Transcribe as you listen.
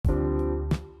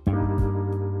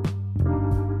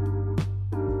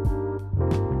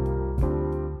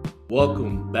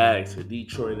Welcome back to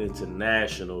Detroit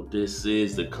International. This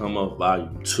is the Come Up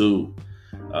Volume 2.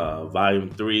 Volume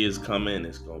 3 is coming.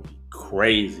 It's going to be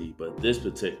crazy. But this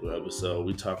particular episode,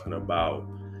 we're talking about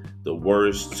the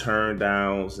worst turn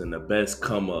downs and the best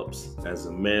come ups. As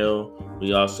a male,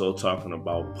 we also talking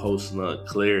about post-nut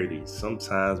clarity.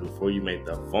 Sometimes before you make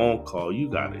that phone call, you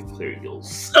got to clear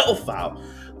yourself out.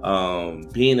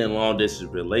 Being in long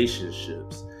distance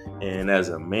relationships. And as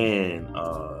a man,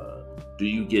 do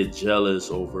you get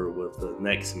jealous over what the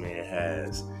next man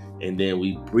has? And then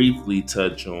we briefly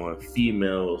touch on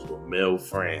females with male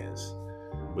friends.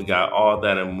 We got all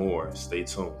that and more. Stay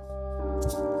tuned.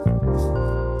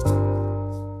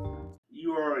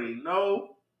 You already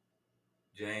know.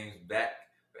 James back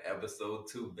for episode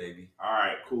 2, baby. All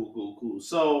right, cool.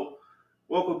 So,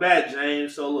 welcome back,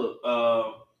 James. So, look,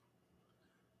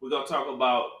 we're going to talk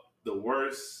about the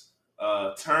worst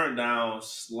turn down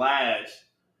 /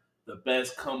 the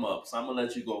best come ups. I'm gonna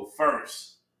let you go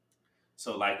first.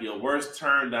 So, like, your worst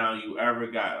turn down you ever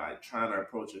got, like trying to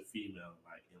approach a female,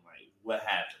 like what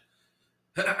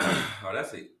happened? Oh,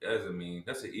 that's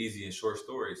an easy and short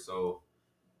story. So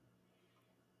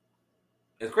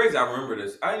it's crazy. I remember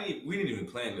this. We didn't even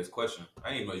plan this question. I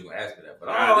didn't even know you were gonna ask me that, but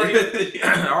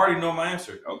I already know my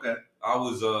answer. Okay. I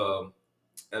was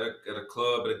at a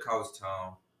club at a college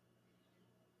town.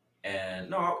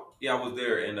 And I was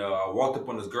there, and I walked up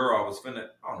on this girl. I was about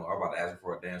to ask her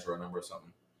for a dance or a number or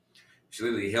something. She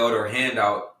literally held her hand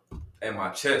out at my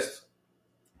chest.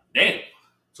 Damn.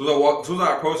 So as soon as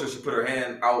I approached her, she put her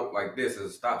hand out like this as a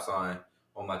stop sign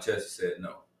on my chest and said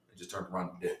no. And just turned around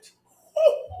and dipped.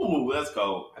 Ooh, that's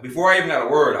cold. Before I even got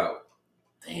a word out.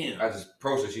 Damn. I just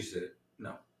approached her. She said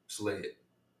no. Slid.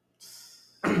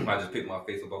 I just picked my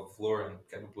face up off the floor and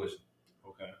kept it pushing.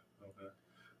 Okay.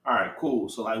 All right, cool.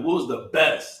 So, like, what was the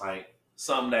best? Like,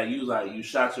 something that you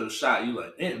shot your shot. You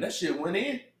like, damn, that shit went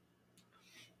in.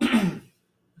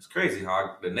 It's crazy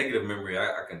how the negative memory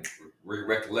I can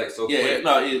recollect so quick.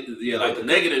 Like the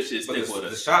negative shit stick with us.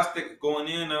 The shot stick going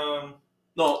in. No,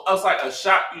 I was like a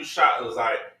shot you shot. It was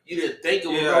like you didn't think it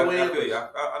would go in. I feel you.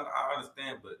 I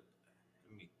understand, but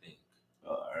let me think.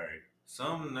 All right.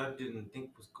 Something I didn't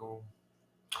think was going.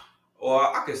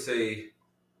 Or I could say,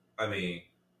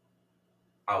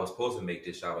 I was supposed to make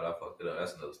this shot, but I fucked it up.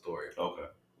 That's another story. Okay.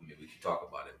 We can talk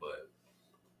about it, but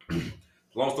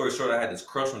long story short, I had this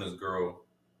crush on this girl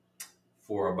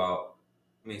for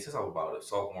since I was about a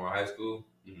sophomore in high school.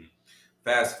 Mm-hmm.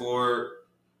 Fast forward,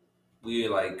 we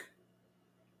were like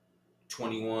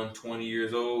 21, 20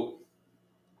 years old.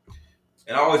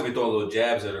 And I always been throwing little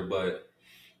jabs at her, but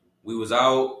we was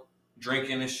out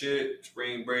drinking and shit,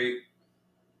 spring break.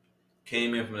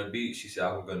 Came in from the beach. She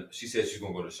said she's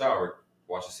gonna go to the shower,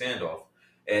 wash the sand off,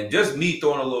 and just me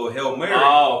throwing a little Hail Mary.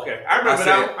 Oh, okay. I remember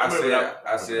that.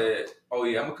 I said, oh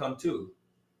yeah, I'm gonna come too.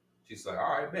 She's like,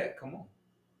 all right, bet, come on.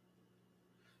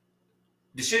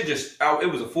 The shit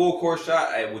it was a full court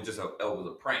shot. It was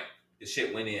a prank. The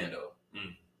shit went in though.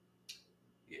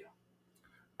 Yeah.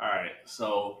 All right.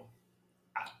 So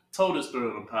I told this story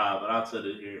on the pod, but I'll tell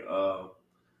it here.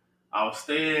 I was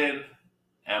staying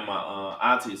at my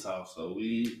auntie's house. So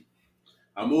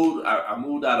I moved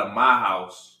out of my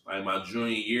house like my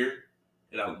junior year,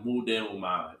 and I moved in with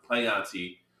my play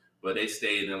auntie, but they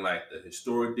stayed in like the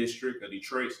historic district of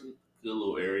Detroit, some good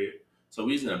little area. So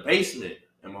we was in the basement,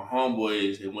 and my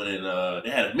homeboys, they went in, they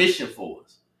had a mission for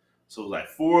us. So it was like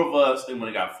 4 of us, they went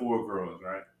and got 4 girls,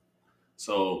 right?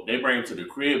 So they bring them to the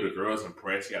crib, the girls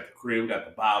impressed. They got the crib, got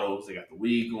the bottles, they got the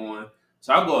weed going.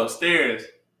 So I go upstairs.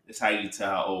 That's how you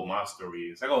tell how old my story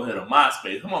is. I go hit a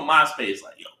MySpace. I'm on MySpace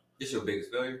like, yo. This your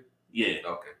biggest failure? Yeah.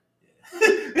 Okay.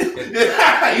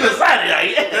 You excited?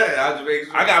 Like,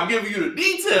 yeah. I'm giving you the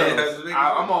details.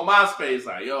 I'm on MySpace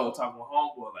like, yo, talking to my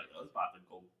homeboy like, yo, it's about to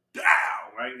go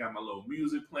down, right? Got my little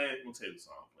music playing. I'm going to tell you the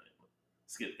song playing.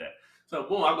 Skip that. So,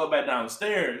 boom, I go back down the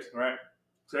stairs, right?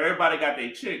 So everybody got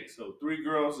their chick. So 3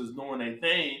 girls is doing their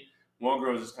thing. 1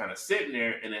 girl is just kind of sitting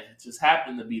there, and it just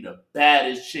happened to be the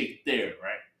baddest chick there,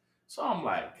 right? So I'm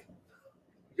like,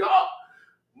 y'all,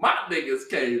 my niggas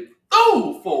came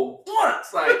through for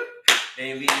once. Like,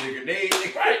 ain't leaving a grenade.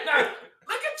 Right now,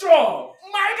 look at y'all,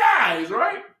 my guys,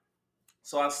 right?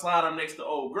 So I slide up next to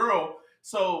old girl.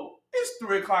 So it's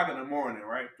 3 o'clock in the morning,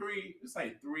 right? It's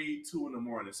like 3, 2 in the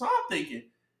morning. So I'm thinking,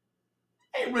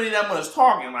 ain't really that much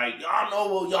talking. Like, y'all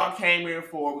know what y'all came here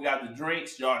for. We got the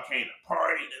drinks. Y'all came to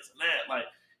party, this and that. Like,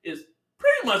 it's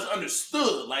pretty much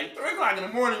understood. Like, 3 o'clock in the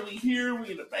morning, we here,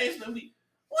 we in the basement.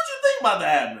 What you think about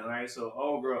that happening? Right? So,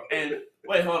 old girl, and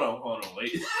wait, hold on,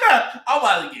 wait. I'm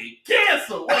about to get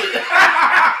canceled. Wait.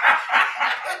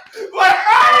 Like,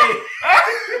 hey.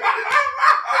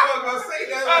 I'm gonna go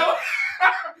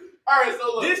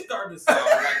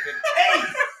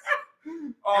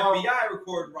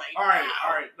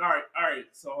right.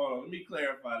 So hold on, let me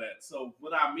clarify that. So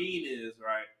what I mean is,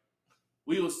 right,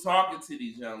 we was talking to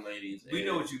these young ladies. We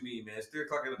know what you mean, man. It's 3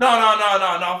 o'clock in the No, morning.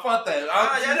 no. Fuck that.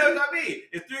 Yeah, know what I mean.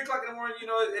 It's 3 o'clock in the morning. You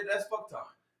know, that's fuck time.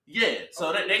 Yeah.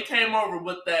 So they came over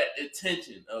with that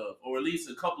intention of, or at least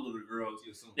a couple of the girls.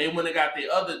 They went and got the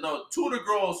other. No, 2 of the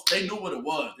girls. They knew what it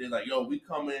was. They're like, yo, we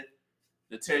coming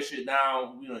to tear shit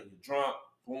down. We don't get drunk.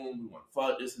 Boom. We want to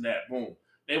fuck this and that. Boom.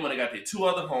 They went and got their 2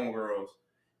 other homegirls,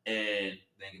 and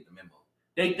they didn't get the memo.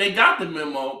 They got the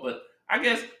memo, but I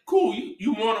guess cool.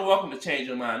 You more than welcome to change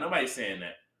your mind. Nobody's saying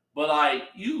that, but like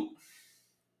you,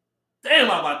 damn,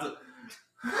 I'm about to.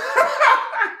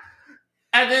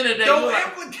 At the end of the day, don't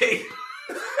implicate.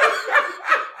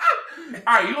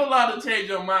 All right, you allowed to change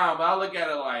your mind, but I look at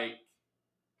it like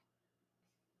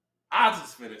I'll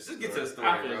just finish. Just get to the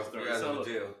story, bro. So,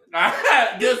 jail.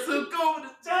 I guess who's going to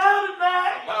jail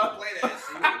tonight? I'm about to play that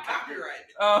shit. Copyright.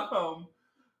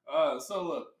 So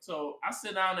look, so I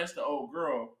sit down next to the old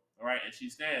girl, right, and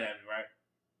she's staring at me, right.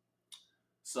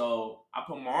 So I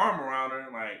put my arm around her,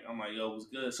 and like I'm like, yo, what's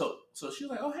good? So she's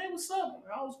like, oh hey, what's up? I'm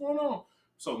like, oh, what's going on?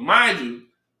 So mind you,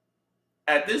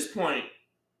 at this point,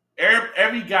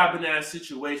 every guy been in that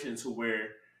situation to where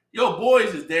your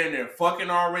boys is there fucking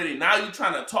already. Now you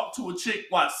trying to talk to a chick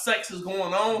while sex is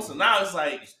going on. So now it's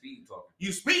like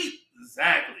you speed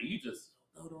exactly. You just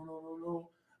no.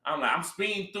 I'm like, I'm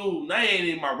speeding through. That ain't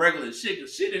even my regular shit,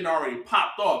 because shit didn't already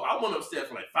popped off. I went upstairs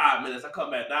for like 5 minutes. I come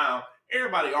back down.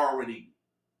 Everybody already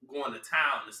going to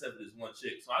town except for this one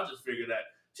chick. So I just figured that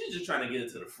she's just trying to get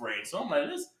into the fray. So I'm like,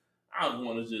 I don't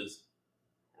want to just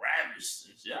ravish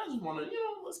and shit. I just want to,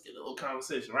 let's get a little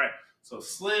conversation, right? So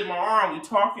slid my arm, we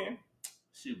talking.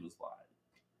 She was like,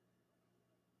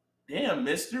 damn,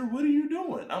 mister, what are you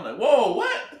doing? I'm like, whoa,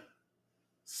 what?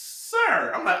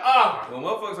 Sir. I'm like, oh. When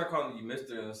motherfuckers are calling you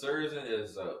Mr. and Sirs,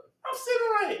 is I'm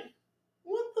sitting like,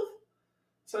 what the?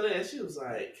 So then she was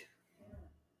like,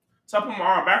 so I put my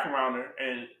arm back around her,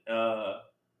 and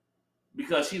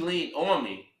because she leaned on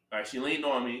me,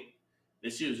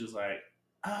 then she was just like,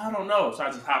 I don't know. So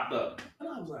I just hopped up, and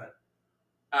I was like,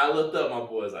 I looked up, my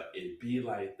boy's like, it be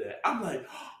like that. I'm like,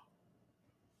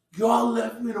 y'all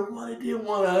left me the one that didn't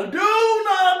want to do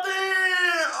nothing.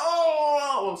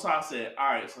 Oh, so I said,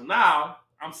 all right, so now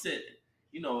I'm sitting,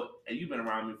 and you've been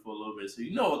around me for a little bit, so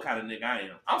you know what kind of nigga I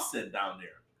am. I'm sitting down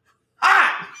there.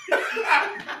 I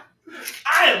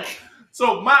am.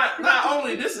 So not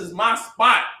only this is my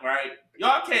spot, right?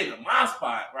 Y'all came to my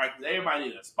spot, right? Because everybody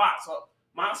need a spot. So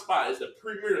my spot is the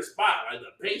premier spot, like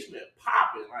the basement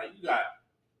popping. Like you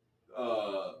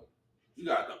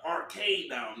got the arcade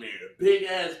down there, big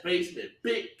ass basement,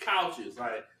 big couches.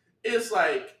 Like it's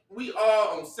like we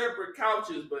all on separate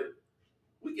couches, but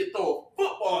we can throw a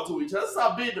football to each other. That's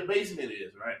how big the basement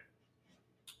is, right?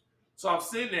 So I'm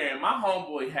sitting there, and my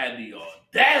homeboy had the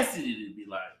audacity to be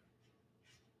like,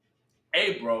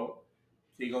 hey, bro,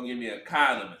 he gonna give me a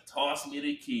condom and toss me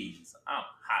the keys. I'm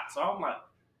hot. So I'm like,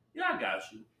 yeah, I got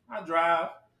you. I drive.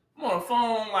 I'm on the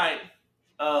phone, like,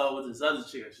 with this other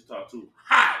chick I should talk to.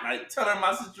 Hot. Like, tell her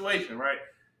my situation, right?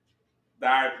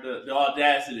 The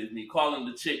audacity of me calling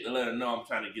the chick to let her know I'm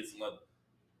trying to get some other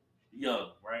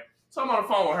young, right? So I'm on the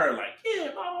phone with her, like,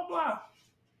 yeah, blah, blah, blah.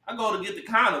 I go to get the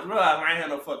condoms, realize I ain't had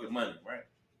no fucking money, right?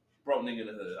 Broke nigga in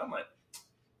the hood. I'm like,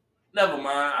 never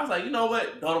mind. I was like, you know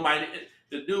what?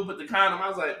 The dude put the condom. I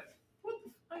was like, what the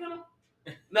fuck? I got him.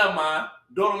 Never mind.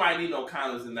 Don't nobody need no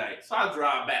condoms tonight. So I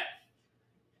drive back.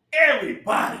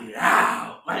 Everybody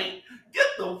out. Like, get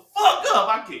the fuck up.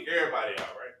 I kick everybody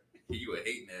out, right? You a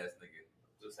hating ass nigga.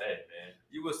 Just hey, man.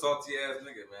 You a salty ass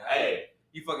nigga, man. Hey.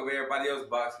 You fucking with everybody else's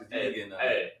box because you ain't getting nothing.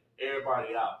 Hey,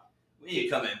 everybody out. We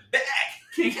ain't coming back.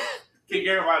 Kick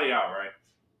everybody out, right?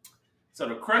 So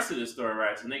the crux of this story,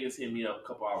 right? So niggas hit me up a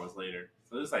couple hours later.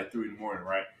 So it's like 3 a.m,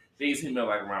 right? Niggas hit me up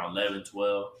like around 11,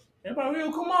 12. Everybody,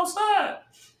 yo, come outside.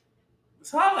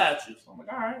 Let's holler at you. So I'm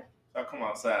like, all right. So I come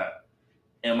outside.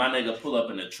 And my nigga pull up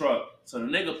in the truck. So the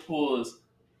nigga pulls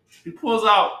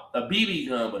out a BB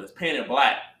gun, but it's painted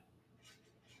black.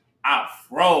 I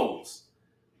froze.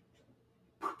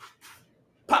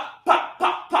 Pop, pop,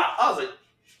 pop, pop. I was like,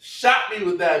 shot me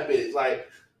with that bitch. Like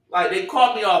they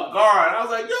caught me off guard. I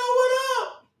was like, yo, what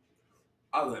up?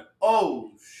 I was like,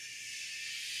 oh,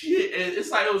 shit. And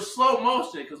it's like it was slow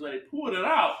motion because when they pulled it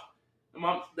out,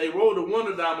 they rolled the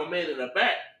window down, my man in the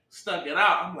back, stuck it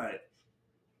out. I'm like,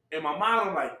 in my mind,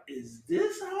 I'm like, is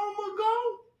this how I'm going to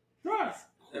go? Trust.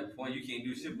 At that point, you can't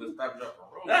do shit but stop, drop,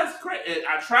 and roll. That's crazy.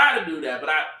 I tried to do that, but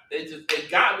they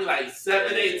got me like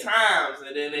 7, 8 times,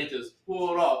 and then they just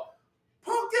pulled off.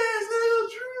 Punk ass little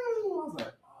Drew. I was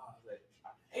like, I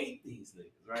hate these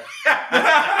niggas, right?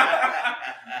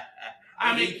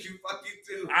 I mean, hate you. Fuck you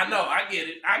too. I know. I get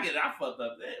it. I fucked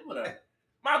up. Whatever.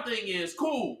 My thing is,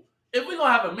 cool. If we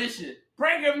gonna have a mission,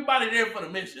 bring everybody there for the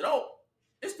mission. Oh,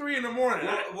 it's 3 a.m.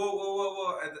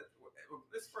 Whoa.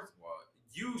 This first of all,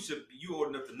 you old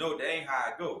enough to know that ain't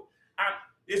how I go.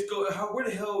 Where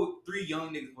the hell 3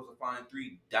 young niggas supposed to find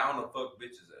 3 down the fuck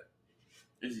bitches at?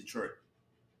 It's Detroit.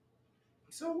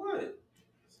 So what? It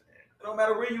don't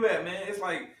matter where you at, man. It's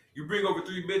like you bring over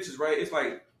 3 bitches, right? It's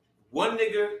like one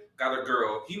nigga got a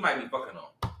girl he might be fucking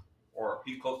on, or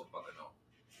he close to fucking on.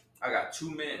 I got 2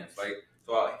 men. Like,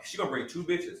 so she gonna bring 2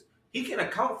 bitches. He can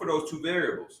account for those 2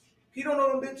 variables. He don't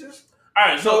know them bitches. All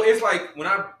right, So it's like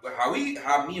how me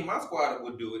and my squad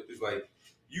would do it is like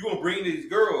you gonna bring these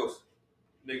girls,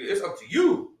 nigga. It's up to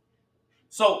you.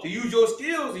 So to use your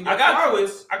skills and your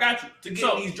prowess. I got you to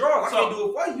get these draws. I can't do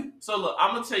it for you. So look,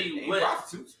 I'm gonna tell you what.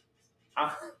 Prostitutes.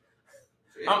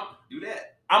 Do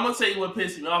that. I'm gonna tell you what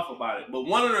pissed me off about it. But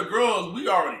one of the girls, we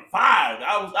already vibed.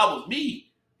 That was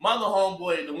me. My other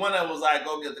homeboy, the one that was like,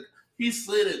 go get the. He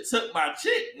slid and took my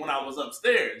chick when I was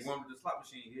upstairs. The one with the slot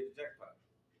machine, he hit the jackpot.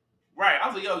 Right. I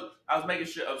was like, yo, I was making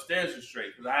sure upstairs was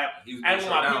straight because He was when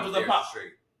my people's up pop.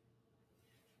 Straight.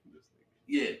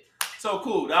 Yeah. So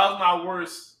cool. That was my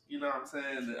worst. You know what I'm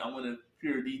saying? I went in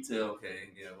pure detail.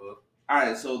 Okay. Yeah. Well. All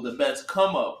right. So the best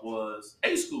come up was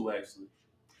A school actually.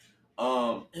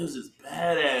 It was this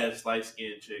badass light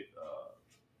skinned chick.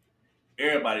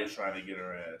 Everybody was trying to get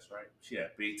her ass, right? She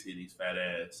had big titties, fat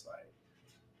ass, like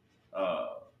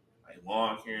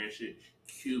long hair and shit.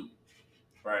 Cute.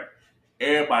 Right?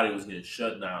 Everybody was getting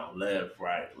shut down. Left,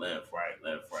 right.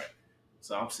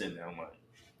 So I'm sitting there, I'm like,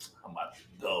 I'm about to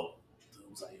go.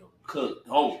 Dude was like, yo, Cook,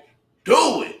 don't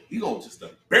do it. You gonna just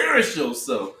embarrass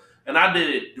yourself. And I did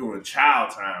it during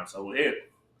child time. So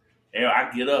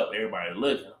I get up, everybody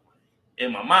looking.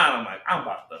 In my mind, I'm like, I'm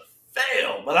about to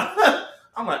fail. But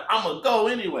I'm like, I'm going to go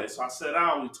anyway. So I sat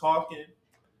down, we talking.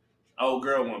 Old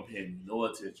girl wasn't paying me no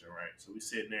attention, right? So we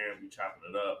sitting there and we chopping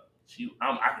it up.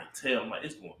 I can tell, I'm like,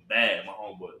 it's going bad. My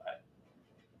homeboy, like,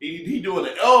 he doing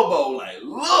the elbow, like,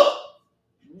 look,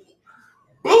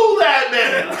 boo that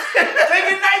man.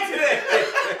 Take a night today.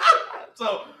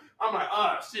 So I'm like,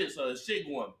 oh, shit. So the shit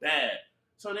going bad.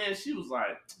 So then she was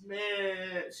like,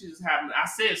 man, she just happened. I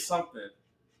said something.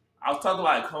 I was talking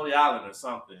about Coney Island or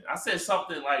something. I said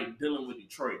something like dealing with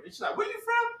Detroit. And she's like, where you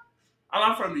from?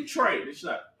 I'm from Detroit. And she's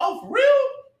like, oh, for real?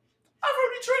 I'm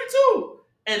from Detroit too.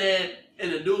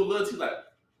 And the dude looks, he's like,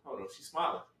 hold on, she's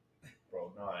smiling.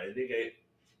 Bro, no, nigga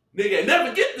ain't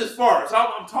never get this far. So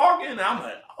I'm talking and I'm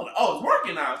like, oh, it's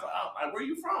working now. So I'm like, where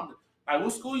you from? Like,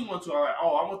 what school you went to? I'm like,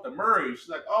 oh, I went to Murray. She's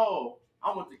like, oh,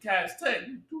 I went to Cass Tech.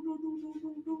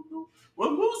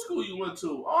 What school you went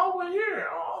to? Oh, I went here.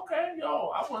 Oh, okay.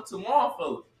 Yo, I went to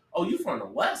Longfellow. Oh, you from the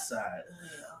west side?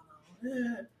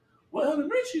 Yeah. What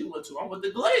elementary you went to? I went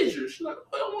to Glazier. She's like,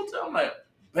 oh, I went to. I'm like,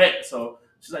 bet. So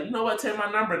she's like, you know what? Take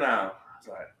my number now. I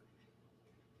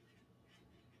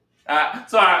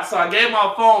was like, so I gave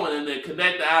my phone and then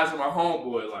connect the eyes with my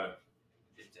homeboy, like,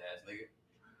 bitch ass nigga.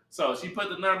 So she put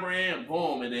the number in,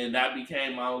 boom, and then that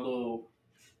became my little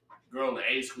girl in the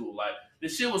A school. Like,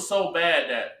 this shit was so bad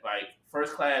that, like,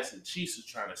 first class and Chiefs was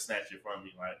trying to snatch it from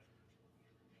me, like,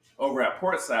 over at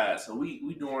Portside. So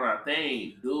we doing our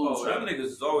thing, dude. Oh, them niggas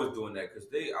is always doing that because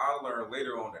I learned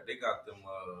later on that they got them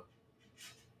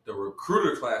the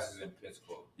recruiter classes in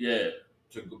Pensacola. Yeah.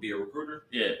 To be a recruiter.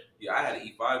 Yeah. Yeah, I had an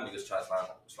E5 niggas try to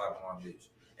slap on my bitch,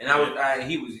 and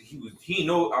he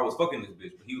know I was fucking this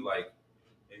bitch, but he was like,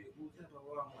 hey, who's that?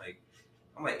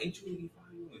 I'm like, ain't you an E5?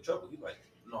 You in trouble? He like,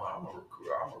 no, I'm a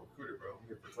recruiter, bro. I'm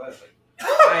here for class. Like,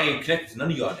 I ain't connected to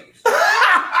none of y'all niggas.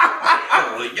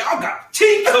 Like, y'all got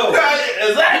cheat codes.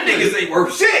 Exactly. Niggas ain't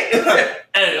worth shit.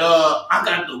 Hey, I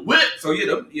got the whip. So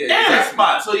yeah, that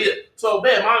spot. So yeah, so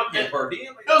man, there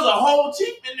was a whole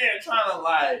chief in there trying to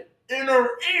like in her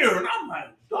ear, and I'm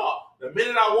like, dog. The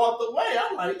minute I walked away,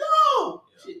 I'm like, no.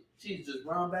 Yeah. She just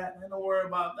run back, man. Don't worry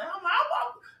about that. I'm like,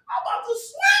 I'm about to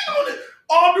swing on it.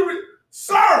 All the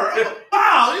sir,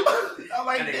 wow. I'm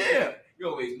like, damn. You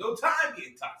don't waste no time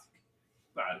getting toxic.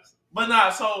 But nah,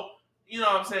 so you know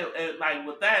what I'm saying, and like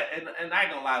with that, and I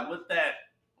ain't gonna lie, with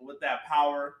that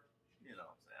power, you know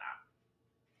what I'm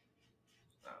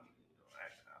saying,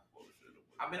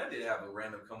 I mean, I did have a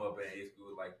random come up at A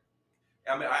school, like,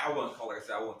 I mean, I wouldn't call, like I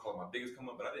said, I wouldn't call it my biggest come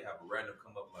up, but I did have a random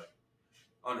come up, like,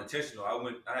 unintentional. I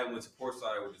went to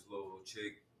Portside with this little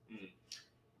chick.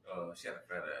 She had a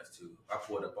fat ass too. I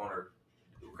pulled up on her.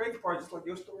 The crazy part, just like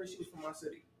your story, she was from my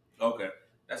city. Okay,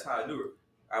 that's how I knew her.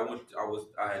 I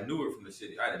knew her from the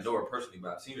city. I didn't know her personally,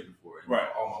 but I'd seen her before. And right.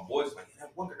 All my boys like,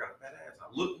 that one girl got a fat ass. I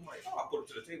looked, I'm like, oh, I put her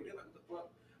to the table. They're like, what the fuck?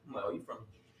 I'm like, oh, you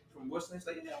from from Western. He's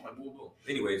like, yeah, I'm like, boom, boom.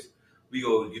 Anyways, we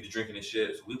go get the drinking and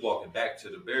shit. So we walking back to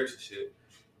the barracks and shit.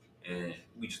 And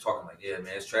we just talking like, yeah,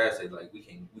 man, it's trash. Like, we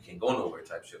can't go nowhere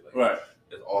type shit. Like, right.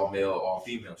 It's all male, all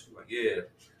female. She's like, yeah.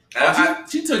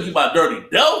 She took you by Dirty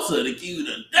Delta to give you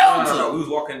the Delta. No. We was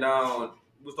walking down.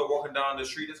 We started walking down the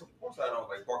street. That's what side I was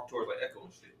like walking towards like Echo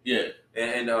and shit. Yeah.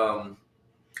 And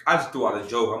I just threw out a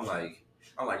joke. I'm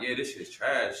like, yeah, this shit's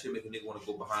trash. Shit make a nigga want to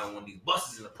go behind one of these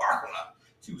buses in the parking lot.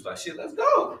 She was like, shit, let's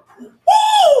go.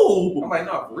 Woo! I'm like,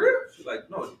 no, for real? She's like,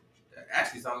 no, that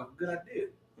actually sounds like a good idea.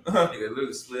 Nigga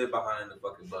literally slid behind the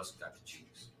fucking bus and got the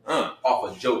cheese.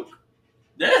 Off a joke.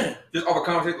 Yeah. Just off a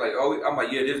conversation, like, oh, I'm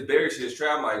like, yeah, this Barry shit is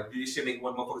trash. I'm like, this shit make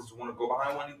one motherfuckers just want to go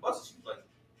behind one of these buses. She's like,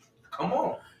 come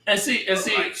on. And see,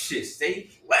 like, shit, say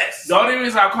less. The only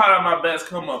reason I caught out my best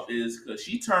come up is because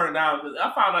she turned down. Because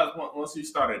I found out once we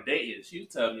started dating, she was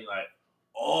telling me like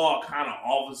all kind of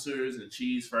officers and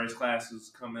cheese first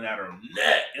classes coming at her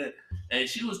neck, and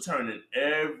she was turning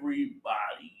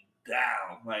everybody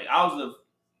down. Like I was the.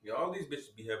 Yeah, all these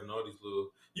bitches be having all these little.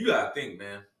 You gotta think,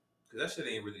 man, because that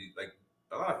shit ain't really like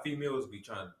a lot of females be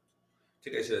trying to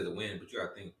take that shit as a win, but you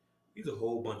gotta think these a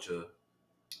whole bunch of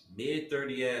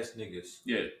mid-30 ass niggas.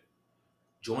 Yeah.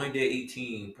 Joined at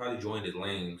 18, probably joined at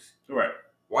lames. Right.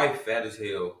 Wife fat as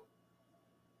hell.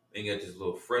 And got this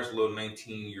little fresh little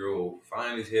 19-year-old,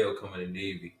 fine as hell coming in the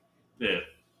Navy. Yeah.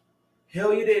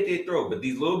 Hell yeah, they throw. But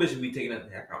these little bitches be taking that.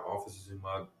 I got officers in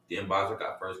my inbox. I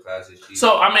got first classes.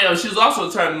 So I mean, she's also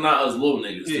turning out us little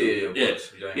niggas too.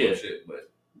 Yeah. Shit, but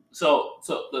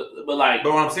but like.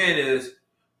 But what I'm saying is,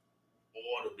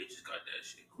 all the bitches got that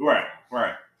shit. Right.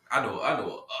 I know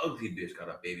an ugly bitch got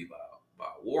a baby by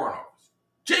a warrant officer.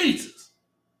 Jesus.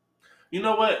 You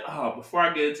know what? Before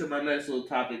I get into my next little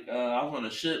topic, I was on a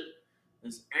ship.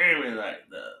 It's airing like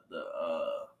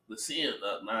the CM,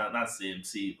 not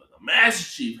CMC, but the Master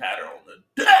Chief had her on the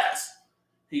desk.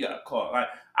 He got caught. Like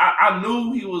I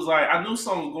knew he was like, I knew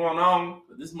something was going on,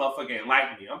 but this motherfucker ain't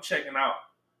like me. I'm checking out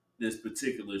this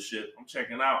particular ship. I'm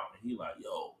checking out, and he like,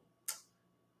 yo,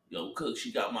 Cook,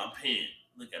 she got my pen.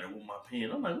 Look at her with my pen.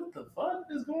 I'm like, what the fuck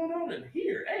is going on in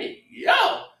here? Hey,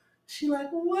 yo. She like,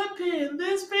 what pen?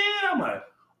 This pen? I'm like,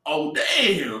 oh,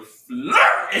 damn,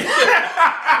 flirting.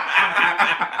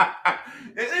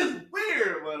 It is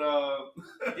weird, but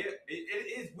yeah,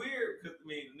 it is weird because I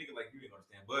mean, a nigga like you didn't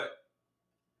understand. But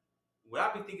what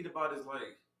I be thinking about is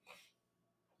like,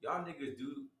 y'all niggas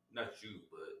do not you,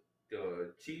 but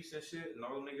the Chiefs and shit and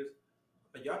all them niggas,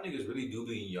 like, y'all niggas really do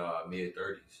be in y'all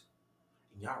mid-30s.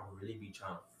 And y'all really be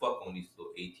trying to fuck on these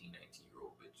little 18,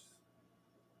 19-year-old bitches.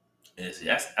 And see,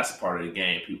 that's part of the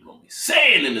game people don't be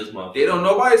saying in this motherfucker. They don't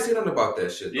nobody say nothing about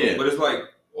that shit, though. Yeah. But it's like,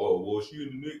 oh, well, she in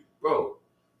the Navy. Bro,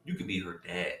 you could be her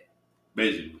dad.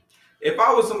 Basically. If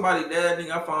I was somebody dad,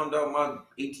 nigga, I found out my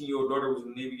 18-year-old daughter was in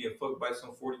the Navy getting fucked by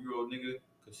some 40-year-old nigga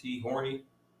because he horny.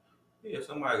 Yeah,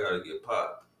 somebody got to get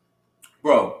popped.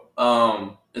 Bro,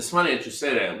 it's funny that you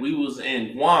say that. We was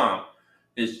in Guam.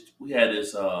 We had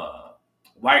this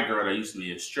white girl that used to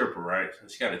be a stripper, right? So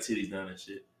she got her titties done and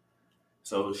shit.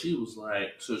 So she was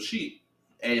like,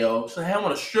 hey, yo, so hey, I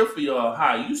want to strip for y'all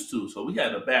how I used to. So we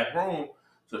had the back room.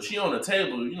 So she on the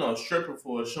table, stripping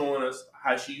for us, showing us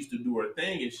how she used to do her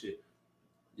thing and shit.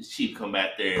 She come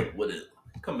back there with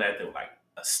like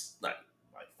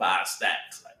 5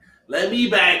 stacks. Like, let me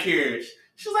back here.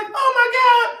 She was like, oh my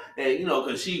God. And,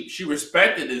 because she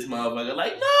respected this motherfucker.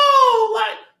 Like, no.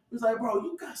 Like, it's like, bro,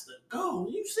 you got to go.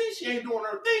 You see she ain't doing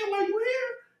her thing while you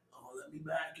here. Oh, let me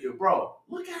back here. Bro,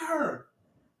 look at her.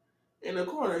 In the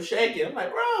corner shaking. I'm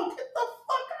like, bro, get the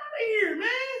fuck out of here,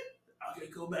 man. Okay,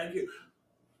 go back here.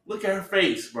 Look at her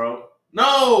face, bro.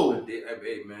 No.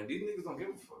 Hey, man, these niggas don't give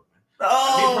a fuck, man.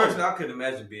 No. Me personally, I couldn't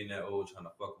imagine being that old trying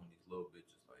to fuck on these little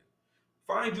bitches. Like,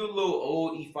 find you a little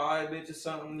old E5 bitch or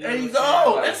something. There you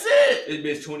go. Like, that's it.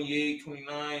 This bitch 28,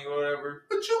 29, or whatever.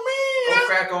 What you mean? Go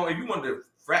crack on. If you want to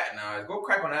fraternize, go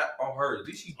crack on that on her. At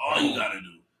least she. All you gotta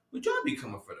do. But y'all be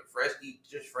coming for the fresh out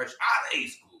of A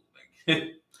school.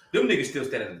 Like, them niggas still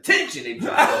stand at attention. They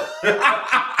try to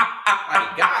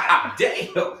like, God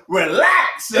damn.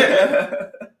 Relax.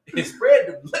 And spread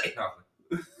the blame.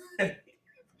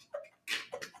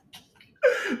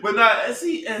 But no,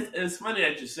 see, it's funny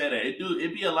that you said that.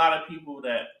 It be a lot of people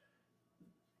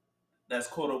that's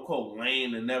quote unquote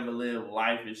lame and never live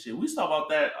life and shit. We talked about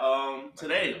that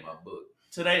today. In my book.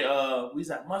 Today, we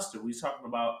was at Muster. We was talking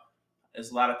about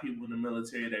there's a lot of people in the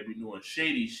military that be doing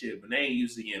shady shit, but they ain't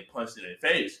used to getting punched in their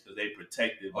face because they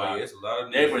protected by it's a lot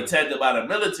of they protected by the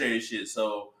military shit.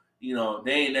 So you know,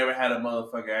 they ain't never had a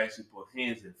motherfucker actually put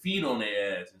hands and feet on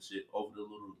their ass and shit over the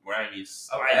little grimy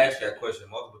slime. I've asked that question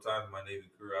multiple times in my Navy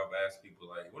career. I've asked people,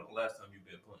 like, when the last time you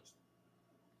been punched?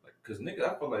 Like, because niggas,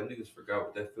 I feel like niggas forgot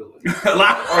what that feel like.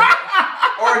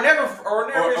 or never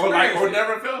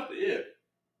felt it, yeah.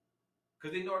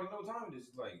 Because they already know what time it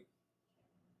is. Like,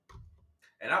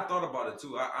 and I've thought about it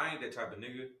too. I ain't that type of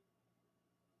nigga.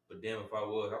 But damn, if I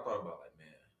was, I thought about, like, man,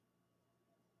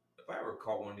 if I ever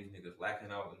caught one of these niggas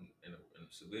lacking out in the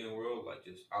civilian world, like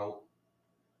just out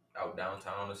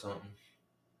downtown or something,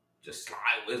 just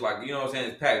slide. It's like, you know what I'm saying?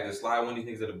 It's packed. Just slide one of these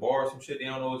niggas at the bar or some shit. They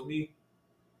don't know it's me.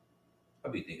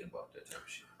 I'd be thinking about that type of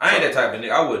shit. I ain't that type of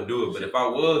nigga. I wouldn't do it, but if I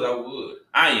was, I would.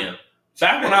 I am.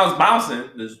 Back when I was bouncing,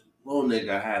 this little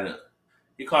nigga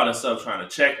he called himself trying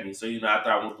to check me. So, you know,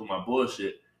 after I went through my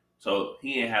bullshit, so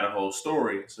he ain't had a whole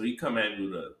story. So he come at me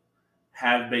with a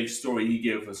half-baked story he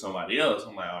gave for somebody else.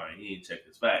 I'm like, all right, he ain't checked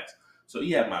his facts. So he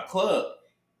had my club.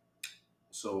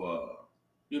 So,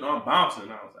 you know, I'm bouncing.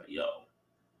 And I was like, yo,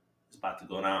 it's about to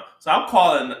go down. So I'm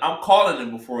calling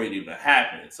him before it even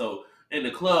happened. So in the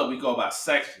club, we go by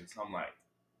sections. I'm like,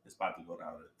 it's about to go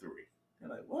down to 3. They're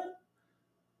like, what?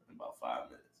 In about 5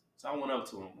 minutes. So I went up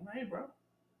to him. I'm like, hey, bro.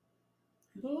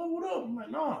 He's like, oh, what up? I'm like,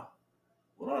 nah.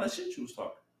 What all that shit you was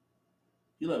talking?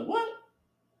 He's like, what?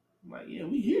 I'm like, yeah,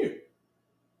 we here.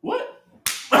 What?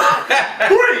 3.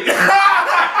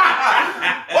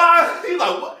 Well, he's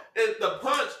like, what? It's the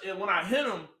punch, and when I hit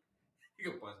him,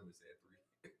 You can punch him and say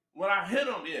 3. when I hit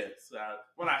him,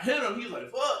 when I hit him, he's like,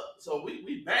 fuck. So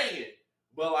we banging.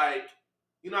 But like,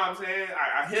 you know what I'm saying?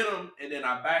 I hit him, and then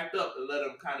I backed up and let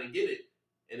him kind of get it.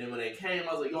 And then when they came,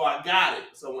 I was like, yo, I got it.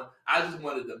 So when I just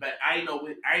wanted to back,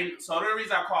 so the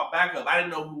reason I called backup, I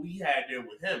didn't know who he had there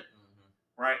with him.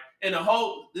 Mm-hmm. Right? And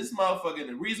this motherfucker,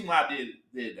 the reason why I did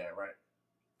that, right?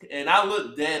 And I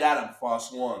looked dead at him before I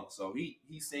swung. So he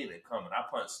seen it coming. I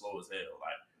punched slow as hell.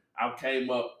 Like, I came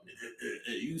up,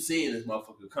 you seen this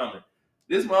motherfucker coming.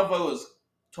 This motherfucker was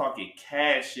talking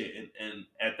cash shit. And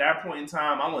at that point in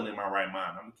time, I wasn't in my right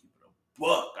mind. I'm going to keep it a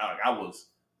buck. I was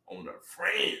on the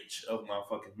fringe of my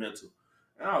fucking mental.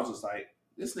 And I was just like,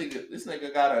 this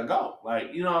nigga gotta go.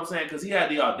 Like, you know what I'm saying? Because he had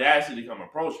the audacity to come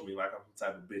approach me like I'm the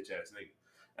type of bitch ass nigga.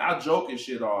 I joke and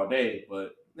shit all day,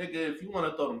 but nigga, if you want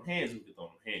to throw them hands, we can throw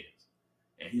them hands.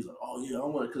 And he's like, oh yeah, I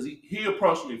want to, because he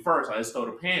approached me first. I just throw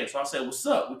them hands. So I said, what's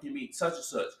up? We can meet such and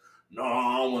such. No,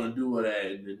 I don't want to do that.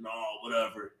 And then, no,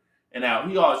 whatever. And now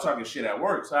he always talking shit at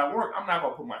work. So at work, I'm not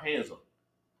gonna put my hands on him.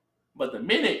 But the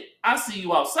minute I see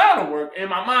you outside of work, in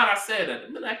my mind I said that the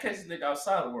minute I catch this nigga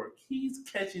outside of work, he's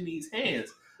catching these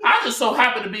hands. I just so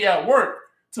happen to be at work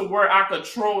to where I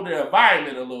control the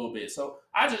environment a little bit. So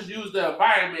I just use the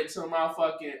environment to my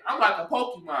fucking, I'm like a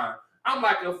Pokemon. I'm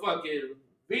like a fucking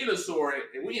Venusaur,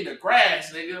 and we in the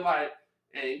grass, nigga, like,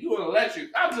 and you an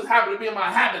electric. I'm just happen to be in my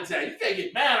habitat. You can't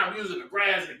get mad I'm using the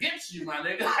grass against you, my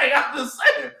nigga. Like, I'm just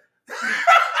saying.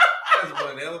 That's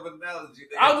one hell of an analogy.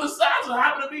 I was just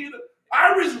happen to be the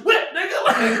Irish whip, nigga.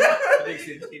 Like, they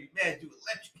said, man, you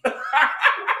electric.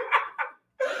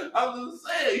 I'm just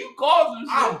saying, you caused this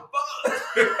shit. I'm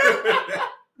buzzed.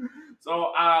 So,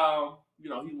 you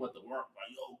know, he went to work, like,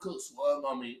 yo, Cook swung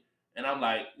on me. And I'm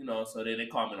like, you know, so then they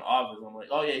called me in the office. I'm like,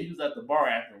 oh, yeah, he was at the bar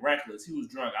acting reckless. He was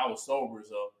drunk. I was sober,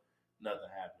 so nothing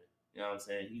happened. You know what I'm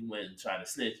saying? He went and tried to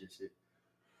snitch and shit.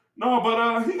 No,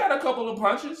 but he got a couple of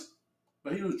punches.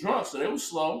 But he was drunk, so they was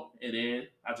slow. And then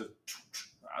I was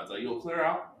like, yo, clear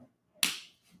out.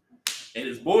 And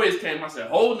his boys came. I said,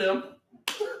 hold them.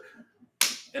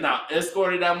 And I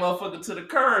escorted that motherfucker to the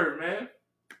curb, man.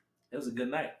 It was a good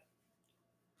night.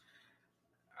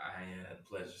 I ain't had the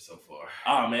pleasure so far.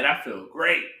 Oh, man, I feel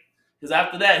great. Because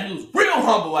after that, he was real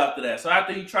humble after that. So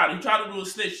after he tried to do a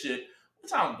snitch shit,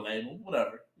 which I don't blame him,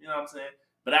 whatever. You know what I'm saying?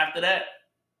 But after that,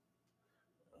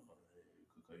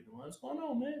 what's going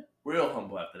on, man? Real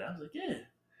humble after that. I was like, yeah.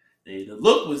 The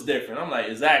look was different. I'm like,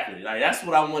 exactly. Like, that's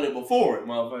what I wanted before,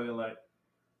 motherfucker. Like,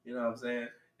 you know what I'm saying?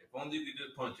 If only you could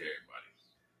just punch everybody.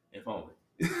 If only.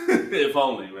 If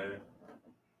only, man.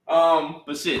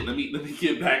 But shit, let me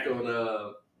get back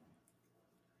on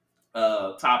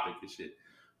topic and shit.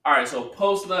 All right, so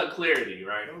post nut clarity,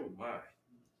 right? Oh my.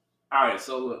 All right,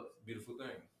 so look, beautiful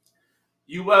thing.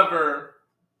 You ever?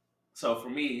 So for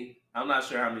me, I'm not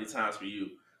sure how many times for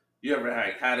you. You ever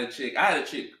had a chick? I had a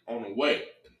chick on the way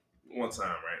one time,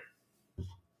 right?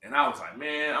 And I was like,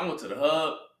 man, I went to the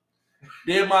hub,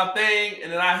 did my thing,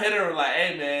 and then I hit her like,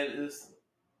 hey man,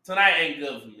 tonight ain't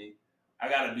good for me. I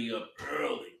gotta be up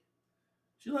early.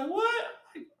 She's like, what?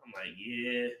 I'm like,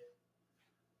 yeah.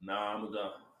 No, I'm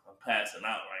passing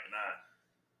out right now.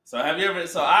 So have you ever?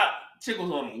 So chick was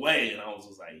on the way, and I was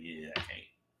just like, yeah, I can't.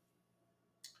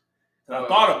 I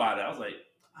thought about it. I was like,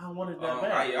 I wanted that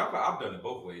bad. I've done it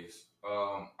both ways.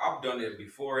 I've done it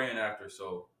before and after.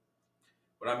 So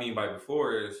what I mean by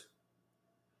before is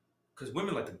because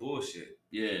women like the bullshit.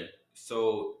 Yeah.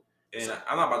 So, and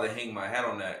I'm not about to hang my hat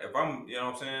on that. If I'm, you know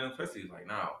what I'm saying, especially like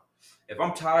now, if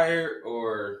I'm tired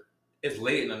or it's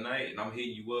late in the night and I'm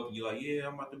hitting you up and you're like, yeah,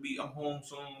 I'm home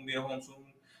soon, being home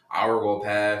soon. Hour go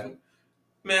past.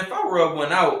 Man, if I rub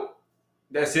one out,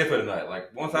 that's it for the night.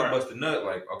 Like once I bust a nut,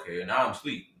 like okay, now I'm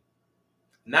asleep.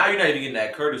 Now you're not even getting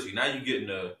that courtesy. Now you're getting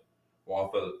the,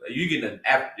 you getting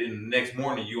the in the next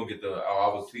morning. You gonna get the,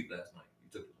 I was asleep last night. You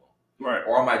took it long, right?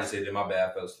 Or I might just say that my bad,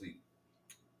 I fell asleep.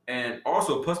 And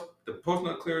also, the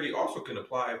post-nut clarity also can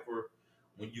apply for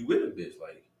when you with a bitch.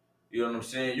 Like, you know what I'm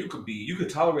saying? You could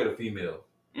tolerate a female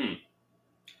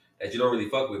that you don't really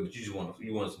fuck with, but you want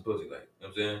some pussy, like, you know what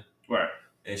I'm saying? Right.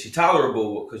 And she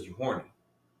tolerable because you horny.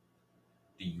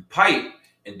 Then you pipe,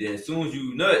 and then as soon as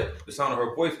you nut, the sound of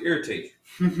her voice irritates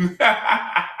you.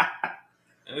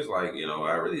 And it's like, you know,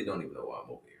 I really don't even know why I'm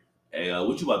over here. Hey,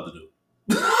 what you about to do?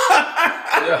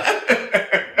 Yeah.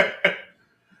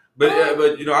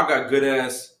 But you know, I got good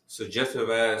ass, suggestive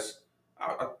ass.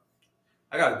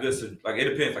 I got good, like it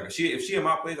depends. Like if she in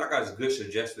my place, I got good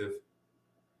suggestive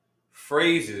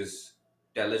phrases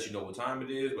that let you know what time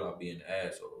it is without being an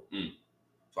asshole.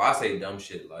 So I say dumb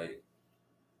shit like,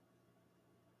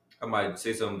 I might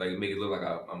say something like make it look like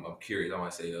I'm curious. I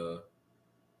might say,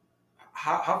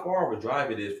 how far of a drive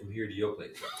it is from here to your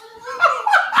place?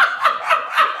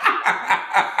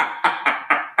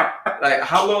 Like,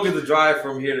 how long is the drive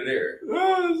from here to there?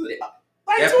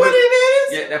 Like 20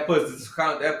 minutes? Yeah, that puts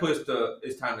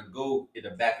it's time to go in the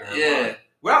back of her mind.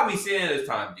 Without me saying it's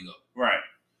time to go. Right.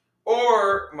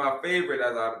 Or my favorite,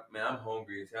 I'm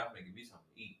hungry. I'm making me something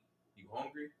to eat. You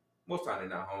hungry? Most times they're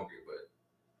not hungry, but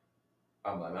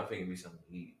I'm like, I'm thinking me something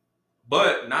to eat.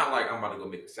 But not like I'm about to go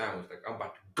make a sandwich. Like I'm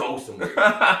about to go somewhere.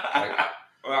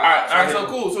 All right, so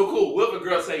cool. What if a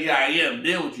girl say, yeah, I am,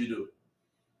 then what you do?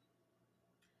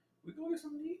 We go get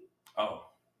something to eat. Oh.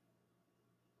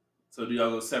 So do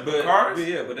y'all go separate cars?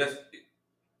 Yeah, but that's...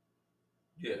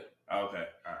 Yeah. Okay,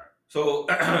 all right. So,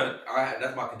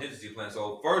 that's my contingency plan.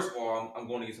 So, first of all, I'm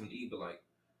going to get something to eat, but like,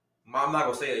 I'm not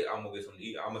going to say I'm going to get something to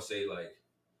eat. I'm going to say like,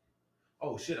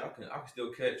 oh shit, I can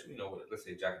still catch, you know, let's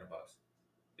say Jack in the Box.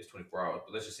 It's 24 hours,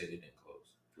 but let's just say they didn't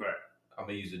close. Right. I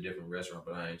may use a different restaurant,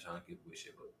 but I ain't trying to give away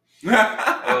shit. But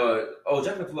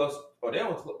Jack in the Box, they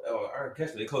don't close. I can catch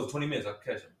them. They close in 20 minutes. I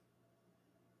can catch them.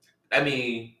 I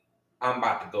mean, I'm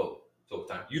about to go. So it's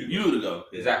time you to go.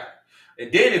 Exactly.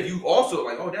 And then if you also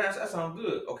like, oh, that sounds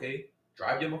good. Okay,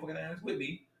 drive your motherfucking ass with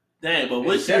me. Dang, but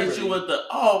what shit hit you with the?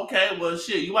 Oh, okay, well,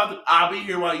 shit, you about to? I'll be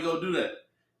here while you go do that.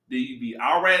 Do you be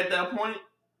all right at that point?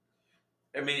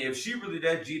 I mean, if she really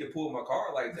that G to pull my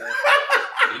car like that,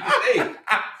 you can stay.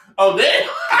 Oh, damn.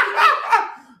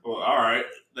 Well, all right.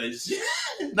 Now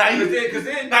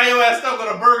your ass stuck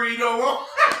with a burger you don't want.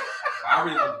 I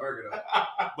really want the burger though.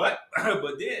 But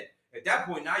then at that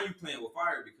point, now you playing with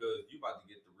fire because you about to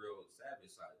get the real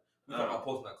savage side. We're talking about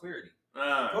post-nut clarity.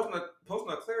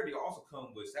 Post-nut clarity also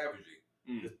comes with savagery.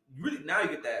 Really, now you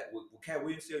get that with Cat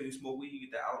Williams said, you smoke weed, you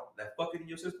get that fucking in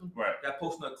your system. Right. That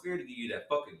post-nut clarity give you that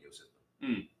fucking in your system.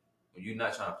 When you're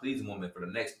not trying to please a woman for the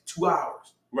next 2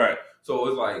 hours. Right. So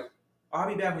it's like, I'll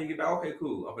be back when you get back. Okay,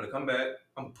 cool. I'm gonna come back.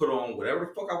 I'm gonna put on whatever the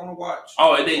fuck I want to watch.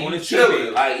 Oh, and then you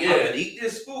chilling, like I'm gonna eat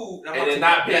this food, and then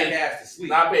not paying ass to sleep.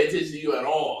 Not paying attention to you at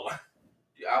all.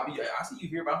 I see you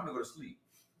here, but I'm gonna go to sleep.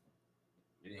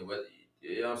 You know what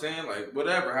I'm saying? Like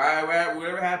whatever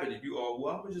happened. If you I'm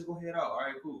gonna just go head out. All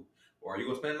right, cool. Or are you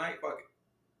gonna spend the night? Fuck it.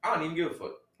 I don't even give a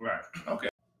fuck. Right. Okay.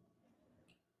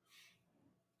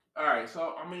 All right.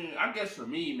 So I mean, I guess for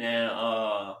me, man,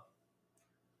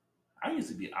 I used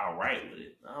to be all right with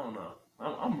it. I don't know.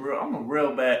 I'm a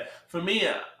real bad. For me,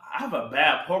 I have a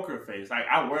bad poker face. Like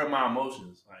I wear my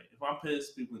emotions. Like if I'm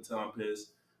pissed, people can tell I'm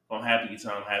pissed. If I'm happy, you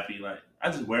tell I'm happy. Like I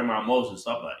just wear my emotions.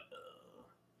 So I'm like,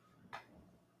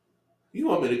 you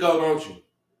want me to go, don't you?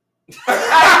 Yes.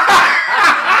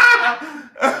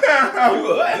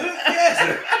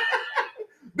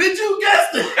 Bitch, you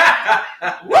guessed it.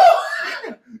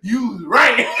 Woo! You was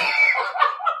right.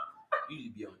 You need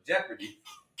to be on Jeopardy.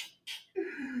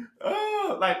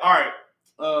 Like, all right.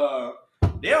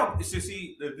 They don't.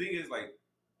 See, the thing is, like,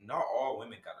 not all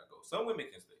women gotta go. Some women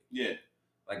can stay. Yeah.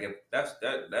 Like, if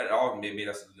that all maybe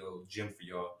that's a little gem for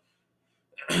y'all.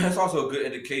 That's also a good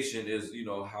indication is, you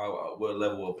know, how what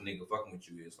level of a nigga fucking with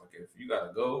you is. Like, if you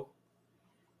gotta go,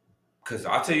 cause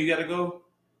I tell you gotta go,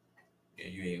 yeah,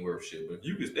 you ain't worth shit. But if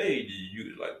you can stay,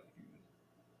 you like,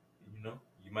 you know,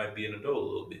 you might be an adult a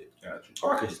little bit. Gotcha.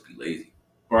 Or I could just be lazy.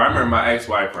 Bro, I remember my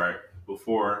ex-wife, right?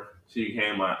 before she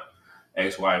became my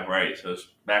ex-wife, right? So it's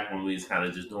back when we was kind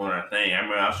of just doing our thing. I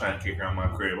remember I was trying to kick her out my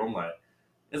crib. I'm like,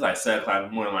 it's like 7 o'clock in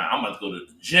the morning. Like, I'm about to go to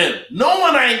the gym. No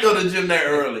one ain't go to the gym that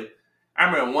early. I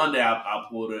remember one day I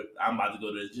pulled her. I'm about to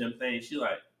go to the gym thing. She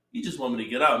like, you just want me to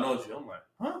get out, don't you? I'm like,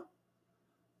 huh?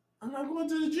 I'm not going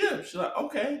to the gym. She's like,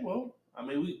 okay, well, I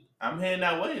mean, I'm heading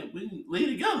that way. We can leave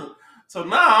together. So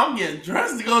now I'm getting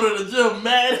dressed to go to the gym,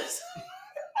 man.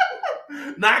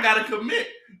 Now I gotta commit.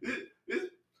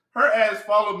 Her ass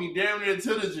followed me damn near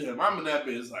to the gym. I'm in that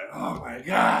bitch like, oh my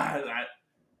God.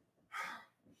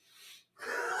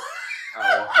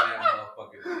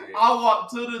 I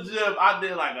walked to the gym. I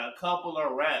did like a couple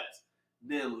of reps,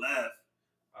 then left.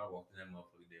 I walked in that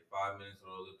motherfucker, did 5 minutes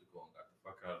on the elliptical and got the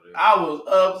fuck out of there. I was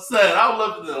upset. I was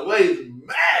looking at the waist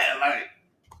mad. Like,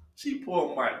 she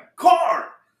pulled my car.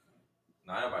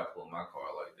 Nah, nobody pulled my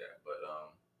car like that. But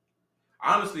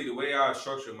honestly, the way I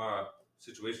structure my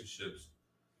situationships,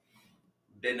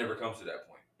 that never comes to that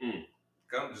point.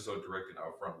 I'm just so direct and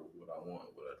out front with what I want,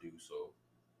 what I do. So,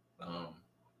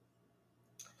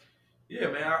 yeah,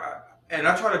 man.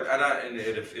 I try to, and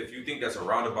if you think that's a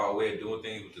roundabout way of doing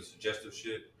things with the suggestive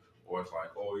shit, or it's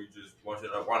like, oh, you just want to,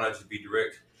 why not just be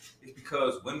direct? It's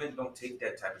because women don't take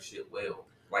that type of shit well,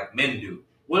 like men do.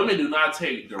 Women do not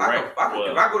take direct. If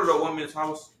I go to the woman's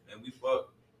house and we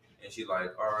fuck, and she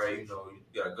like, all right, you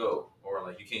gotta go, or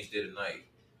like you can't stay the night.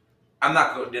 I'm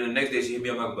not going. Then the next day she hit me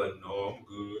up, I'm like, no, I'm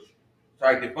good.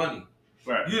 Start acting funny.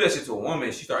 Right. You do that shit to a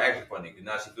woman, she start acting funny because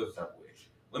now she feels the type of way.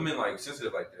 Women like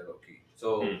sensitive like that, okay.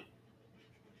 So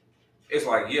it's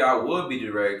like, yeah, I would be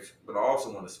direct, but I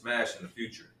also want to smash in the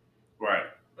future. Right.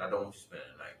 But I don't want to spend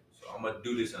the night. So I'm gonna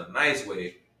do this in a nice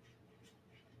way.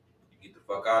 You get the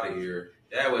fuck out of here.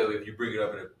 That way, if you bring it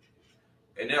up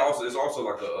and then also it's also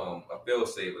like a fail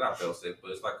safe, not fail safe,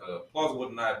 but it's like a plausible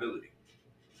deniability.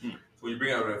 So when you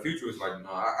bring it up in the future, it's like, no,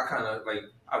 I kind of like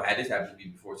I've had this happen to me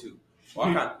before too. Well,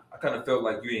 I kind of felt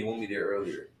like you didn't want me there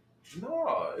earlier.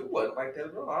 No, it wasn't like that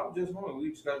at all. I was just hungry. We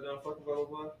just got done fucking blah blah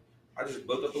blah. I just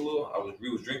built up a little. We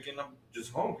was drinking. I'm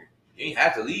just hungry. You ain't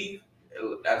have to leave.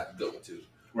 That's a good one too.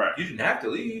 Right. You didn't have to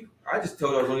leave. I just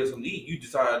told you I was gonna get some meat. You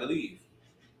decided to leave.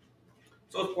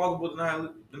 So it's plausible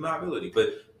deniability.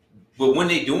 But when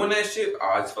they doing that shit,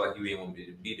 I just feel like you ain't want me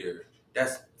to be there.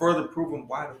 That's further proving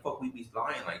why the fuck we be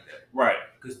lying like that. Right.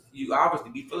 Because y'all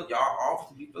obviously be feeling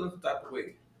some type of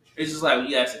way. It's just like when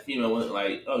you ask a female,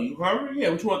 like, oh, you hungry? Yeah,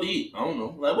 what you want to eat? I don't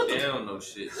know. Like, what they don't know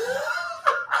shit.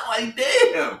 I'm like,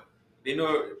 damn. They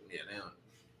know, yeah, they don't.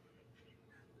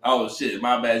 Oh, shit,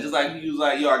 my bad. Just like you was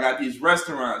like, yo, I got these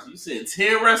restaurants. You said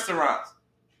 10 restaurants.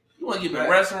 You want to give me a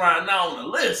restaurant now on the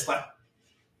list. Like,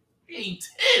 you ain't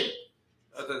 10.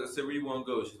 I said, where you want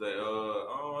to go? She's like, I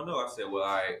don't know. I said,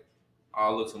 well,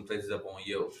 I'll look some places up on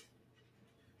Yelp.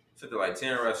 Sent her like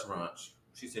 10 restaurants.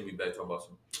 She sent me back talking about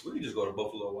we can just go to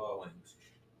Buffalo Wild Wings.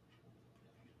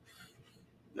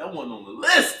 That wasn't on the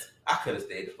list. I could have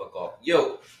stayed the fuck off.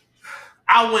 Yo.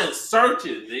 I went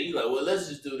searching. Then you like, well, let's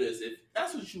just do this. If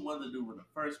that's what you wanted to do in the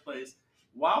first place,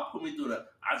 why put me through that?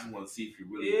 I just want to see if you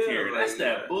really care. That's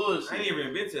that bullshit. I ain't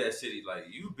even been to that city. Like,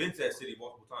 you've been to that city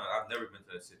multiple times. I've never been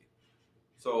to that city.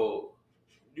 So,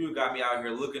 you got me out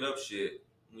here looking up shit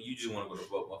when you just want to go to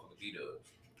Buffalo B-Dubs.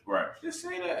 Right. Just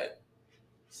say that.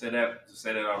 Say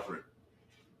that off it.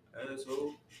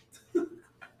 Asshole.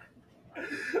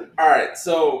 All right,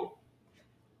 so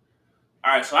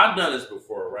I've done this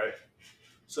before, right?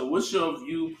 So what's your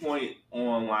viewpoint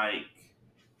on like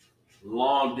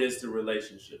long distance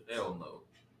relationship? Hell no.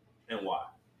 And why?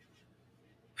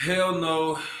 Hell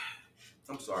no.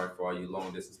 I'm sorry for all you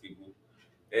long distance people.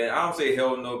 And I don't say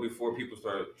hell no before people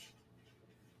start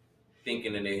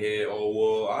thinking in their head, oh,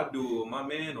 well, I do it with my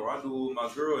man or I do it with my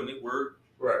girl and it work.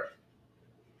 Right.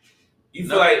 You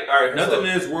feel like, all right, nothing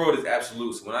in this world is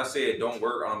absolute. So when I say it don't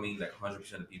work, I don't mean like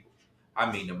 100% of people.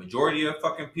 I mean the majority of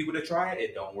fucking people that try it,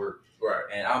 it don't work. Right.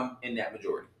 And I'm in that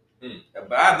majority.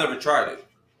 But I've never tried it.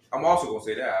 I'm also going to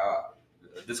say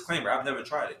that. Disclaimer, I've never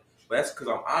tried it. But that's because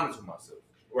I'm honest with myself.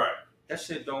 Right. That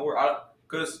shit don't work.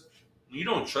 Because you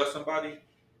don't trust somebody.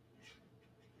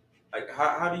 Like,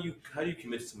 how do you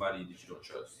commit to somebody that you don't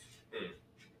trust?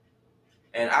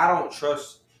 And I don't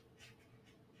trust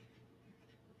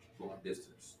long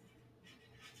distance.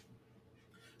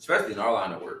 Especially in our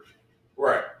line of work.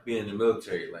 Right. Being in the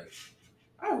military, like,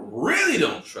 I really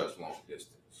don't trust long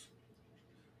distance.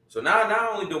 So now,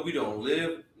 not only do we don't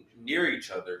live near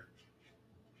each other,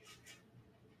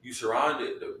 you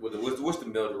surrounded with what's the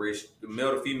male to ratio? The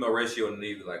male to female ratio in the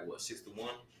Navy, like what, 6 to 1?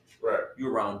 Right. You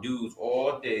around dudes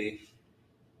all day.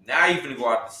 Now you finna go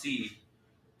out to sea.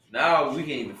 Now we can't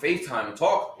even FaceTime and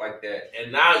talk like that.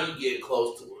 And now you get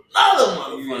close to it.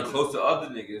 another You getting motherfucker. close to other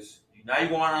niggas. Now you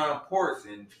going on ports,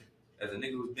 and as a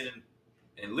nigga who's been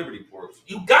in Liberty ports,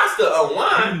 You got to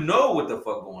unwind. you know what the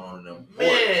fuck going on in them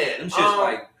ports. Man,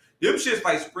 Them shit's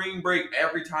like spring break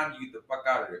every time you get the fuck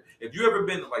out of there. If you ever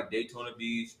been to like Daytona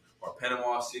Beach or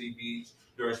Panama City Beach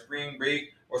during spring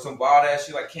break or some wild ass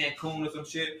shit like Cancun or some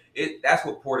shit, that's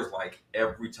what port is like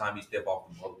every time you step off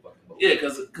the motherfucking boat. yeah,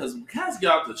 because cats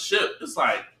get off the ship, it's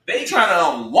like they Vegas. try to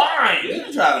unwind. Yeah.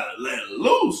 You try to let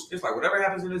loose. It's like whatever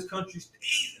happens in this country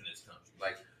stays in this country.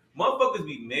 Like motherfuckers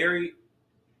be married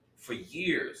for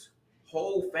years,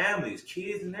 whole families,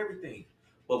 kids, and everything.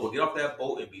 But we'll get off that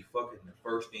boat and be fucking the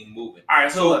first thing moving. All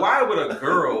right, So why would a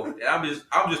girl that I'm just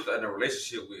in a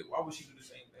relationship with, why would she do the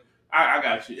same thing? I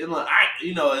got you. And look,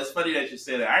 it's funny that you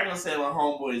said that. I ain't gonna say my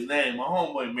homeboy's name. My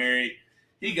homeboy married.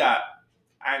 He got,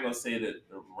 I ain't gonna say the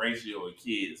ratio of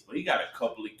kids, but he got a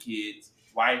couple of kids.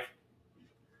 Wife,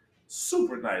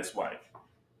 super nice wife.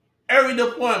 Every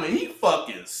deployment, he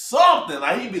fucking something.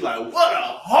 Like he be like, what a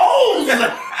hose! No,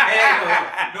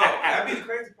 I mean the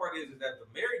crazy part is that the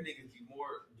married niggas be more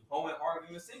home and harder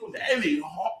than the single niggas. They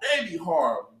be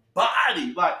hard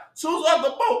body. Like soon as off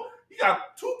the boat, he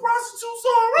got 2 prostitutes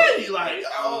already. Like,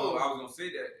 I was gonna say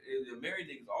that the married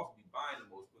niggas also be buying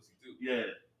the most pussy too. yeah.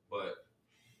 But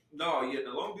no, yeah,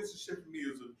 the long distance shit for me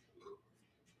is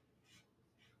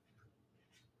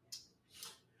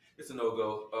it's a no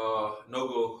go. No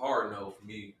go, hard no for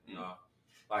me.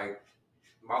 Like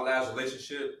my last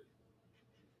relationship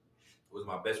was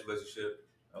my best relationship.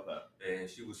 Okay. And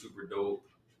she was super dope,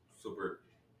 super,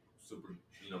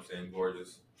 you know what I'm saying,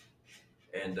 gorgeous.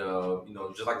 And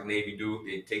just like the Navy do,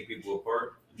 they take people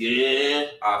apart. Yeah.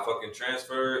 I fucking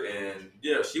transferred, and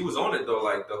yeah, she was on it though,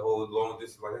 like the whole long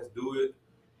distance, like let's do it.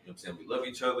 You know what I'm saying? We love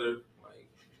each other. Like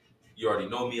you already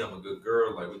know me, I'm a good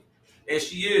girl. Like, and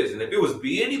she is. And if it was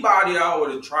be anybody I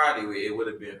would have tried it would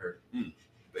have been her.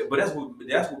 But that's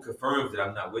what confirms that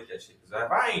I'm not with that shit. Because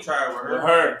if I ain't trying with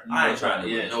her, I ain't trying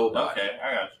to with nobody. Okay,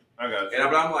 I got you.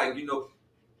 And I'm like,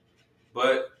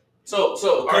 but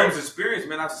so comes experience,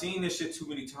 man. I've seen this shit too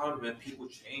many times, man. People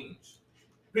change.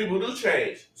 People do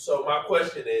change. So my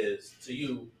question is to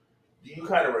you: do you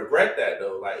kind of regret that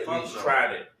though? Like at least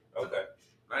trying it? Okay.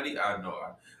 I know.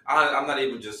 I'm not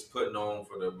even just putting on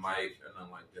for the mic or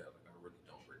nothing like that. Like I really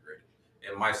don't regret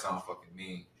it. It might sound fucking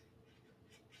mean.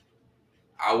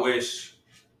 I wish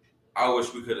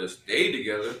we could have stayed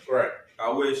together. Right.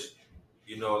 I wish,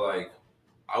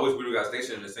 I wish we would have got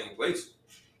stationed in the same place.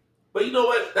 But you know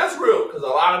what? That's real because a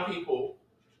lot of people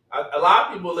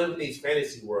live in these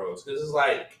fantasy worlds because it's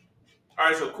like, all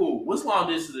right, so cool. What's long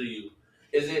distance to you?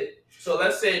 Is it so?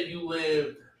 Let's say if you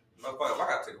live. If I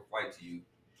gotta take a flight to you.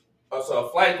 Oh, so a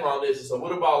flight long distance. So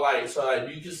what about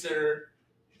do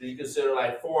you consider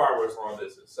like 4 hours long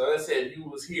distance? So let's say if you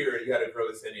was here and you had a girl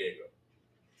in San Diego.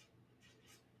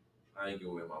 I ain't give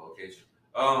away my location.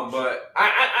 But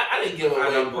I didn't give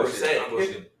away per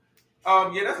se.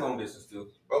 Yeah, that's long distance too.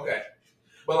 Okay.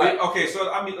 But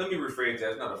so I mean, let me rephrase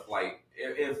that. It's not a flight.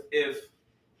 If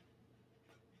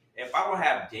I don't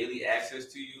have daily access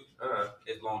to you,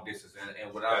 it's long distance.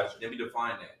 And let me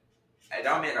define that. I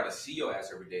don't mean I gotta see your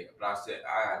ass every day, but I said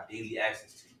I got daily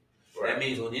access to you. Right. That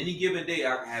means on any given day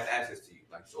I can have access to you.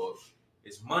 Like so,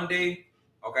 it's Monday.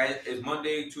 Okay, it's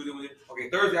Monday, Tuesday, Wednesday. Okay,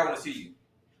 Thursday I want to see you.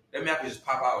 That means I can just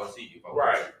pop out and see you.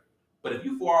 Right. But if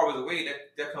you 4 hours away,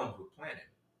 that comes with planning.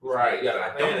 Right.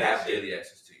 Yeah. I don't have daily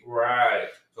access to you. Right.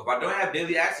 So if I don't have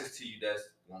daily access to you, that's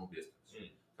long distance.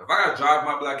 So if I gotta drive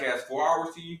my black ass 4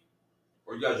 hours to you,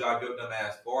 or you gotta drive your dumb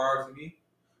ass 4 hours to me,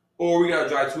 or we gotta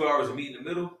drive 2 hours to meet in the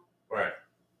middle, right?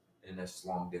 And that's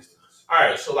long distance. All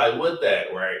right. So like with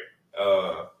that, right?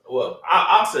 Well,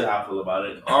 I'll say how I feel about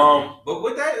it. But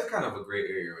with that, it's kind of a gray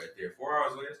area right there. 4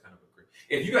 hours away, it's kind of a gray.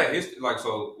 If you got history, like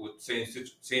so, with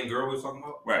same girl we was talking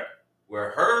about, right?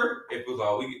 Where her, if it was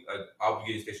I'll be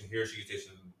getting stationed here, she gets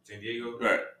stationed in San Diego,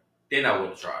 right? Then I would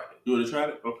have tried it. You would have tried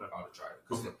it? Okay. I would have tried it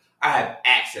because I have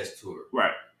access to her,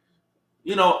 right?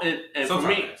 And for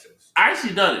me, I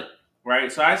actually done it,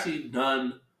 right? So I actually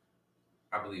done.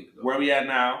 I believe it. Though. Where we at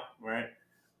now, right?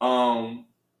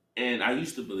 And I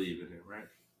used to believe in it, right?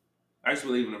 I used to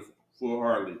believe in it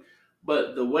full-heartedly.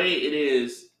 But the way it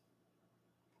is,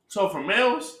 so for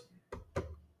males,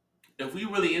 if we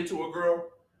really into a girl,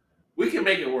 we can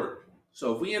make it work.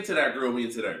 So if we into that girl, we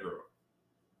into that girl.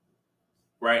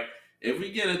 Right? If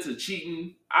we get into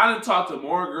cheating, I done talked to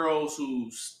more girls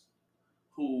who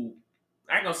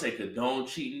I ain't gonna say condone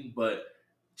cheating, but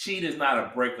cheating is not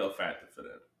a breakup factor for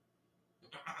them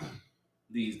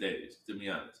these days, to be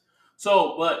honest.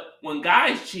 So, but when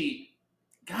guys cheat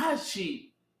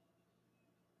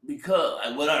because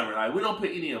like whatever, like we don't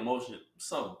put any emotion,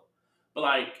 some, but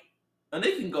like a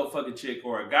nigga can go fuck a chick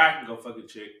or a guy can go fuck a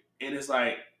chick, and it's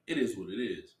like it is what it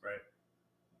is, right?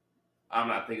 I'm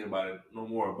not thinking about it no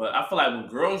more. But I feel like when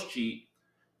girls cheat,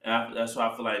 that's why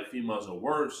I feel like females are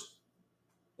worse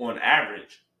on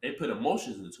average. They put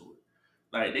emotions into it.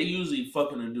 Like they usually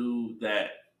fucking a dude that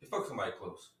They fuck somebody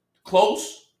close.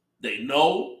 close, they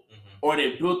know, Mm-hmm. or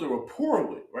they built a rapport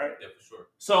with, right? Yeah, for sure.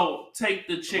 So take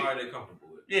the chick. Somebody they're comfortable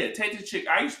with. Yeah, take the chick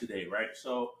I used to date, right?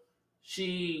 So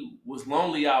she was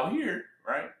lonely out here,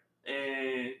 right?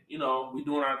 And you know, we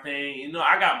doing our thing. You know,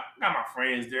 I got my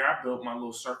friends there. I built my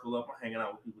little circle up. I'm hanging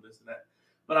out with people, this and that.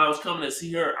 But I was coming to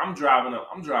see her. I'm driving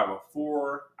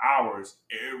 4 hours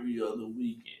every other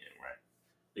weekend, right?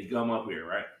 They come up here,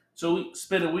 right? So we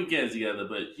spend the weekends together,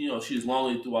 but you know, she's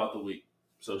lonely throughout the week.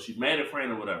 So she made a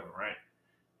friend or whatever, right?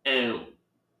 And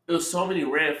there was so many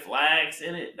red flags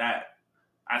in it that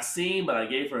I seen, but I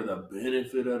gave her the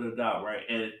benefit of the doubt, right?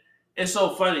 And it's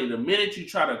so funny. The minute you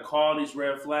try to call these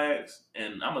red flags,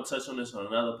 and I'm gonna touch on this on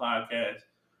another podcast,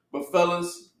 but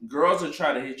fellas, girls will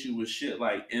try to hit you with shit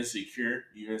like insecure.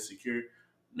 You insecure,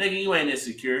 nigga. You ain't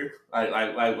insecure.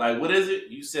 Like. What is it?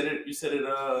 You said it. You said it.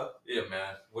 Yeah,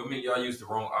 man. Women, y'all use the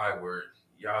wrong I word.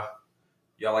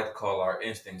 Y'all like to call our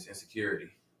instincts insecurity.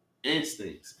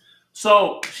 Instincts.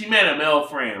 So she made a male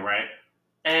friend, right?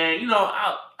 And you know,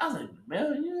 I was like,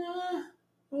 man, yeah,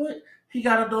 what? He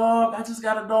got a dog. I just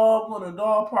got a dog. Going to a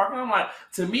dog park. And I'm like,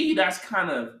 to me, that's kind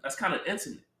of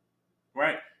intimate,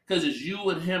 right? Because it's you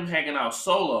and him hanging out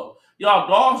solo. Y'all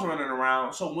dogs running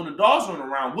around. So when the dogs running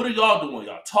around, what are y'all doing?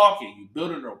 Y'all talking. You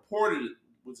building a rapport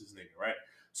with this nigga, right?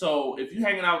 So if you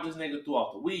hanging out with this nigga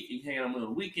throughout the week and you hanging out on the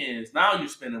weekends, now you're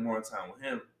spending more time with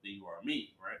him than you are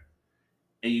me, right?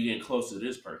 And you get close to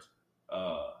this person.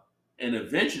 And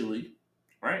eventually,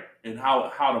 right? And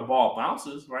how the ball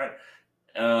bounces, right?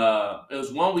 It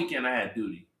was one weekend I had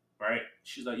duty, right?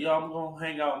 She's like, yo, I'm gonna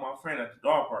hang out with my friend at the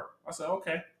dog park. I said,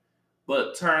 okay.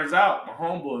 But turns out my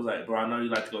homeboy was like, bro, I know you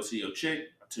like to go see your chick.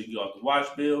 I took you off the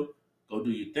watch bill. Go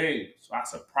do your thing. So I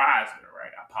surprised her,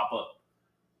 right? I pop up.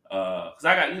 Cause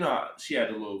I got, you know, she had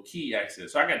a little key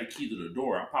access. So I got the key to the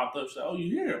door. I popped up, she said, oh,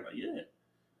 you here? I'm like, yeah.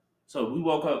 So we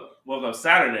woke up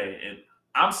Saturday, and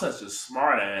I'm such a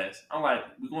smart ass. I'm like,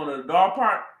 we going to the dog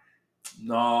park?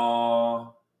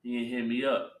 No, he didn't hit me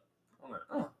up. I'm like,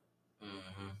 oh.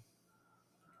 Mm-hmm.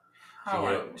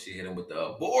 She hit him with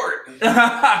the board.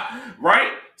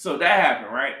 Right? So that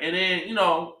happened, right? And then, you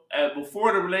know,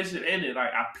 before the relationship ended,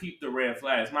 like, I peeped the red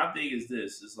flags. My thing is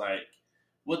this. It's like,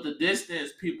 with the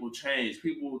distance, people change.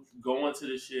 People go into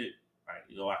this shit, like,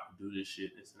 you know, I can do this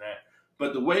shit, this and that.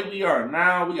 But the way we are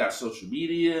now, we got social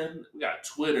media, we got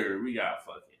Twitter, we got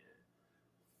fucking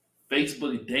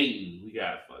Facebook dating, we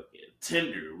got fucking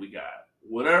Tinder, we got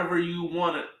whatever you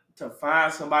want to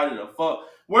find somebody to fuck.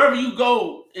 Wherever you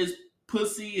go, is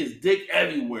pussy, is dick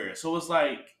everywhere. So it's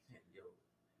like,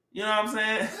 you know what I'm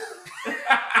saying?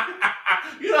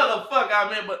 You know the fuck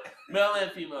I mean, but male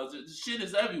and female, the shit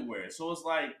is everywhere. So it's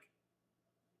like,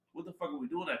 what the fuck are we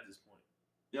doing at this point?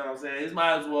 You know what I'm saying? It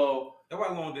might as well. That's why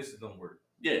long distance don't work.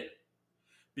 Yeah.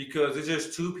 Because it's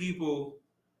just two people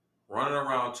running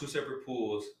around two separate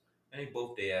pools. Ain't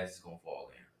both their asses gonna fall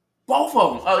in. Both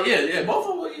of them. Oh, yeah. Both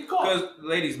of them will get caught. Because,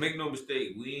 ladies, make no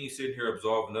mistake. We ain't sitting here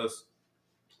absolving us,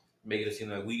 making it seem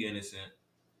like we innocent.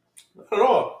 Not at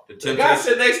all. The guy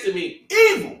sitting next to me,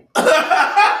 evil.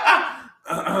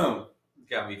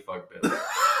 Got me fucked up.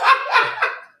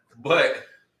 But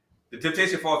the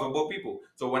temptation falls on both people.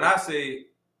 So when I say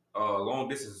long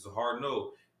distance is a hard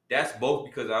no, that's both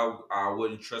because I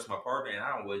wouldn't trust my partner and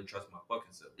I wouldn't trust my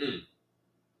fucking self. Mm.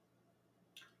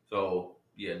 So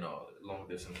yeah, no, long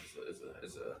distance is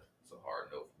a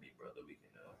hard no for me, brother. We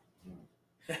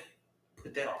can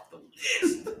put that off the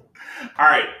list. All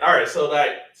right. So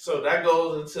that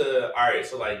goes into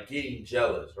So like getting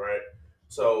jealous, right?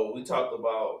 So we talked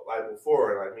about like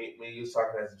before, like me you was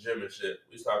talking at the gym and shit.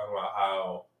 We was talking about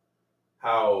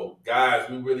how guys,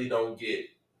 we really don't get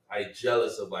like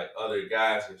jealous of like other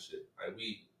guys and shit. Like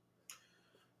we.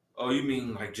 Oh, you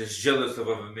mean like just jealous of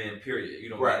other men? Period. You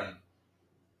don't right. mean.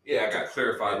 Yeah, I got to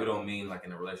clarify. We don't mean like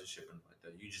in a relationship and like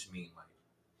that. You just mean like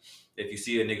if you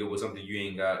see a nigga with something you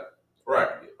ain't got.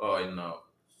 Right. No.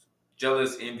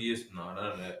 Jealous, envious, no,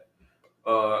 none of that.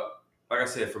 Like I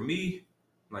said, for me,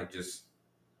 like just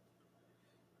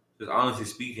honestly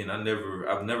speaking, I've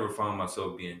never found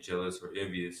myself being jealous or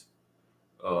envious.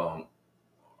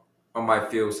 I might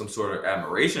feel some sort of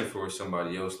admiration for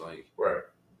somebody else, like right,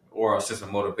 or a sense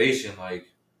of motivation, like,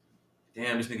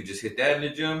 damn, this nigga just hit that in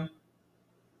the gym.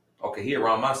 Okay, he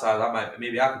around my size,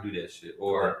 maybe I could do that shit.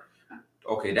 Or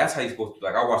okay, that's how you're supposed to.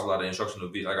 Like, I watch a lot of instructional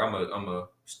videos. Like, I'm a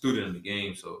student in the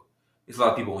game, so there's a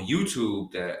lot of people on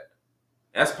YouTube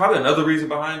that's probably another reason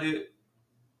behind it.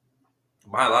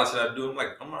 Behind a lot of shit I do,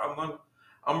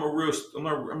 I'm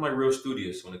like real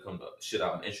studious when it comes to shit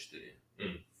I'm interested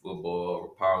in. Football or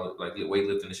power, like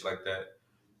weightlifting and shit like that.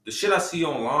 The shit I see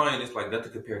online is like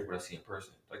nothing compared to what I see in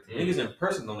person. Like the niggas in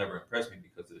person don't ever impress me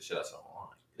because of the shit I see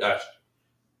online. Gotcha.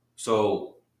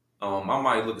 So I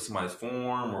might look at somebody's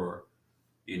form or,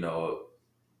 you know,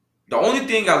 the only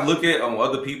thing I look at on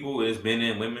other people is men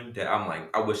and women that I'm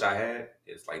like, I wish I had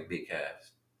is like big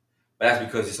calves. But that's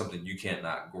because it's something you can't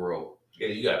not grow. Yeah,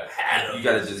 you gotta have it. You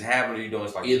gotta just have it. You know,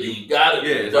 it's like either you got it.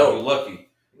 Yeah, it's like you're lucky.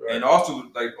 Right. And also,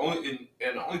 like the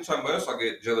only time else I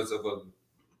get jealous of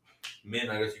men,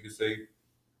 I guess you could say,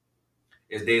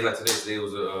 is days like today.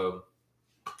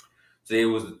 Today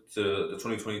was the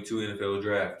 2022 NFL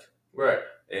draft. Right.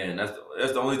 And that's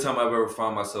the only time I've ever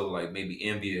found myself like maybe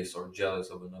envious or jealous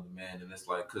of another man, and it's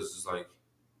like, cause it's like,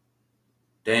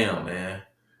 damn, man.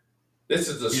 This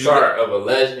is the start of a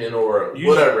legend or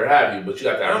whatever have you, but you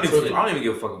got that opportunity. I don't even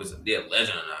give a fuck if it's a dead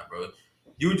legend or not, bro.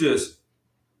 You just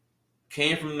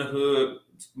came from the hood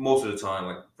most of the time,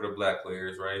 like for the black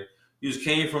players, right? You just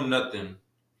came from nothing.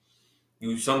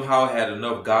 You somehow had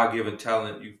enough God-given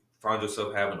talent. You found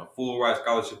yourself having a full ride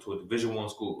scholarship to a Division I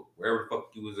school, wherever the fuck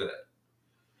you was at.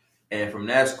 And from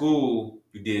that school,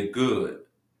 you did good.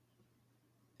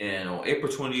 And on April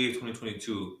 28th,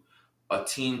 2022, a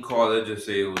team called, let's just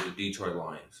say it was the Detroit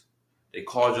Lions. They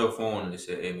called your phone and they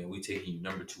said, hey man, we taking you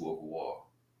number 2 overall.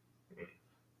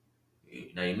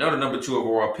 Now you know the number 2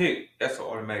 overall pick, that's an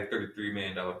automatic $33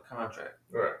 million contract.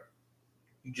 Right.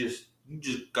 You just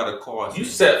got a call. You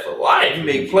set for life. You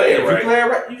make play it right. You play it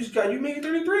right, you make it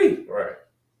 33. Right.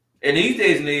 And these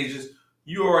days and ages,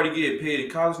 you already get paid in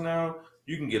college now.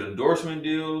 You can get endorsement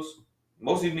deals.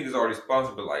 Most of these niggas already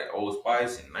sponsored by like Old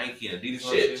Spice and Nike and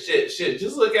Adidas. Shit.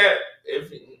 Just look at,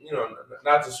 if you know,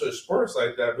 not to switch sports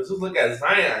like that, but just look at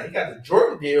Zion. He got the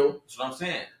Jordan deal. That's what I'm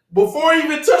saying. Before he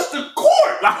even touched the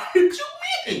court. Like, what you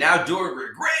mean? Now Jordan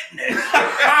regretting it.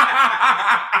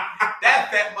 That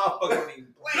fat motherfucker don't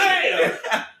even play.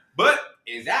 But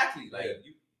exactly, like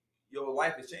your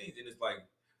life is changing. It's like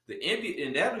the envy,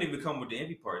 and that don't even come with the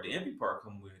envy part. The envy part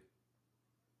come with,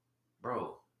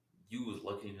 bro, you was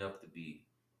lucky enough to be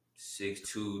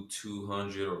 6'2",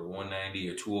 200 or 190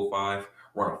 or 205,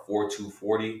 run a 4.2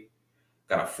 40,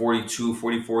 got a 42,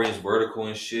 44 inch vertical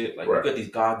and shit. Like you got these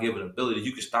God-given abilities.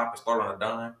 You can stop and start on a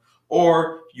dime.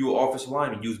 Or you were offensive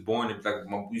lineman. You was born in, like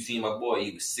you seen my boy.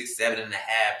 He was 6'7" and a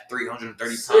half,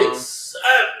 330 pounds. 6'7".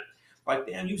 Like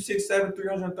damn, you 6'7",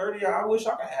 330. I wish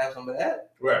I could have some of that.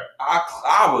 Right.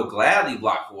 I would gladly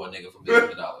block for a nigga for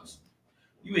 $1,000.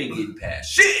 You ain't getting past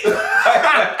shit.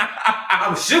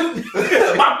 I'm shooting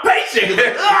my paycheck.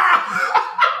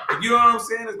 You know what I'm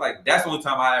saying? It's like that's the only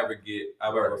time I've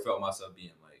ever felt myself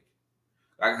being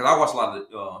like, cause I watch a lot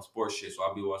of sports shit, so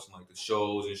I'll be watching like the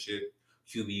shows and shit.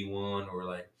 QB1 or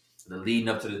like the leading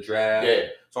up to the draft. Yeah.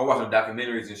 So I'm watching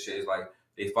documentaries and shit. It's like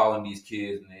they following these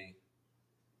kids and they,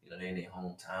 you know, they in their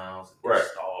hometowns and they're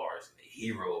stars and they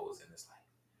heroes, and it's like,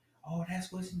 oh,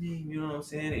 that's what's his name. You know what I'm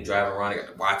saying? They drive around, they got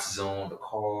the watches on, the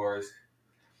cars.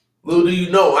 Little do you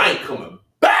know, I ain't coming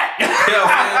back. You know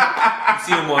what I'm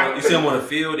saying? You see him on the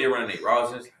field, they running their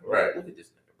routes. Like, right. Look at this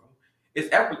nigga, bro. It's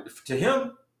to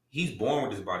him, he's born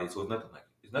with his body, so it's nothing like it.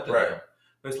 It's nothing like him.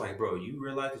 But it's like, bro, you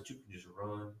realize that you can just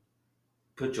run,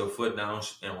 put your foot down,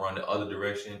 and run the other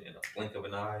direction in a blink of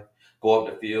an eye, go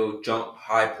up the field, jump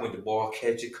high, point the ball,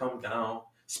 catch it, come down,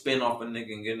 spin off a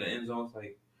nigga and get in the end zone. It's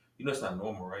like, you know, it's not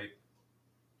normal, right?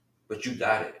 But you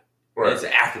got it. Right. It's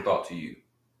an afterthought to you.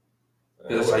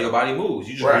 Because that's how your body moves.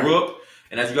 You just grew up,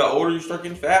 and as you got older, you start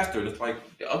getting faster. And it's like,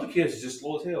 the other kids is just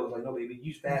slow as hell. It's like, no, baby,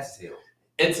 you fast as hell.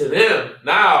 And to them,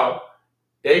 now,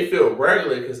 they feel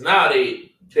regular because now they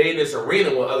in this arena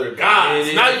with other guys.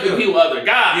 Yeah, now you compete with other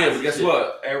guys. Yeah, but guess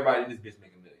what? Everybody in this bitch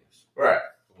making millions. Right.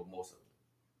 For most of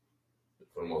them.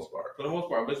 For the most part. For the most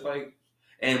part. But it's like,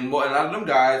 and a lot of them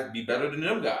guys be better than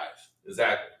them guys.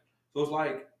 Exactly. So it's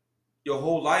like, your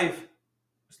whole life,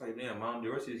 it's like, damn, mom,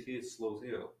 the rest of these kids slow as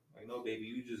hell. Like, no, baby,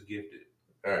 you just gifted.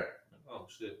 All right. Like, oh,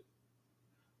 shit.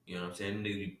 You know what I'm saying?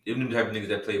 Them type of niggas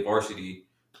that play varsity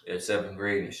at 7th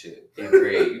grade and shit. 8th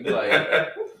grade. You be like,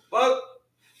 fuck.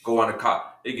 Go on the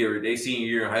cop. They senior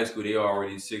year in high school, they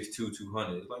already 6'2",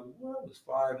 200. It's like, what? It was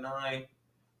 5'9",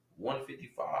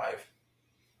 155.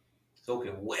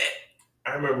 Soaking wet.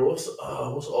 I remember, what's the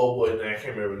old boy name? I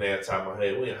can't remember the name at the top of my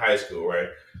head. We in high school, right?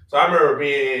 So I remember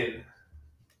being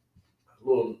a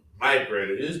little ninth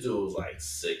grader. This dude was like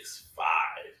 6'5".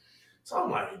 So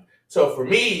I'm like, so for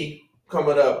me,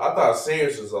 coming up, I thought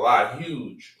seniors was a lot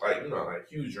huge, like like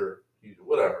huger,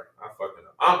 whatever. I fucking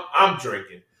up. I'm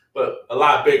drinking, but a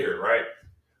lot bigger, right?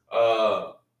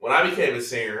 When I became a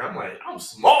senior, I'm like, I'm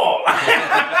small.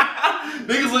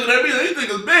 Niggas looking at me, like, these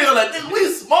niggas big. I'm like, nigga,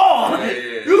 we small.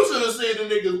 Yeah. You should have seen the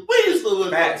niggas we used to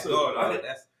look up to.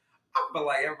 I felt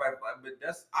like everybody, but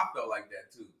I felt like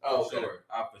that too. Oh, for sure.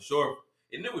 For sure,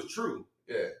 and it was true.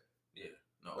 Yeah.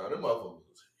 No, them motherfuckers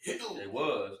was huge. It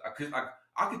was. I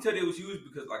could tell it was huge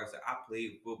because, like I said, I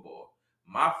played football.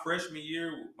 My freshman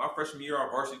year, our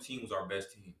varsity team was our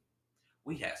best team.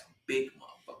 We had some big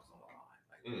motherfuckers on the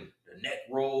line, like the neck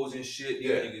rolls and shit.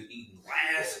 These niggas eating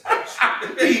glass.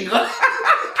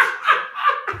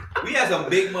 We had some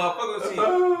big motherfuckers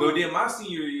team. But then my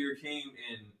senior year came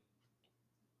and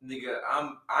nigga,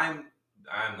 I'm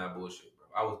not bullshit, bro.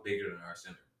 I was bigger than our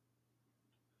center.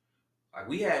 Like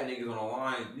we had niggas on the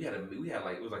line. We had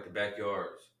like it was like the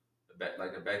backyards, the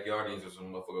backyardians or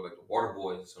some motherfucker like the water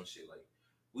boys and some shit. Like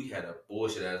we had a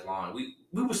bullshit ass line. We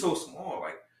were so small.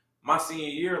 Like my senior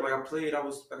year, like I played. I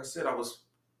was 5'9",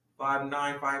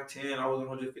 5'10". I was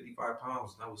 155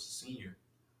 pounds, and I was a senior.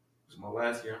 It was my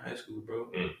last year in high school,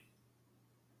 bro.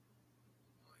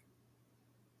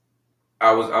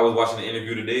 I was watching an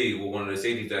interview today with one of the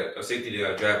safety that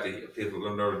got drafted. He played for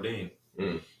Notre Dame.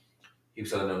 He was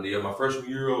telling them, my freshman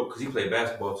year, because he played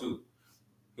basketball too.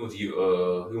 He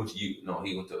went to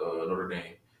Notre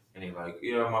Dame, and he like,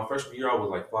 my freshman year I was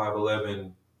like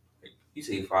 5'11". He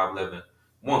said 5'11",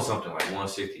 won something like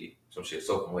 160, some shit,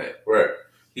 soaking wet. Right.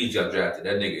 He got drafted.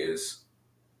 That nigga is,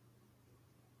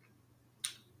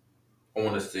 I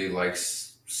want to say like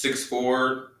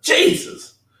 6'4".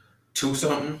 Jesus. 2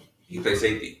 something. He played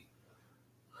safety.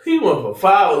 He went from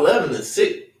 5'11" to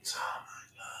 6.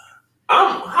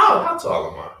 How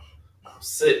tall am I?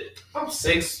 I'm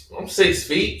 6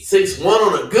 feet, 6'1"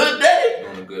 on a good day.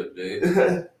 On a good day.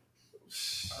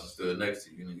 I stood next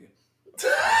to you, nigga.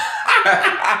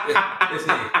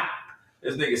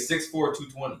 This nigga 6'4",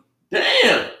 220.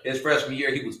 Damn. His freshman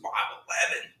year, he was 5'11".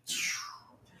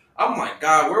 I'm like,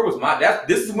 God, where was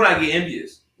this is when I get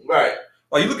envious. Right.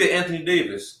 Like, you look at Anthony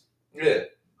Davis. Yeah.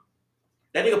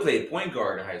 That nigga played point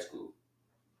guard in high school.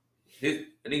 And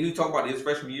then he talked about his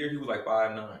freshman year, he was like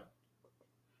 5'9".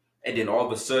 And then all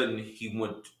of a sudden,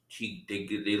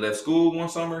 they left school one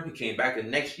summer. He came back the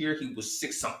next year, he was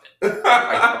 6 something.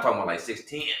 I'm talking about like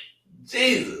 6'10".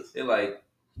 Jesus. They're like,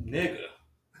 nigga,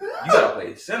 you gotta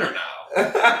play center now.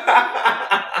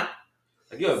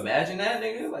 Like, you imagine that,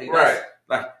 nigga? Like, right.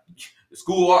 Like, the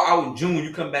school out in June,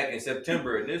 you come back in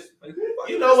September, and this, like,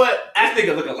 you know what? This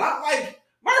nigga look a lot like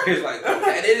Marcus. Like,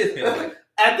 okay, it is him. Like,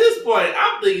 at this point,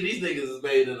 I'm thinking these niggas is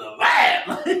made in a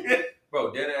lab.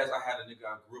 Bro, dead ass, I had a nigga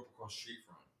I grew up across the street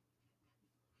from.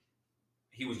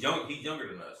 He was young. He's younger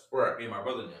than us. Right. Me and my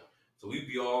brother now. So we'd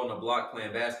be all on the block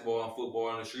playing basketball and football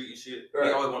on the street and shit. Right.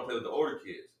 We always want to play with the older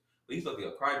kids. But he's like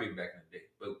a crybaby back in the day.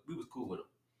 But we was cool with him.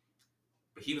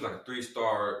 But he was like a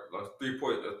 3-star, like a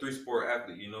 3-sport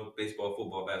athlete, baseball,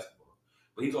 football, basketball.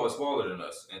 But he's always smaller than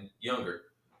us and younger.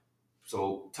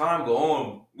 So time go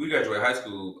on, we graduate high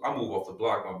school. I move off the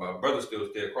block. My brother still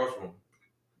stay across from him.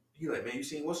 He like, man, you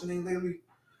seen what's his name lately?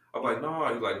 I'm like,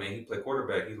 no. He's like, man, he play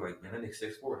quarterback. He's like, man, that nigga's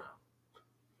 6'4" now.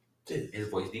 His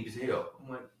voice deep as hell.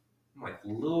 I'm like,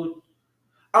 little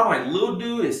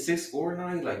dude is 6'4" now.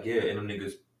 He's like, yeah, and them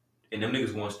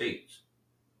niggas won states.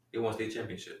 They won state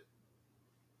championship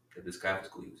at this Catholic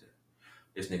school he was at.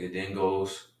 This nigga then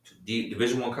goes to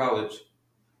Division I college,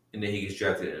 and then he gets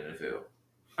drafted in the NFL.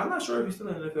 I'm not sure if he's still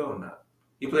in the NFL or not.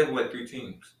 He played for like 3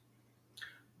 teams.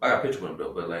 I got a picture with him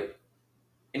though, but like,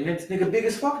 and this nigga big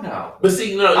as fuck now. But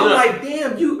see, I'm like,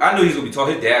 damn, I knew he's gonna be tall.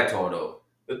 His dad tall though.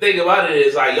 The thing about it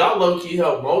is, like, y'all low key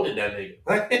helped molded that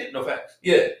nigga. No facts.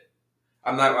 Yeah.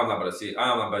 I'm not about to see.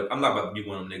 I'm not about to be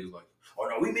one of them niggas like, oh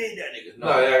no, we made that nigga. No,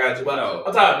 yeah, I got you. But no.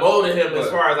 I'm talking molding him as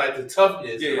far as like the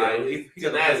toughness, like he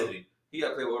tenacity. He got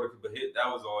to play with older people, but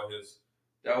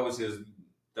that was his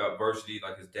diversity.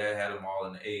 Like his dad had him all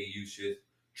in the AAU shit,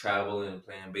 traveling and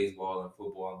playing baseball and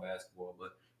football and basketball.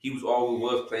 But he was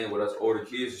always playing with us older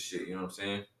kids and shit. You know what I'm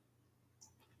saying?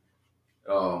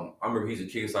 I remember he used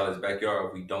to kick us out of his backyard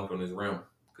if we dunked on his rim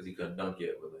because he couldn't dunk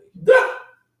yet. But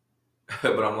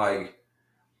but I'm like,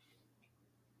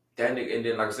 that nigga. And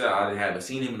then, like I said, I haven't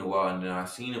seen him in a while, and then I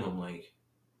seen him. I'm like,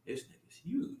 this nigga's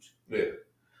huge. Yeah.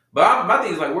 But my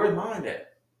thing is like, where's mine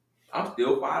at? I'm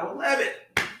still 5'11".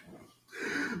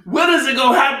 When is it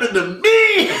gonna happen to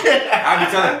me?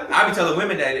 I be telling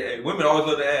women that women always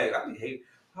love to ask. I be hate.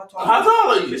 How tall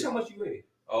are you? Bitch, how much you weigh?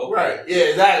 Oh, okay. Right. Yeah,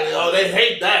 exactly. Oh, they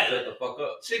hate that. Shut the fuck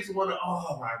up. Chicks want to.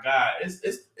 Oh my god, it's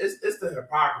the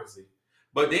hypocrisy.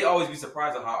 But they always be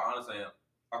surprised at how honest I am.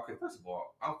 Okay, first of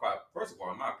all,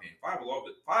 in my opinion,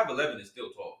 5'11" is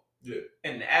still tall. Yeah.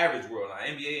 In the average world, now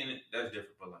NBA and that's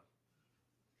different, but like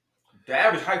the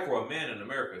average height for a man in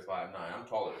America is 5'9". I'm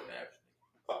taller than the average.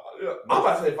 I'm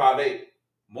about to say 5'8".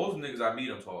 Most niggas I meet,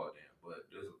 I'm taller than. But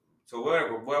so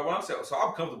whatever. What I'm saying, so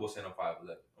I'm comfortable saying I'm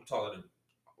 5'11". I'm taller than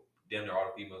damn near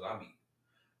all the females I meet.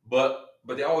 But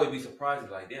they always be surprised,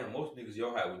 like, damn, most niggas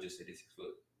your height would just say they 6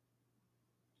 foot.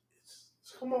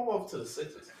 Come on over to the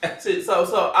 6s.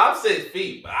 So I'm 6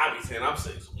 feet, but I be saying I'm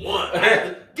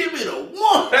 6'1". Give me the 1.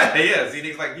 Yeah, see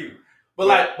niggas like you. But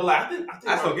I think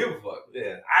I still give a fuck.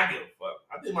 Yeah, I give a fuck.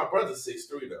 I think my brother's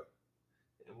 6'3" though.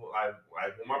 And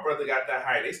like when my brother got that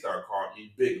height, they started calling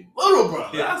me Big Little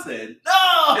Brother. Yeah. I said no.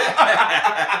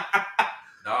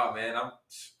 Nah, man, I'm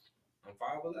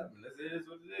 5'11". This is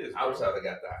what it is. I wish I'd have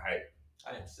got that height.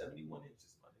 I am 71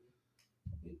 inches, my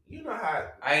nigga. You know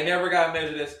how I ain't never got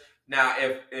measured this. Now,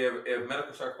 if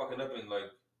medical start fucking up and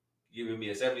like giving me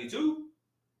a 72,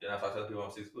 then I start telling people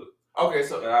I'm 6 foot. Okay,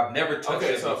 so but I've never touched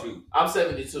 72. So I'm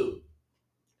 72.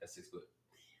 That's 6 foot.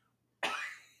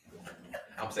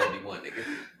 I'm 71, nigga.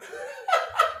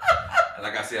 And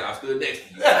like I said, I stood next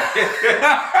to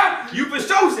you. You for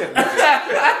sure 72.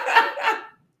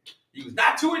 You was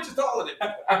not 2 inches taller than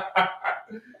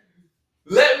me.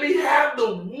 Let me have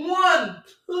the 1,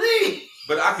 please.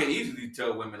 But I can easily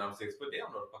tell women I'm 6 foot. They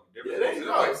don't know the fucking difference. Yeah, they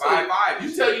know. Like 5'5".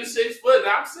 You tell you 6 foot,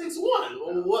 and I'm 6'1".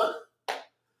 Well, what?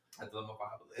 I tell them I'm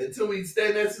 5'11". Until we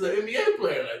stand next to the NBA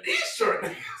player, like these short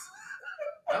niggas.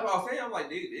 That's what I was saying. I'm like,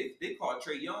 they call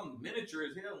Trae Young miniature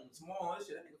as hell and small and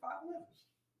shit. That nigga 5'11".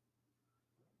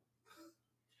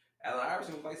 Allen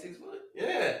Iverson was like 6 foot.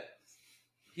 Yeah.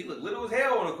 He looked little as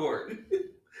hell on the court.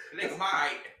 That nigga my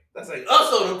height. That's like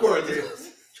us on the court.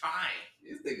 Trying.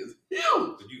 These niggas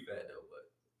huge. But you fat though, but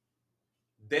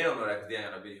they don't know that because they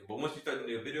ain't on a video. But once you start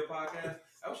doing a video podcast,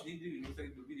 that's what you need to do. You need to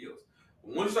do videos.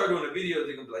 But once you start doing the videos,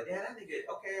 they're gonna be like, yeah, that nigga,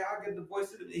 okay, I'll get the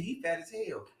voice to the he fat as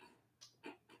hell.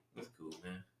 That's cool,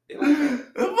 man. They like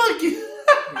that. Fuck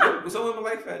you. Some women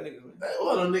like fat niggas, man.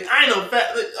 Well, I ain't no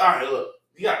fat nigga. Alright, look.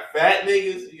 You got fat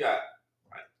niggas, you got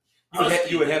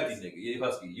you a hefty nigga. You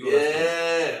husky.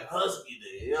 Husky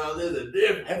nigga. You know, there's a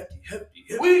difference. Hefty.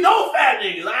 We know fat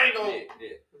niggas. I ain't gonna.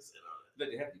 Yeah. Let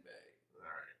the hefty bag.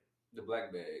 Alright. The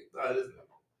black bag.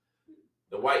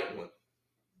 The white one.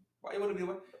 Why you want to be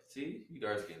white? See, you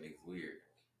dark skinned niggas weird.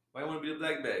 Why you want to be the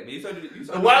black bag? Man,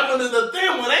 the white one is the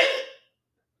thin one, ain't it?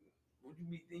 What you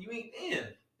mean? You ain't thin.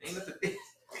 Ain't nothing.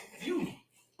 You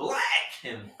black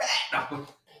and fat.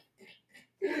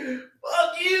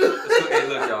 Fuck you. Hey,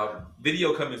 look, y'all.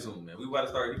 Video coming soon, man. We about to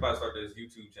start this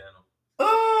YouTube channel.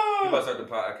 We about to start the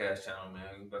podcast channel, man.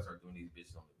 We about to start doing these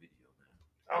bitches on the video, man.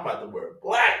 I'm about to wear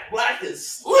black. Black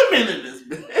is slimming in this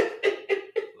bitch.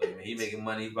 Look, man, he making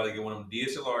money. He's about to get one of them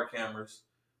DSLR cameras.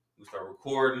 We start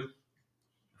recording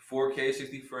 4K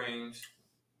 60 frames.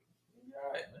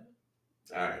 All right, man.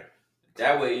 All right.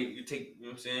 That way you take, you know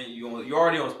what I'm saying? You're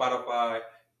already on Spotify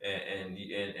and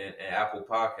Apple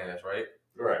Podcasts, right?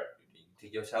 Right. You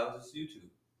take your challenges to YouTube.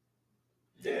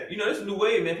 Yeah. You know, this is a new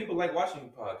way, man. People like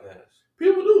watching podcasts.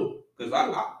 People do. Because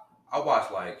I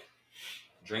watch like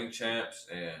Drink Champs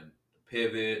and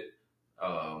Pivot,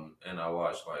 and I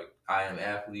watch like I Am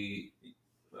Athlete.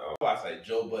 I watch like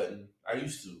Joe Budden. I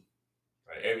used to.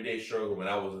 Like Everyday Struggle when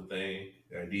that was a thing.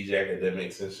 DJ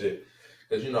Academics and shit.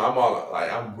 Because, you know,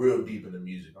 I'm real deep into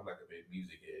music. I'm like a big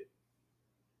music head.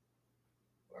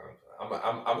 I'm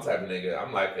the type of nigga.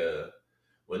 I'm like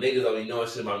when niggas don't be knowing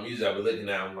shit about music, I be looking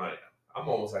at them like, I'm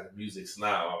almost like a music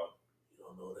snob. You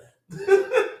don't know that.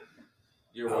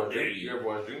 You ever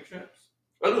watch Drink Champs?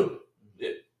 I do. Yeah.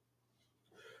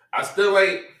 I still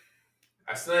ain't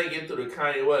get through the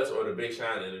Kanye West or the Big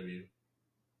Sean interview.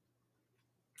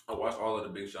 I watched all of the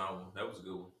Big Sean one. That was a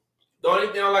good one. The only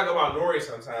thing I like about Nori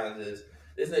sometimes is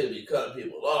this nigga be cutting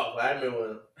people off. Like, I remember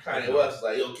when Kanye West was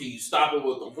like, yo, can you stop it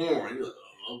with the horn? He was like,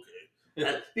 oh,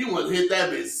 okay. He wanted to hit that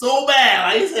bitch so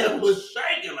bad. Like, his head was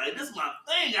shaking. Like, this is my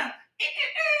thing.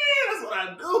 That's what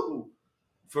I do.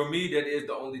 For me, that is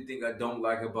the only thing I don't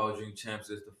like about Drink Champs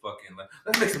is the fucking, like,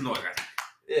 let's make some noise, guys.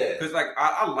 Yeah. Because, like,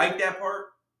 I like that part.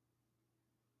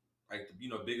 Like, you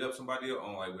know, big up somebody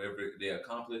on, like, whatever they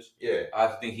accomplish. Yeah. I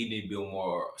think he need to be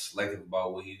more selective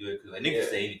about what he did. Because, like, niggas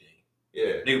say anything.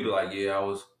 Yeah. Nigga be like, yeah, I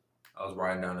was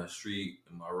riding down the street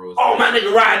in my Rose. Oh, my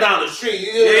nigga riding down the street.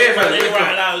 Yeah, my nigga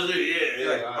riding down the street.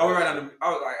 Yeah.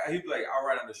 Like, he'd be like, I'll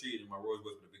ride down the street in my Rolls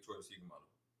Royce with a Victoria's Secret model.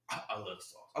 I love the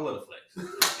sauce. I love the flex.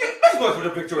 That's what for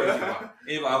the Victoria's Secret model.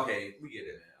 And you're like, okay, we get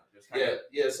it now.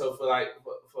 Yeah. So for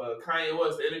Kanye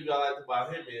West, the interview I liked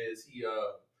about him is he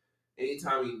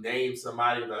anytime he named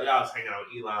somebody, like y'all was hanging out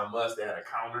with Elon Musk, they had a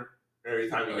counter. Every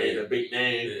time he named a big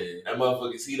name, that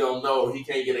motherfuckers he don't know, he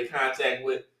can't get in contact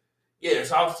with. Yeah,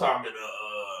 so I was talking to,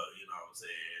 you know what I'm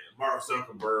saying, Mark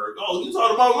Zuckerberg. Oh, you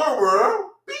talking about Zuckerberg?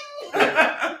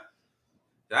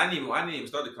 I didn't even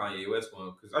start the Kanye West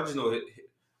one because I just know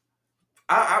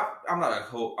I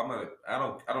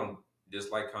don't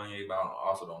dislike Kanye, but I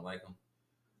also don't like him.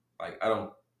 Like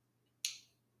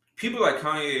people like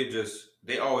Kanye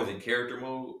they always in character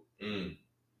mode.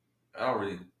 I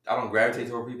don't gravitate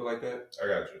toward people like that. I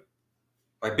got you.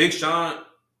 Like Big Sean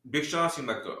seemed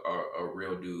like a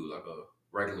real dude, like a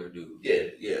regular dude.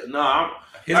 Yeah. No,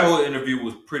 his whole interview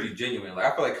was pretty genuine. Like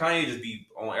I feel like Kanye just be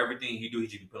on everything he do. He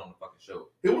just be put on the fucking show.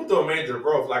 He went through a major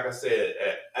growth, like I said,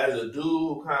 as a dude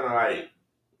who kind of like,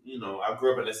 you know, I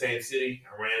grew up in the same city.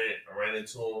 I ran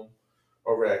into him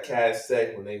over at Cass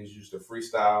Tech when they used to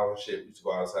freestyle and shit. We used to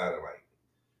go outside and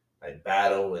like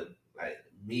battle, and like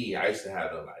me, I used to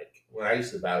have when I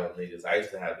used to battle niggas, I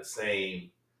used to have the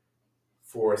same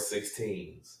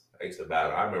 416s. I used to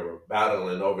battle. I remember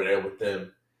battling over there with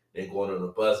them and going on the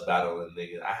bus battling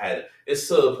niggas. It's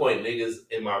to the point niggas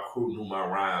in my crew knew my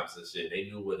rhymes and shit. They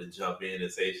knew where to jump in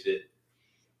and say shit.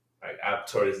 Like I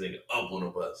tore this nigga up on the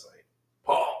bus, like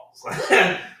pause.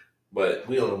 But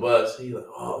we on the bus, he like,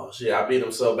 oh shit, I beat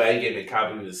him so bad, he gave me a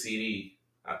copy of the CD.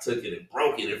 I took it and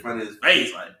broke it in front of his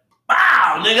face, like,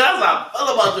 wow, nigga, that's how I felt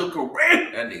about your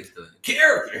career. That nigga's still in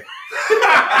character.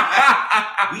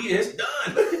 It's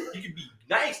done. You can be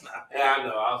nice now. Yeah, I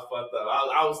know, I was fucked up.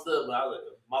 I was still, but I was like,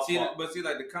 my fault. But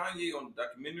like the Kanye on the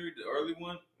documentary, the early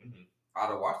one, I'd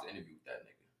have watched the interview with that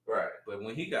nigga. Right. But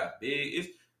when he got big,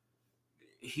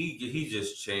 he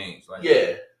just changed. Like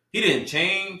yeah. He didn't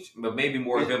change, but maybe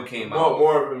more of him came out.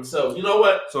 More of himself. You know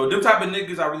what? So them type of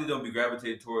niggas I really don't be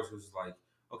gravitating towards because it's like,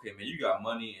 okay, man, you got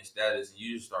money and status and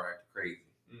you just start acting crazy.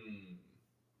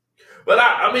 But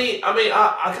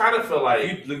I kind of feel like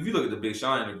if you look at the Big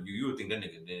Sean interview, you would think that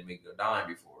nigga didn't make a dime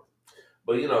before.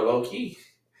 But you know, low key,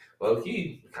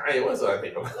 Kanye West, I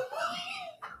think. Oh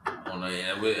no,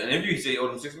 yeah. But an interview, he said he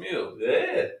owed him $6 million.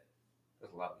 Yeah,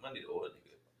 that's a lot of money to owe a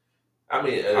nigga. I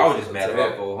mean, I was just mad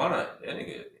about 400. That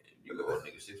nigga, you owe a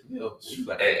nigga $6 million.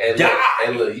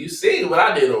 And look, you see what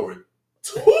I did over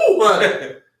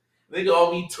 200. Nigga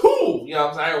owe me 2. You know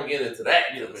what I'm saying? I don't get into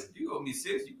that. Yeah, but you owe me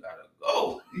 6. You gotta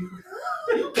go.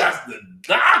 You got to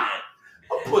die.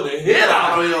 I'm putting a hit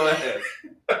out on your ass.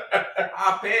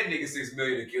 I paid nigga $6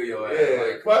 million to kill your ass. Yeah,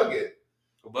 like, fuck it.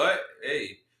 But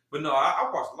hey, no, I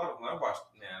watched a lot of them. I ain't about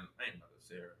to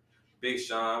say her. Big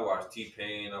Sean. I watched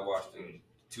T-Pain. I watched the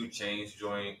 2 Chainz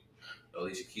joint.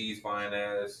 Alicia Keys fine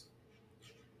ass.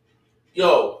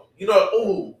 Yo, you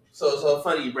know, so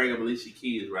funny you bring up Alicia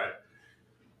Keys, right?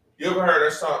 You ever heard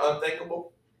her song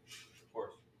Unthinkable? Of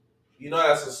course. You know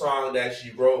that's a song that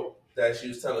she wrote that she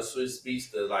was telling Swizz Beatz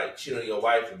to like cheat on your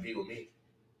wife and be with me.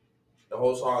 The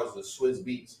whole song is the Swizz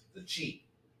Beatz, the cheat.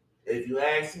 If you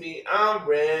ask me, I'm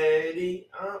ready.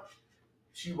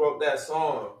 She wrote that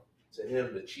song to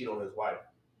him to cheat on his wife.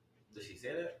 Did she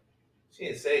say that? She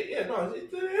didn't say it. Yeah, no, she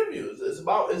did an interview. It's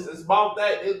about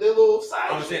that their little side.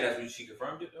 I'm saying that's when she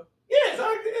confirmed it though. Yeah,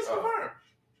 exactly. It's confirmed.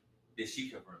 Did she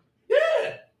confirm it?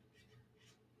 Yeah.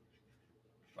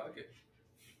 Fuck it.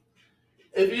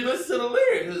 If you listen to the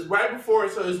lyrics, it's right before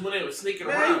it, so it's when they were sneaking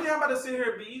around. Man, you think I'm about to sit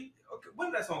here and be? Okay,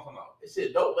 when did that song come out? It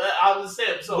shit dope, man. I was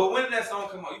saying so. But when did that song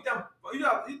come out? You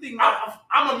think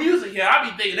I'm a music head. I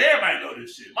be thinking everybody know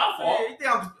this shit. My fault. Yeah, you think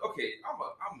I'm a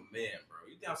man, bro.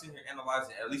 You think I'm sitting here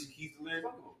analyzing Alicia Keys lyrics? I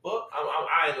don't give a fuck. I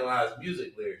analyze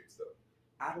music lyrics though.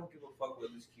 I don't give a fuck what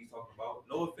Alicia Keys talking about.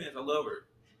 No offense, I love her.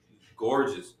 She's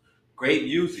gorgeous, great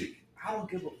music. I don't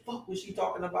give a fuck what she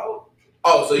talking about.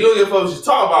 Oh, so you don't give a fuck what she's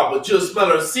talking about, but you'll smell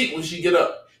her seat when she get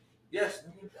up. Yes.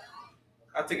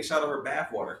 I'll take a shot of her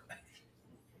bathwater.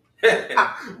 Me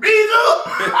too.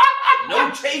 No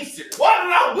chaser. Why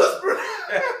did I whisper?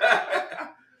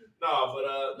 No,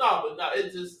 but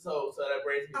it's just so that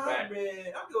brings me back.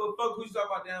 Man, I don't give a fuck who you talking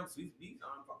about damn Swizz Beatz. I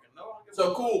don't fucking know.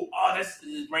 So cool. Oh, that's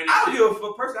right. I don't give a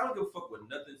fuck. Personally, I don't give a fuck what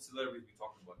nothing celebrities be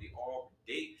talking about. I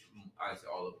say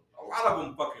all of them. A lot of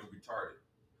them fucking retarded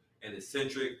and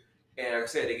eccentric. And like I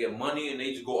said, they get money and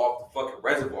they just go off the fucking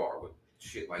reservoir with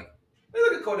shit like, hey,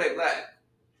 look at Kodak Black.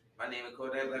 My name is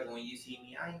Kodak Black. When you see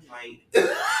me, I might. I'm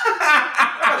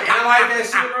about to analyze that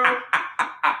shit, bro.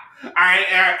 All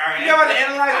right. You about to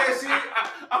analyze that shit?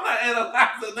 I'm not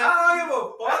analyzing that. I don't give a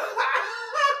fuck.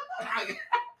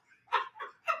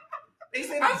 They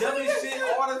say the dumbest shit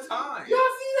all the time.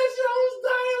 Y'all see that shit? I was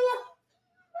dying.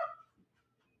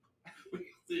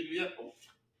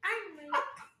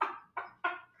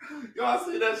 Y'all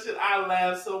see that shit? I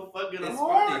laugh so fucking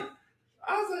hard. Funny.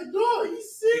 I was like, no, you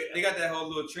sick. They got that whole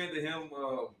little trend of him.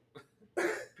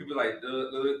 People like,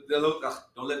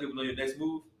 don't let people know your next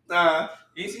move. Nah.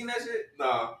 You ain't seen that shit?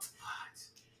 Nah.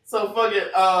 So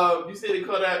fucking, you see the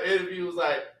Kodak interview was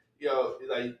like, yo,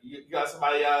 like, you got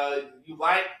somebody you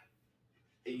like?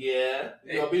 Yeah.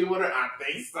 You gonna be with her? I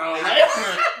think so. He's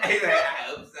like, I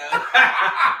hope so.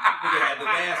 Nigga had the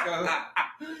mask on.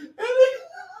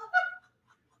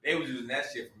 They was using that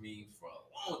shit for me for a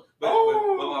long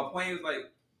time. But my point is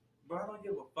like, bro, I don't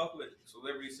give a fuck what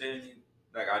celebrities saying.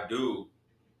 Like, I do.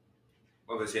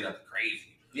 Well, they say nothing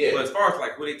crazy. Yeah. But as far as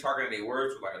like who they targeting their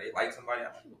words to, like they like somebody,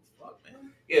 I don't give a fuck,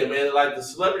 man. Yeah, man. Like the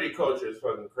celebrity culture is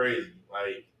fucking crazy.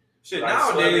 Like shit, like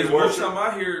nowadays, most time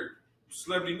I hear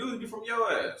celebrity news be from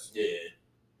your ass. Yeah,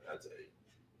 I tell you.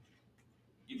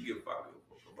 You can give a fuck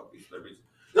about these celebrities.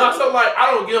 No, so like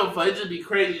I don't give a fuck. It just be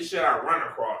crazy shit I run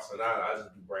across, and I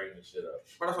just be bringing the shit up.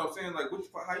 But that's what I'm saying. Like, what the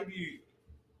fuck? How you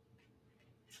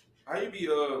be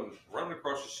running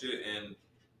across the shit, and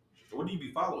what do you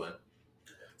be following?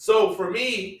 So for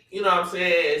me, you know what I'm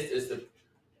saying,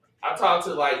 I talk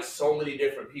to like so many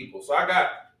different people. So I got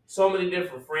so many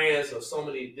different friends of so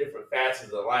many different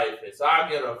facets of life. And so I'll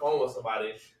get on the phone with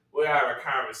somebody, we'll have a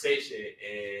conversation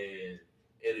and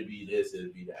it'll be this,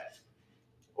 it'll be that.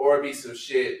 Or it'll be some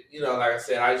shit, you know, like I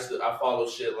said, I follow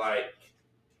shit like,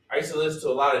 I used to listen to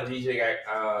a lot of DJ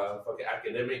fucking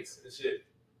academics and shit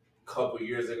a couple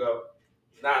years ago.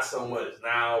 Not so much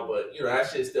now, but you know that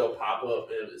shit still pop up,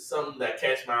 and if it's something that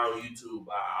catch my on YouTube,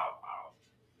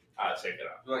 I'll check it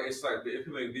out. Like it's like if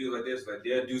people make videos like this, like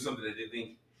they'll do something that they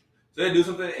think, so they do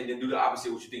something and then do the opposite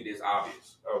of what you think is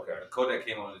obvious. Okay. Kodak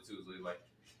came on it too, so like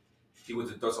he went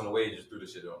to throw something away and just threw the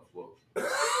shit on the floor.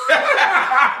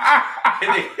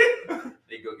 And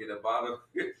they go get a bottle,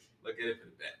 look at it from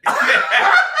the back,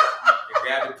 and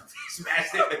grab it,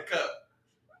 smash it in the cup.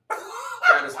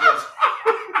 Trying to smash.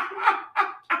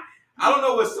 I don't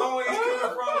know what song he's coming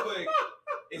from, but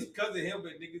it's because of him.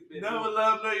 But niggas been never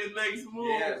let him know your next move.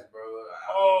 Yes, bro.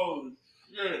 Oh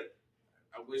shit.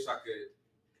 I wish I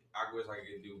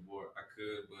could do more. I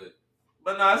could,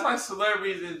 but no, it's like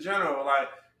celebrities in general. Like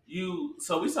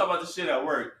so we talk about the shit at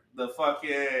work. The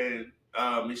fucking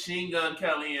Machine Gun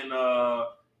Kelly and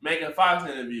Megan Fox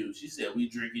interview. She said we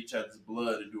drink each other's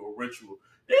blood and do a ritual.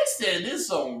 They said this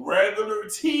on regular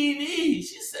TV.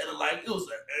 She said it like it was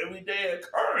an everyday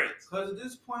occurrence. Because at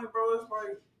this point, bro, it's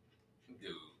like,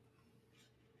 dude.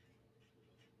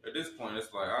 At this point,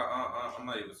 it's like I'm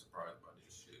not even surprised by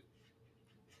this shit.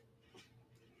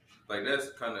 Like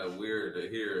that's kind of weird to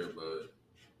hear, but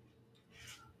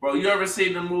bro, you ever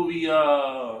seen the movie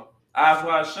Eyes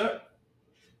Wide Shut?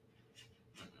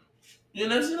 You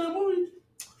never seen that movie?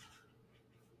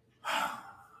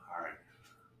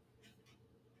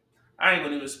 I ain't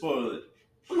gonna even spoil it.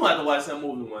 I'm gonna have to watch that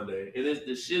movie one day.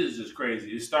 The shit is just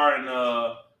crazy. It's starring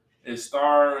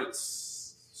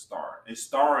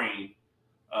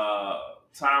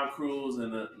Tom Cruise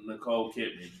and Nicole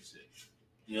Kidman and shit.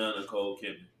 Young Nicole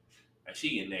Kidman. And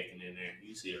she get naked in there.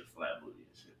 You see her flat booty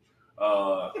and shit.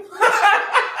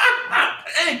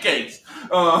 Pancakes.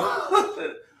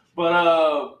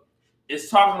 But it's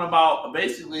talking about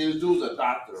basically this dude's a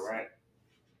doctor, right?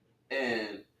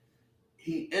 And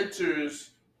he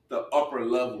enters the upper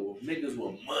level of niggas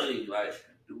with money, like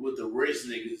what the rich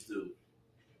niggas do.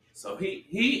 So he'll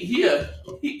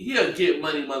get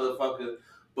money, motherfucker,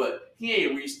 but he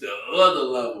ain't reached the other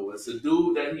level. It's a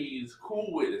dude that he's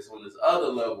cool with. It's on this other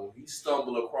level. He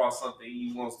stumbled across something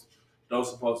he don't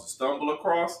supposed to stumble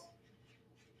across,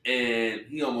 and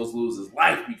he almost loses his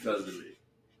life because of it.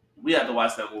 We have to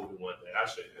watch that movie one day. I'll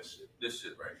show you that shit. This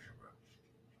shit right here, bro.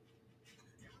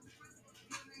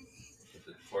 Put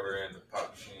the quarter in the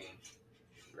pop machine.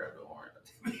 Grab the horn.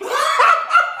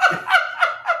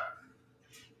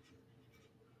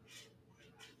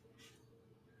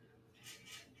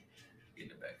 Get in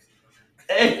the backseat.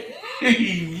 Hey,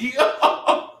 yo.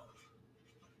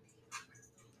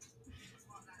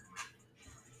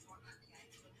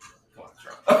 Come on,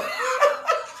 Trump.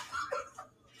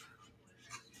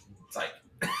 Psych.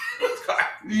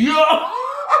 Yo.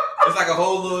 It's like a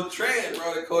whole little trend,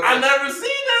 bro. I never seen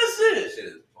that shit. That shit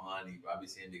is funny, bro. I be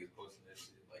seeing niggas posting that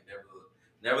shit. Like,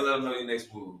 never let them know your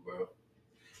next move, bro.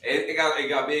 It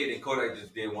got big, and Kodak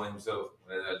just did one himself.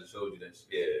 I just showed you that shit.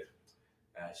 Yeah.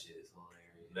 That shit is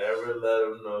hilarious. Never let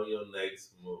them know your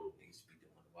next move. Niggas be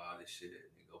doing the wildest shit.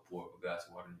 They go pour up a glass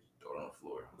of water and throw it on the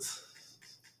floor.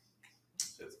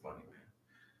 Shit's funny, man.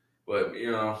 But,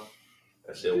 you know.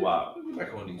 That shit wild.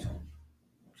 Back on these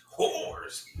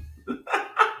whores.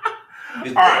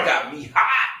 This Alright. got me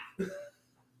hot.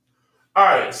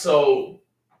 Alright, so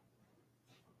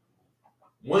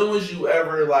when was you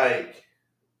ever like,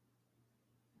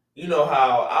 you know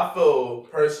how I feel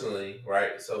personally,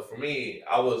 right? So for me,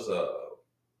 I was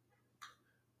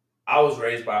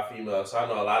raised by a female, so I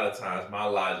know a lot of times my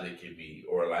logic can be,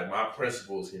 or like my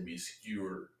principles can be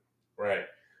skewed, right?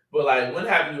 But like, when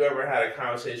have you ever had a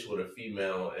conversation with a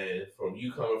female, and from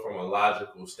you coming from a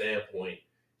logical standpoint,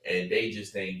 and they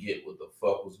just didn't get what the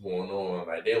fuck was going on?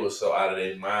 Like they were so out of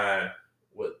their mind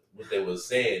what they was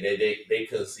saying, they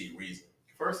couldn't see reason.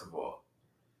 First of all,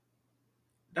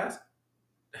 that's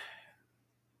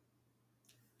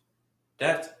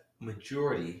that's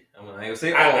majority. I ain't gonna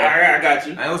say all. I got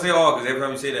you. I ain't gonna say all because every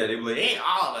time you say that, they be like, "Ain't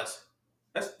all of us."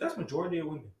 That's majority of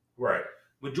women. Right.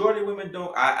 Majority of women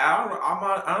don't. I don't know.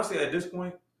 Honestly at this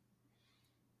point,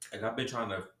 like I've been trying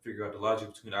to figure out the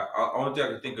logic between. Only thing I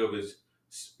can think of is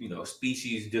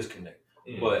species disconnect.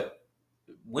 But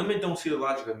women don't see the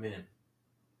logic of men,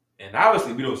 and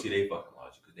obviously we don't see their fucking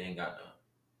logic because they ain't got none.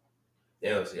 They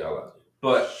don't see our logic.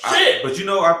 But shit.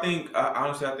 I think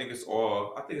honestly, I think it's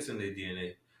all. I think it's in their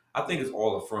DNA. I think it's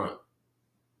all a front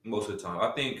most of the time.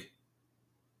 I think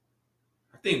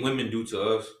women do to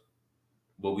us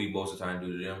what we most of the time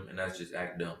do to them, and that's just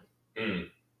act dumb. And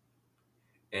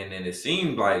then it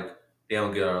seems like they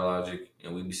don't get our logic,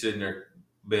 and we be sitting there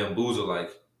bamboozled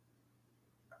like,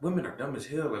 women are dumb as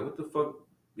hell. Like, what the fuck?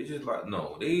 It's just like,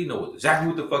 no, they know exactly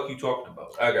what the fuck you talking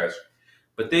about. I got you.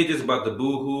 But they just about the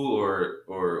boo-hoo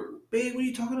or babe, what are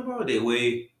you talking about? They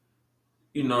way,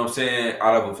 you know what I'm saying,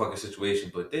 out of a fucking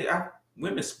situation. But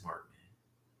women smart,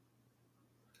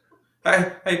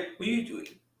 man. Hey,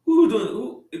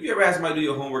 if you ever ask somebody to do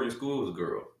your homework in school, it was a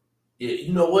girl. Yeah,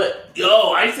 you know what?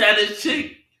 Yo, I used to have this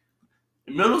chick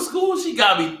in middle school. She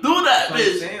got me through that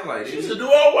bitch. Saying, like, she used to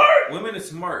do all work. Women are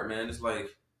smart, man. It's like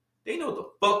they know what the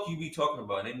fuck you be talking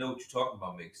about, and they know what you're talking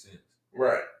about makes sense.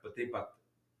 Right. But they about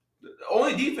the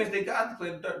only defense they got to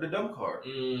play the dumb card.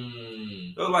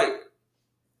 So like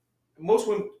most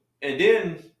women, and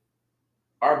then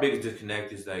our biggest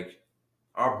disconnect is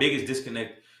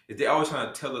they always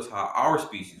trying to tell us how our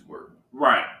species work.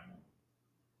 Right.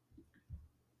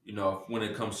 You know, when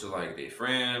it comes to like their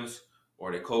friends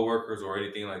or their coworkers or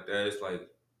anything like that, it's like,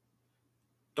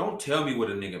 don't tell me what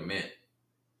a nigga meant.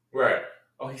 Right.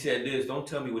 Oh, he said this. Don't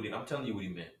tell me I'm telling you what he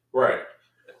meant. Right.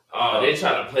 They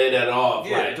trying to play that off.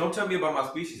 Yeah, like, don't tell me about my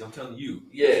species. I'm telling you.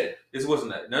 Yeah. This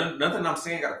wasn't that. Nothing I'm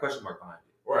saying got a question mark behind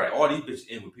it. Right. All these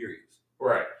bitches end with periods.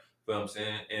 Right. You know what I'm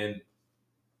saying?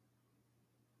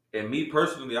 And me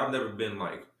personally, I've never been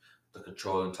like the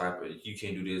controlling type of, you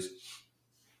can't do this.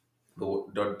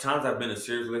 But the times I've been in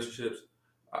serious relationships,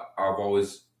 I've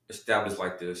always established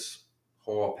like this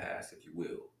hall pass, if you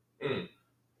will.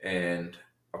 And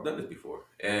I've done this before.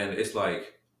 And it's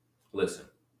like, listen,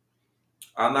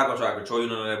 I'm not gonna try to control you,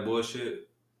 none of that bullshit.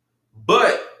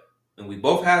 But, and we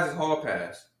both have this hall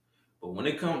pass. But when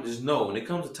it comes, just know, when it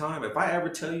comes to time, if I ever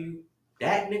tell you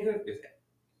that nigga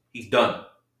he's done,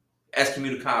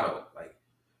 excommunicado, like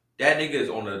that nigga is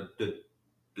on the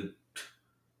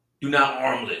do not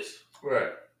arm list.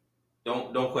 Right.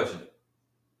 Don't question it.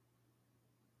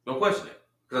 Don't question it,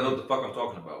 because I know what the fuck I'm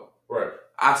talking about. Right.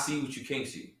 I see what you can't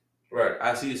see. Right.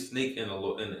 I see a snake in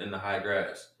the high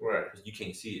grass. Right. You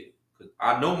can't see it. Because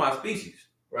I know my species.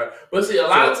 Right. But see, a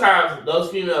lot of times those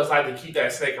females like to keep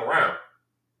that snake around.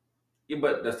 Yeah,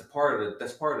 but that's part of the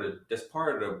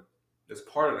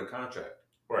contract.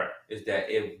 Right. Is that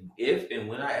if and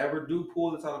when I ever do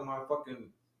pull this out of my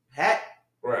fucking hat,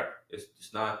 right,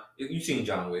 it's not. You seen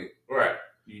John Wick, right?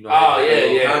 You know. Oh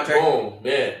yeah. Contract. Boom,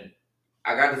 man.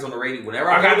 I got this on the radio.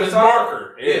 Whenever I got this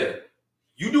marker, yeah.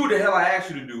 You do what the hell I asked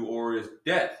you to do, or it's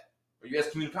death, or you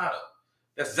excommunicado.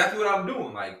 That's exactly what I'm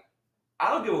doing. Like,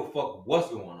 I don't give a fuck what's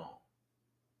going on.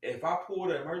 If I pull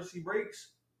the emergency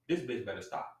brakes, this bitch better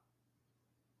stop.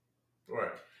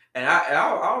 Right. And I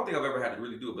don't think I've ever had to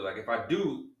really do it, but like if I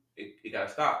do, it gotta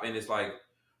stop. And it's like,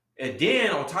 and then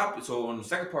on top, so on the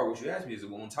second part, what you asked me is,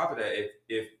 on top of that,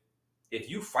 if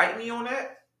you fight me on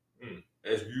that,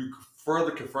 as you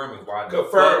further confirming why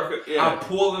I'm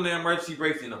pulling the emergency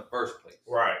brakes in the first place,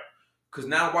 right? Because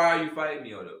now why are you fighting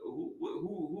me on it?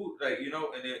 Who like, you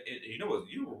know? And you know what?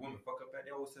 You were a woman fuck up that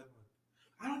they always say,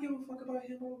 I don't give a fuck about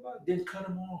him. Then cut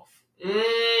him off.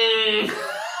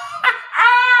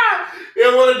 You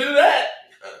don't want to do that.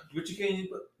 But you can't.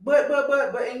 But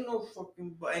ain't no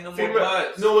fucking. But ain't no more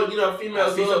buts. No, you know,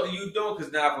 females see something you don't.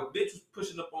 Because now if a bitch was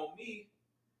pushing up on me,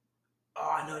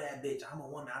 oh, I know that bitch. I'm a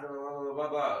woman. Blah blah blah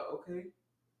blah. Okay.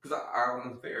 Because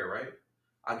I'm fair, right?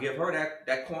 I give her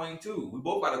that coin too. We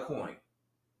both got a coin.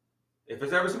 If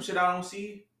it's ever some shit I don't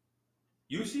see,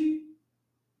 you see.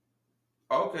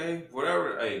 Okay,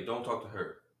 whatever. Hey, don't talk to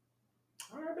her.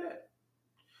 All right, bet.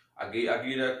 I give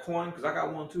you that coin because I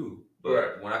got one too. But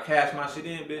Right. when I cash my shit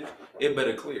in, bitch, it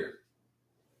better clear.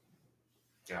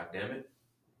 God damn it.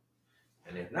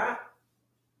 And if not,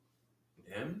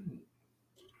 then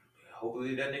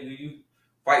hopefully that nigga you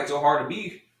fight so hard to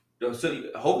be.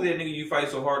 Hopefully that nigga you fight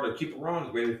so hard to keep around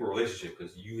is ready for a relationship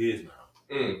because you is now.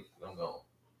 I'm gone.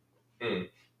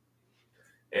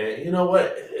 And you know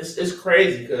what? It's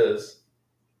crazy because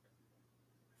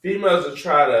females will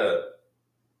try to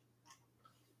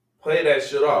play that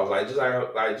shit off, like just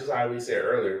like we said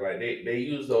earlier. Like they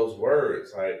use those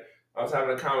words. Like I was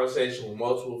having a conversation with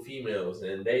multiple females,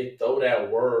 and they throw that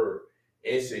word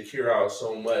insecure out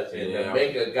so much, and to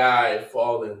make a guy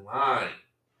fall in line.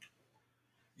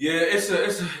 Yeah, it's a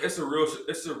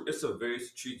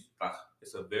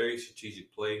very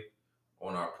strategic play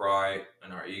on our pride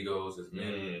and our egos as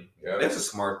men. That's a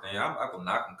smart thing. I can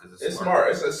knock them because it's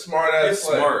smart. It's a smart ass. It's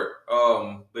smart.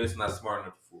 But it's not smart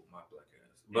enough to fool my black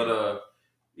ass. But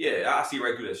yeah, I see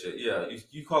right through that shit. Yeah,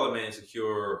 you call a man insecure,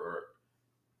 or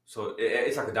so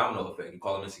it's like a domino effect. You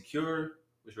call him insecure,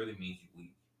 which really means you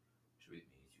weak, which really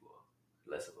means you are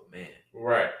less of a man,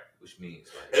 right? Which means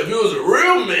if you was a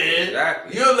real man,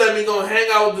 you'll let me go hang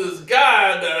out with this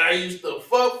guy that I used to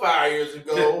fuck 5 years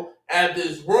ago at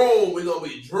this room. We're gonna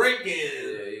be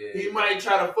drinking. He might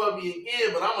try to fuck me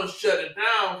again, but I'm gonna shut it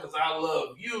down because I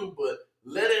love you. But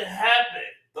let it happen.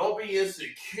 Don't be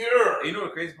insecure. You know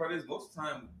the crazy part is, most of the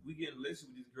time we get in relationships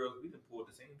with these girls, we done pulled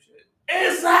the same shit.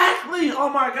 Exactly. Oh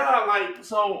my god. Like,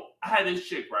 so I had this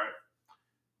chick, right?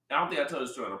 I don't think I told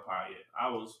this story on the pod yet.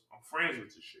 I'm friends with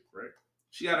this chick, right?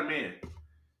 She got a man.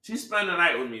 She spent the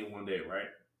night with me one day, right?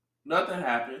 Nothing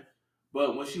happened.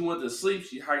 But when she went to sleep,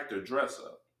 she hiked her dress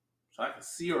up so I could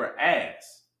see her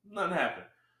ass. Nothing happened.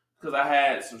 Because I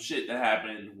had some shit that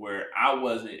happened where I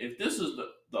wasn't. If this was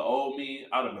the old me,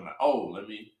 I would have been like, oh, let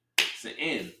me sit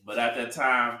in. But at that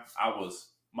time,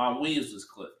 my weaves was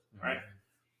clipped, right?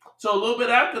 So a little bit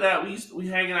after that, we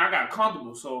hanging out. I got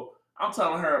comfortable. So I'm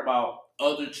telling her about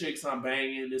other chicks I'm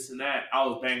banging, this and that. I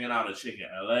was banging out a chick in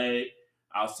LA.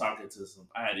 I was talking to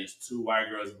I had these 2 white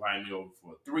girls inviting me over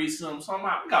for a threesome. So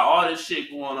I got all this shit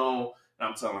going on, and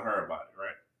I'm telling her about it,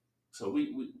 right? So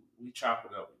we chop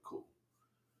it up, we cool.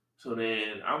 So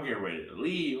then I'm getting ready to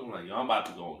leave. I'm like, yo, I'm about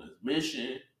to go on this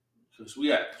mission. So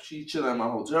she chilling in my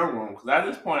hotel room. Because at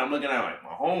this point, I'm looking at like my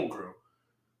homegirl.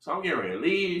 So I'm getting ready to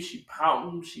leave. She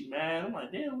pouting. She mad. I'm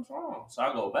like, damn, what's wrong? So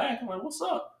I go back. I'm like, what's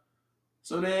up?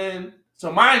 So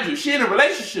mind you, she in a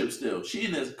relationship still. She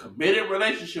in this committed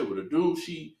relationship with a dude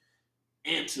she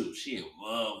in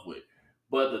love with.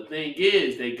 But the thing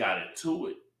is, they got into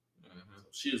it. So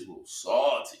she was a little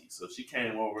salty. So she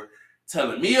came over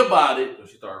telling me about it. So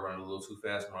she started running a little too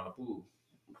fast around the pool.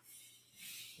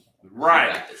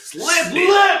 Right.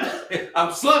 Slipping.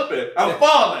 I'm slipping. I'm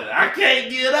falling. I can't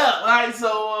get up. Right.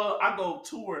 So I go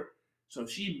to her. So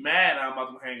she mad I'm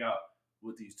about to hang out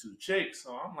with these 2 chicks.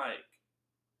 So I'm like,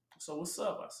 so what's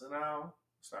up? I sit down,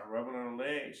 start rubbing on her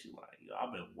leg. She like, yo,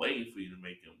 I've been waiting for you to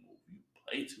make a move. You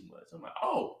play too much. I'm like,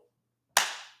 oh.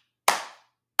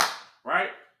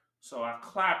 Right? So I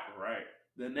clap her, right?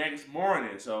 The next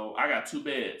morning, so I got 2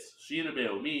 beds. She in the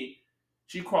bed with me.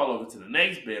 She crawled over to the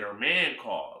next bed. Her man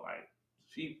called. Like,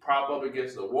 she propped up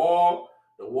against the wall.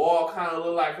 The wall kind of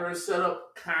looked like her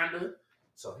setup, kind of.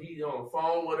 So he on the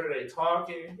phone with her. They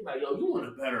talking. He like, yo, you want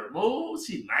a better move?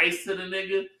 She nice to the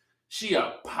nigga. She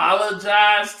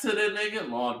apologized to the nigga.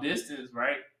 Long distance,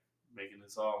 right? Making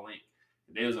this all link.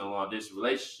 They was in a long distance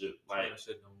relationship. Like, that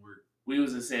shit don't work. We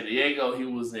was in San Diego. He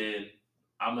was in,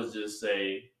 I'ma just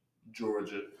say,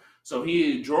 Georgia. So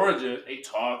he in Georgia, they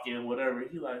talking, whatever.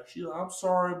 She like, I'm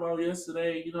sorry about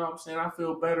yesterday. You know what I'm saying? I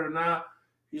feel better now.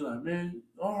 He like, man,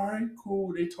 all right,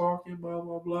 cool. They talking, blah,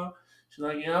 blah, blah. She's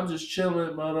like, yeah, I'm just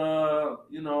chilling, but,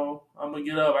 you know, I'm going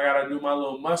to get up. I got to do my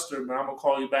little mustard, but I'm going to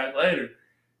call you back later.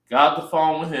 Got the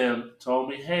phone with him, told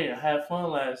me, hey, I had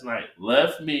fun last night.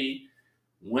 Left me,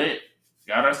 went,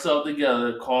 got ourselves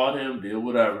together, called him, did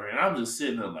whatever. And I'm just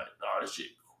sitting there like, oh, this shit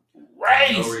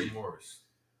crazy. No remorse.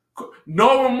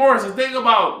 No remorse. The thing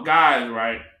about guys,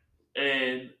 right?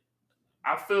 And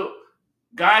I feel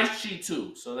guys cheat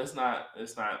too. So let's not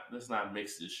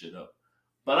mix this shit up.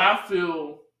 But I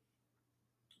feel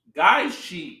guys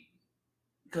cheat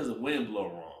because the wind blow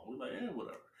wrong. We're like,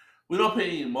 whatever. We don't put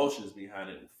any emotions behind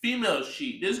it. Females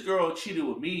cheat. This girl cheated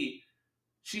with me.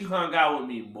 She hung out with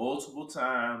me multiple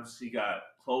times. She got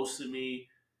close to me.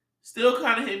 Still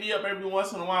kind of hit me up every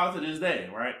once in a while to this day,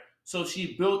 right? So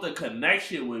she built a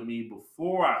connection with me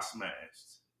before I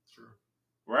smashed. True.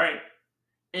 Right?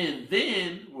 And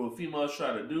then, what females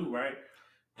try to do, right?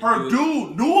 Her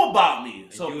dude knew about me.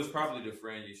 So he was probably the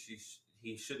friend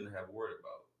he shouldn't have worried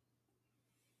about.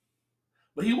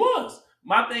 But he was.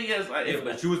 My thing is, like, Yeah,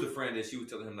 but you was the friend that she was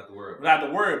telling him not to worry about. Not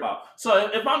to worry about. So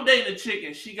if I'm dating a chick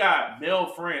and she got male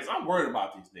friends, I'm worried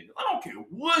about these niggas. I don't care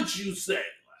what you say.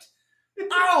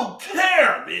 Like, I don't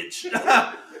care, bitch.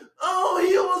 Oh,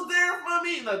 he was there for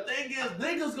me. The thing is,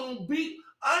 niggas gonna beat.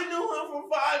 I knew him for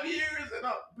 5 years, and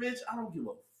bitch, I don't give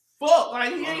a fuck.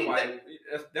 Like he ain't.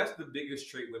 That's the biggest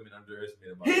trait women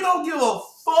underestimate about. He don't give a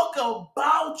fuck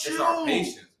about you. It's our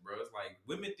patience, bro. It's like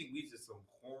women think we just some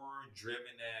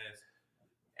corn-driven ass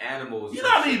animals. You know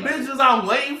how many bitches I'm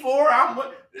waiting for?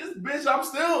 This bitch. I'm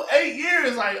still 8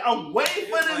 years. Like I'm waiting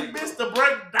for this bitch to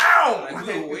break down. Like we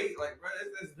gonna wait. Like bro,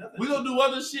 that's nothing. We gonna do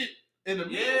other shit in the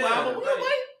meanwhile. But we gonna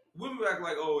wait. Women act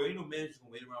like, oh, ain't no man just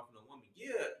gonna wait around for no woman.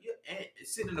 Yeah, and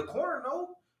sitting in the corner,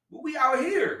 no. But we out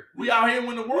here. We out here in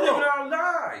the world. We living our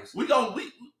lives. We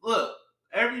look.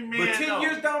 Every man. But 10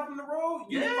 years down from the road,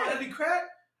 you finally crack.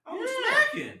 I'm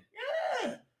smacking.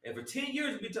 Yeah. And for 10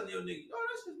 years, you be telling your nigga, oh,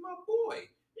 that's just my boy.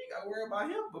 You ain't gotta worry about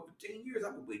him. But for 10 years,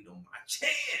 I've been waiting on my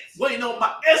chance. Waiting on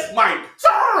it's my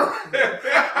turn.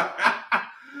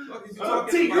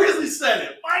 T Grizzly said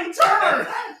it. My turn.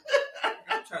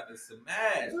 I'm trying to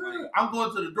smash. I'm going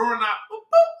to the doorknob.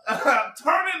 I'm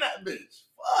turning that bitch.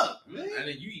 Fuck, man. And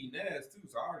then you eating ass too.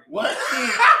 Sorry. What?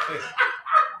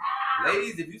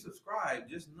 Ladies, if you subscribe,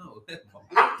 just know that my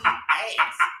boy eat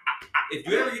ass. If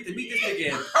you ever get to meet this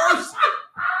nigga in person,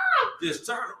 just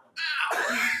turn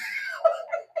around.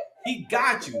 He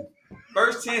got you.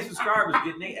 First 10 subscribers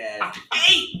getting their ass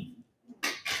ate.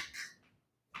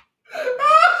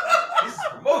 This is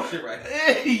promotion right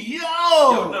here. Hey,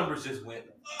 yo! Your numbers just went.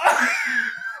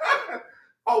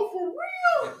 Oh, for real?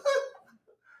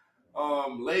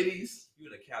 Ladies. You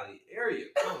in the Cali area.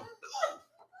 Come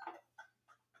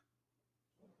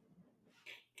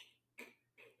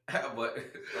but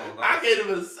I can't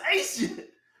even say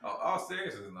shit. All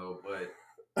seriousness, no, but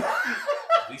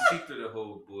we see through the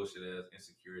whole bullshit ass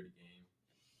insecurity game.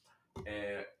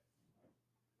 And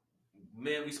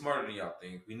man, we smarter than y'all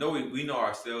think. We know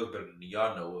ourselves better than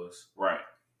y'all know us. Right.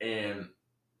 And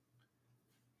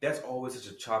that's always such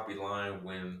a choppy line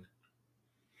when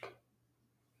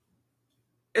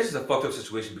it's just a fucked up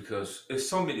situation because there's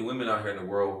so many women out here in the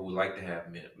world who like to have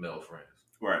male friends.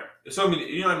 Right. There's so many,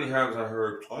 you know how many times I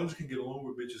heard, I just can't get along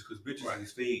with bitches because bitches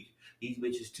is fake. These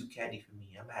bitches too catty for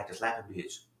me. I'm gonna have to slap a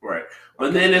bitch. Right.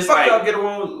 But then it's like, y'all get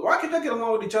along. Why can't y'all get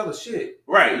along with each other? Shit.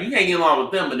 Right. You can't get along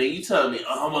with them, but then you tell me,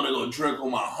 oh, I'm gonna go drink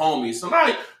with my homies. So now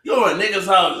you're at niggas'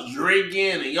 house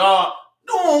drinking and y'all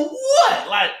doing what?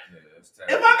 Like,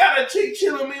 if I got a chick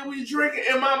chilling me, we drinking,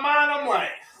 in my mind, I'm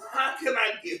like, how can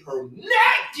I get her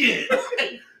naked?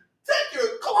 Take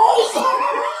your clothes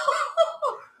off.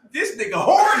 This nigga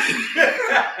horny.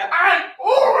 I'm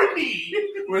horny.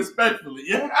 Respectfully,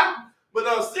 yeah. But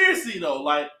no, seriously though,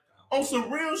 like on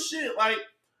some real shit, like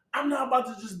I'm not about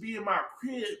to just be in my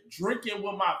crib drinking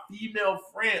with my female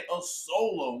friend a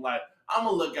solo. Like I'm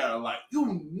gonna look at her like,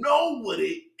 you know what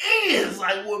it is.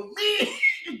 Like with me,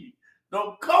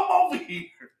 don't come over here.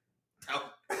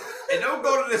 And don't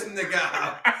go to this nigga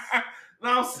house.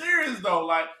 No, I'm serious though.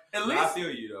 Like at least I feel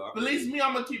you though. At least me,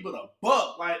 I'm gonna keep it a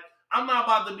buck. Like I'm not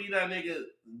about to be that nigga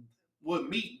with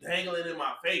meat dangling in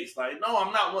my face. Like, no,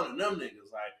 I'm not one of them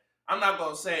niggas. Like, I'm not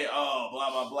gonna say, oh, blah,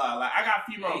 blah, blah. Like, I got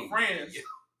female friends. Yeah.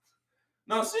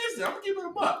 No, seriously, I'm gonna keep it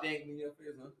a buck. Dangling in your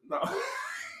face, huh? No.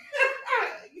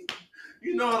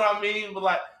 You know what I mean? But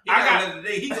like, I got it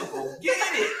today. He gonna go get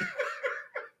it.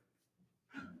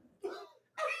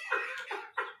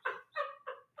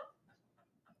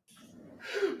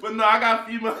 But no, I got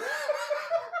female.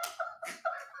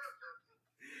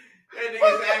 That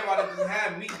nigga's saying about to just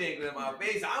have me dangling in my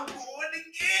face. I'm going to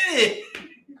get it.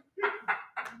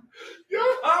 Yo,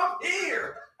 I'm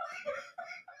here.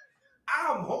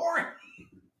 I'm horny.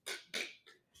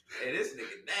 Hey, this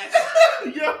nigga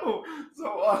nasty. Yo, so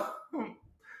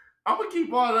I'm gonna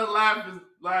keep all that laughing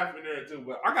there too.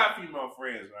 But I got female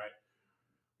friends, right?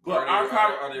 But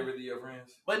are they really your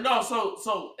friends? But no,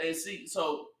 so and see,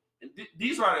 so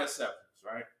these are the exceptions,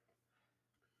 right?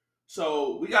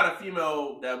 So we got a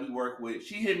female that we work with.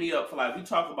 She hit me up for like, we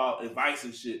talk about advice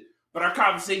and shit, but our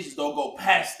conversations don't go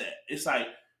past that. It's like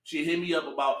she hit me up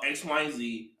about X, Y, and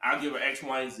Z. I'll give her X,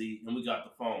 Y, and Z, and we got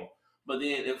the phone. But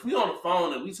then if we on the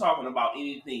phone and we talking about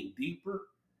anything deeper,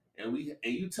 and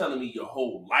you telling me your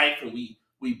whole life, and we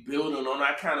building on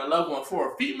that kind of level. And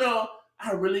for a female,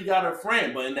 I really got a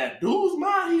friend. But in that dude's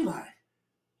mind, he like,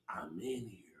 I'm in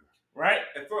here. Right?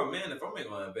 And for a man, if I'm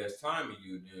making the best time with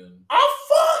you, then I'm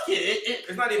fucking it.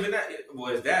 It's not even that.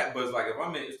 It's that, but it's like if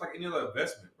I'm in, it's like any other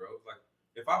investment, bro. Like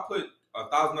if I put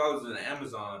 $1,000 in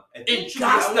Amazon, it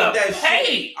got to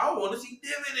pay. I want to see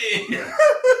dividends.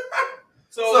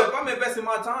 So if I'm investing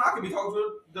my time, I could be talking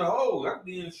to the whole. I could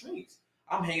be in the streets.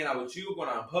 I'm hanging out with you, going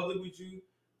out in public with you.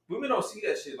 Women don't see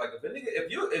that shit. Like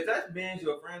if that man's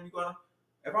your friend,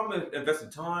 if I'm investing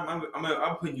time,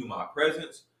 I'm putting you in my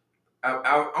presence.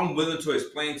 I'm willing to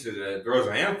explain to the girls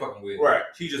I am fucking with. Right.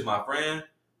 She's just my friend.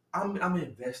 I'm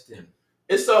investing.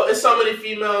 It's so many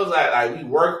females like we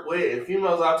work with and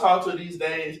females I talk to these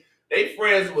days. They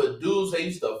friends with dudes they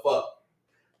used to fuck.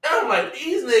 And I'm like,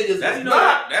 these niggas is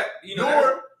not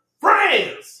your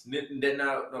friends. They're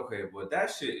not okay, but that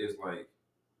shit is like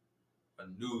a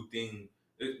new thing.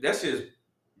 That shit is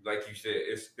like you said.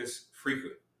 It's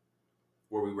frequent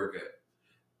where we work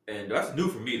at, and that's new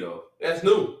for me though. That's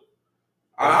new.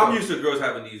 I'm used to girls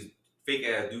having these fake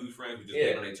ass dude friends who just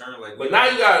wait on their turn. Like, but now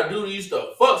you got a dude who used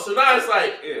to fuck. So now it's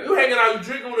like you hanging out, you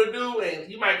drinking with a dude,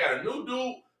 and you might got a new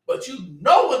dude, but you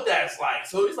know what that's like.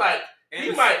 So it's like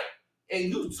and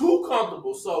you too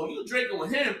comfortable. So you drinking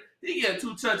with him, he getting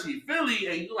too touchy feely,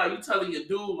 and you telling your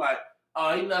dude like,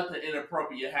 ain't nothing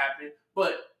inappropriate happened,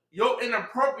 but your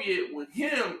inappropriate with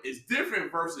him is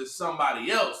different versus somebody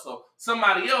else. So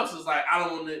somebody else is like, I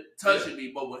don't want it touching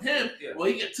me, but with him, well,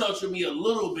 he can touch with me a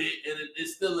little bit, and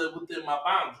it's still within my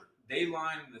boundary. They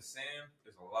line in the sand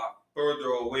is a lot further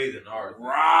away than ours.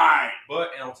 Right.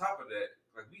 But and on top of that,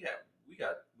 like we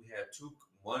had two,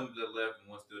 one to the left and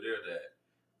one still there that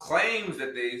claims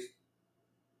that they.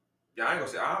 Yeah, I ain't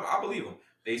gonna say I believe them.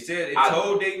 They said they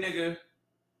told they nigga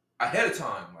ahead of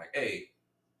time, like, hey,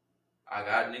 I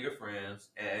got nigga friends,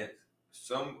 and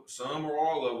some or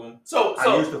all of them.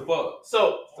 I used to fuck.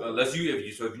 So unless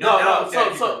if you're not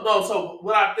So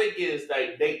what I think is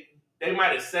they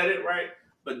might have said it right,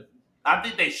 but I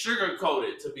think they sugarcoat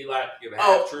it to be like,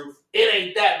 half truth. It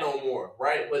ain't that no more,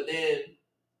 right? But then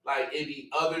like it be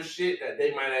other shit that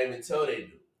they might not even tell they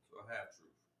do. So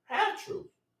Half truth.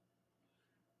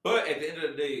 But at the end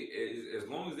of the day, as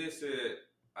long as they said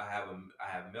I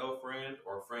have male friend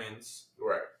or friends,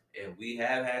 right? And we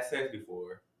have had sex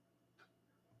before.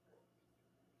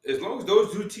 As long as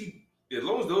those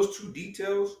two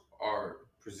details are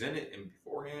presented in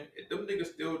beforehand, if them niggas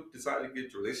still decide to get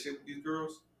into a relationship with these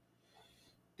girls,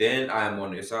 then I am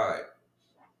on their side.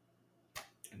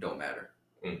 It don't matter.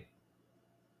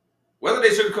 Whether they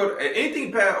sugarcoat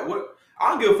anything past what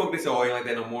I don't give a fuck. They say, "Oh, ain't like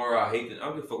that no more." I hate it. I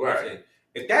don't give a fuck what they say.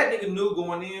 If that nigga knew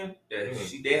going in that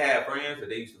they had friends that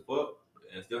they used to fuck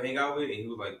and still hang out with, and he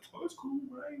was like, "Oh, it's cool,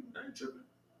 I ain't tripping."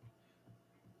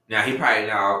 Now he probably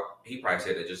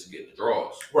said that just to get the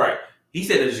draws. Right. He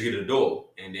said that just to get the dough,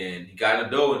 and then he got in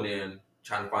the dough, and then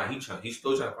he's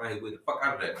still trying to find his way the fuck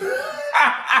out of that.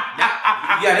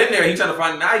 Now, he got in there. He's trying to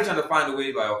find a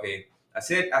way. Like, okay, I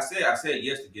said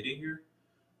yes to get in here.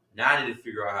 Now I need to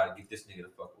figure out how to get this nigga the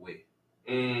fuck away.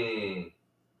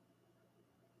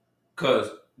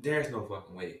 Cause there's no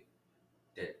fucking way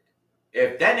that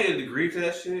if that nigga agreed to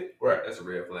that shit, right, that's a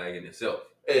red flag in itself.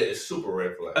 It's super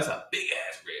red flag. That's a big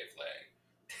ass red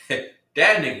flag.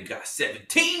 That nigga got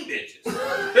 17 bitches.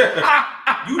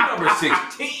 You number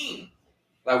 16.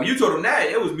 Like when you told him that,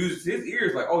 it was music to his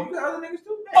ears. Like, oh, you got other niggas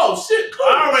too? Oh shit, cool.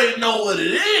 I already know what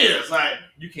it is. Like,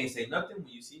 you can't say nothing when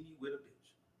you see me with a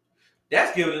bitch.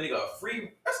 That's giving a nigga a free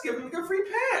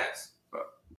pass.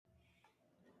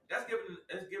 That's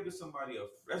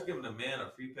giving a man a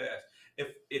free pass.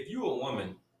 If you a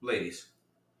woman, ladies,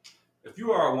 if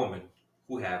you are a woman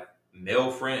who have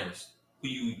male friends who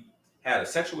you had a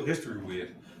sexual history with,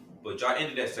 but y'all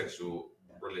ended that sexual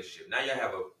relationship. Now y'all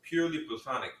have a purely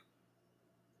platonic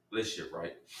relationship,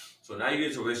 right? So now you get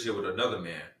into a relationship with another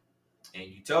man, and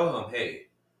you tell him, hey,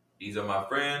 these are my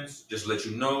friends. Just to let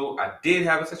you know, I did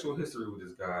have a sexual history with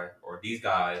this guy or these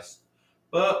guys,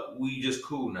 but we just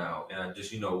cool now. And I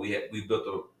just, we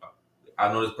built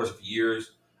I know this person for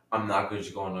years. I'm not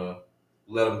just gonna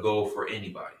let them go for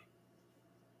anybody.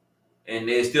 And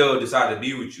they still decide to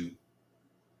be with you.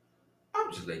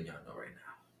 I'm just letting y'all know right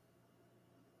now.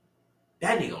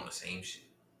 That nigga on the same shit.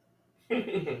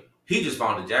 He just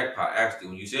found the jackpot. Actually,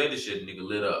 when you said this shit, nigga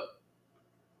lit up.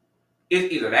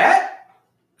 It's either that,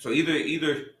 so either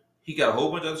he got a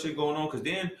whole bunch of other shit going on. Because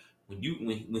then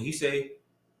when he say,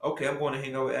 okay, I'm going to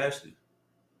hang out with Ashley,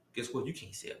 guess what? You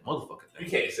can't say a motherfucking thing. You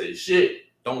can't say shit.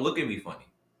 Don't look at me funny.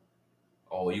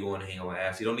 Oh, you going to hang out with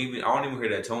Ashley? I don't even hear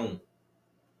that tone.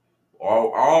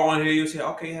 All I want to hear you say,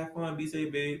 okay, have fun, be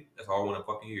safe, babe. That's all I want to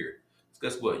fucking hear.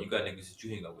 Guess what? You got niggas that you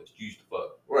hang out with, you used to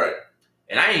fuck. Right.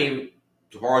 And I ain't,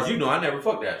 as far as you know, I never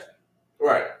fucked Ashley.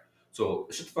 Right. So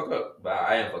shut the fuck up. But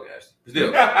I am fucking Ashley.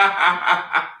 Still.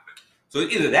 So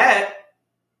it's either that,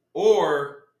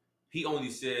 or he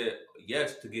only said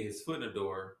yes to get his foot in the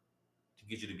door, to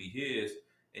get you to be his,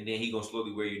 and then he gonna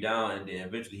slowly wear you down, and then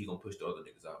eventually he gonna push the other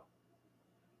niggas out.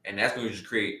 and that's gonna just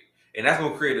create, and that's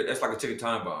gonna create. That's like a ticking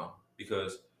time bomb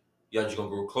because y'all just gonna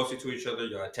grow closer to each other.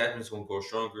 Your attachment's gonna grow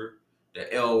stronger.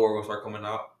 The L word will start coming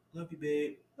out. Love you,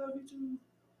 babe. Love you too.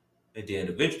 And then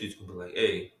eventually it's gonna be like,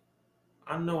 hey,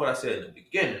 I know what I said in the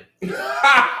beginning, but now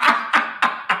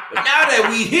that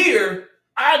we here,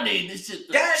 I need this shit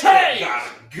to that change.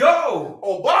 gotta go.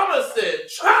 Obama said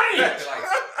change.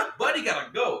 Like, buddy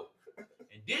gotta go.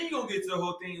 And then you're gonna get to the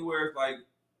whole thing where it's like,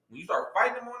 when you start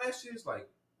fighting them on that shit, it's like,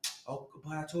 oh,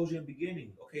 but I told you in the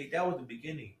beginning. Okay, that was the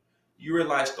beginning. You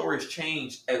realize stories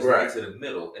change as we get to the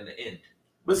middle and the end.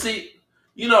 But see,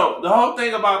 you know, the whole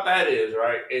thing about that is,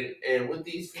 right, and with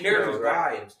these Characters females,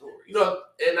 right, die in stories. you know,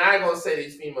 and I ain't gonna say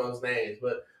these females' names,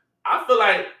 but I feel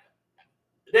like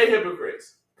they're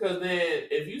hypocrites. Because then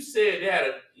if you said they had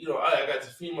a, you know, I got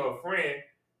this female friend,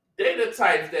 they the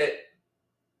types that,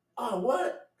 oh,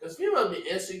 what? Because females be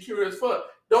insecure as fuck.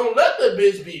 Don't let the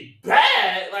bitch be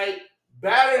bad, like,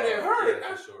 badder than her.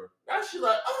 Yeah, for sure. That shit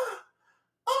like, oh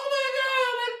my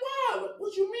God, like, why?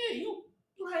 What you mean? You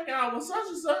hang out with such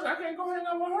and such, I can't go hang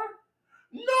out with her?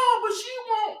 No, but she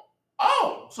won't.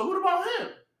 Oh, so what about him?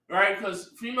 Right?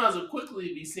 Because females will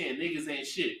quickly be saying niggas ain't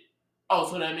shit.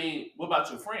 Oh, so that mean, what about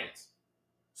your friends?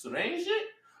 So they ain't shit?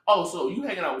 Oh, so you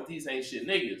hanging out with these ain't shit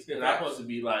niggas. And I'm supposed to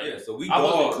be like, yeah, so we I'm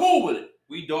supposed to be cool with it.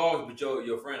 We dogs, but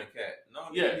your friend a cat. No,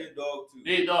 yeah, you're a dog too.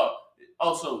 They a dog.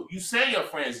 Oh, so you say your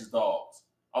friends is dogs.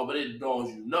 Oh, but they're the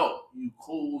dogs you know. You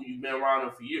cool, you've been around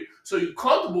them for years. So you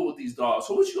comfortable with these dogs.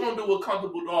 So what you gonna do with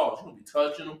comfortable dogs? You gonna be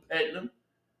touching them, petting them.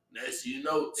 Next you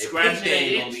know, scratching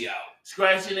their itch.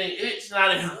 Scratching their itch,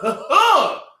 not in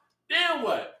Then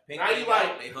what? Now you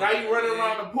running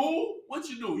around the pool? What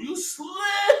you do? You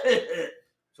slid.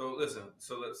 So listen,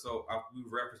 we've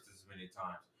referenced this many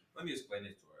times. Let me explain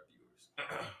this to our viewers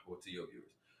or to your viewers.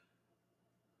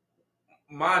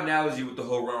 My analogy with the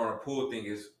whole run around the pool thing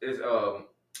is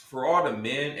for all the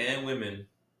men and women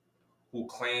who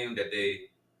claim that they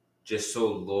just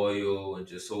so loyal and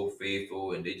just so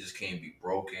faithful and they just can't be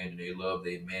broken and they love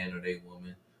their man or their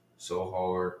woman so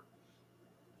hard.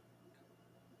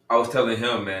 I was telling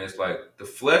him, man, it's like the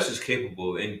flesh is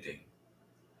capable of anything.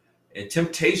 And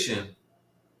temptation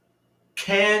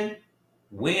can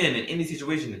win in any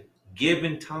situation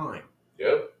given time.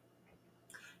 Yep.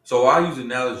 So I use the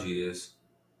analogy is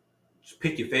just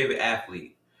pick your favorite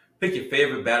athlete, pick your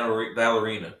favorite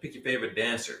ballerina, pick your favorite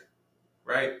dancer,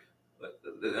 right? I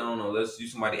don't know. Let's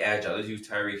use somebody agile. Let's use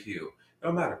Tyreek Hill. It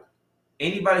don't matter.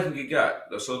 Anybody can get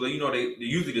got. So you know they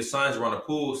usually the signs around the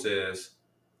pool says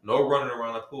no running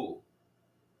around the pool.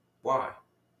 Why?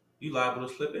 You liable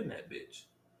to slip in that bitch.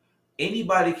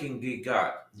 Anybody can get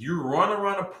got. You run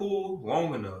around the pool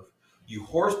long enough. You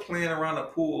horse playing around the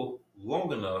pool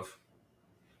long enough.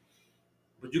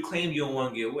 But you claim you don't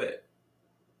want to get wet.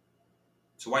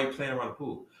 So why are you playing around the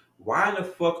pool? Why in the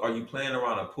fuck are you playing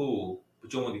around a pool,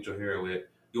 but you don't want to get your hair wet?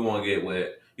 You don't want to get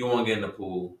wet. You don't want to get in the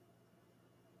pool.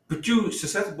 But you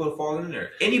susceptible to fall in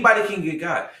there. Anybody can get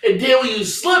got. And then when you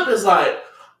slip, it's like,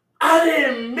 I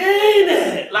didn't mean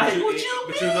it. Like, what you mean?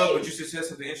 But you said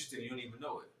something interesting. You don't even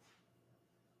know it.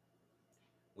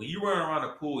 When you run around the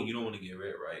pool, you don't want to get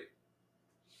wet, right?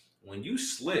 When you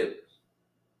slip,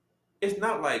 it's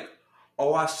not like,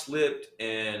 oh, I slipped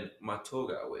and my toe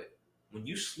got wet. When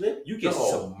you slip, you get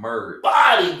submerged.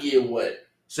 Body get wet.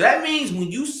 So that means when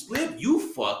you slip, you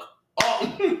fuck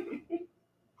up. It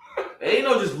ain't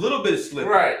no just little bit of slip.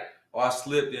 Right. Oh, I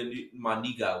slipped and my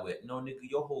knee got wet. No, nigga,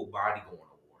 your whole body going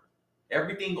underwater.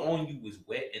 Everything on you is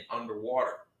wet and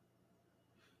underwater.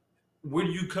 Where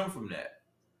do you come from that?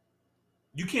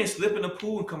 You can't slip in the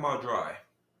pool and come out dry.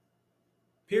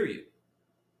 Period.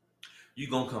 You're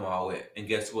going to come out wet. And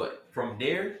guess what? From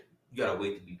there, you got to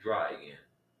wait to be dry again.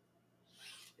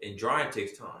 And drying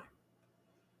takes time.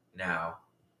 Now,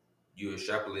 you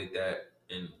extrapolate that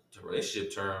into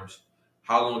relationship terms.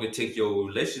 How long it take your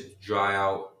relationship to dry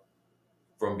out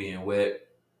from being wet?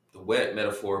 The wet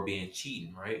metaphor being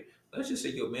cheating, right? Let's just say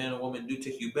your man or woman do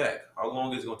take you back. How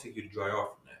long is it going to take you to dry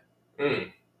off from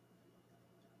that?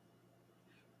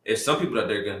 There's some people that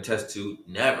they're going to test to,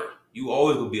 never. You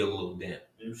always will be a little damp.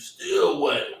 You still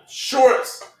wet.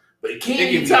 Shorts.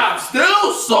 Bikini top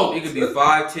still soaked. It could be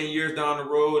 5-10 years down the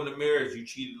road in the marriage. You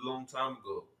cheated a long time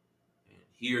ago. And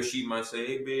he or she might say,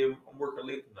 hey, babe, I'm working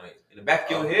late tonight. In the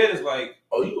back of your head is like,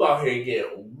 oh, you out here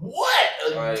getting wet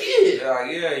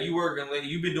again. Yeah, you working late.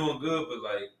 You've been doing good, but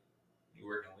like, you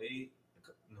working late?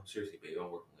 No, seriously, babe,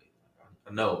 I'm working late.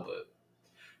 I know, but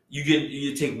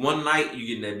you take one night, you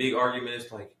get in that big argument.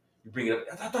 It's like, you bring it up.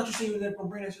 I thought you said you were never going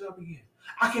to bring that shit up again.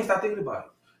 I can't stop thinking about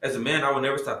it. As a man, I would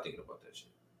never stop thinking about that shit.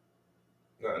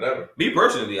 No, never. Me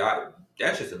personally,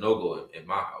 that's just a no-go in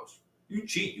my house. You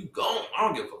cheat, you gone. I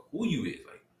don't give a fuck who you is.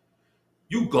 Like,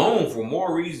 you gone for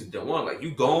more reasons than one. Like,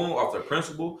 you gone off the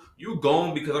principle. You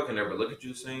gone because I can never look at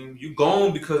you the same. You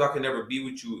gone because I can never be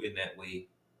with you in that way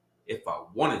if I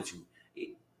wanted to.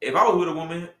 If I was with a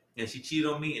woman and she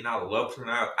cheated on me and I loved her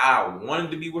and I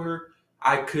wanted to be with her,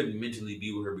 I couldn't mentally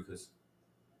be with her because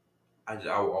I would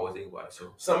always think about it.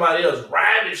 So somebody else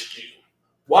ravished you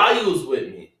while you was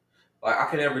with me. like, I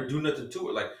can never do nothing to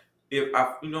her. Like, if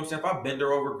I, you know what I'm saying, if I bend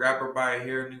her over, grab her by her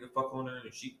hair, nigga, fuck on her,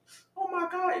 and she, oh my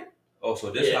god. Oh,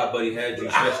 so this how Buddy had you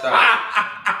stressed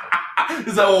out.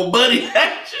 This old Buddy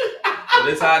had you. So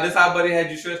this how Buddy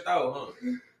had you stressed out,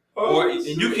 huh? And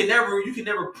you can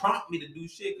never prompt me to do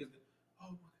shit because,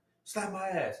 oh, slap my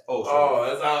ass.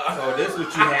 That's how. So this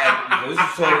what you had. This what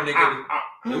you told a nigga.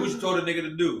 This what you told a nigga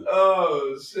to do.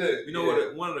 Oh shit. You know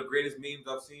what? One of the greatest memes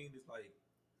I've seen is like,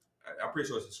 I'm pretty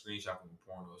sure it's a screenshot from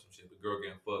porn or some shit. The girl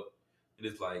getting fucked, and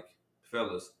it's like,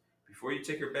 fellas, before you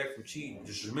take her back from cheating,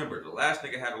 just remember the last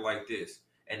nigga had her like this,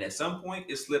 and at some point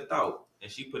it slipped out, and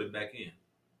she put it back in.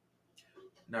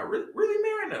 Now, really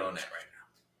marinate on that right now.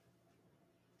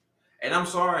 And I'm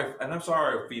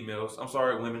sorry, females. I'm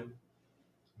sorry, women,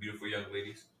 beautiful young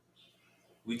ladies.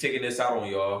 We taking this out on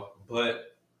y'all,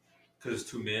 but because it's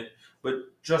two men. But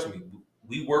trust me,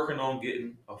 we working on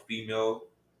getting a female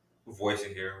voice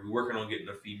in here. We're working on getting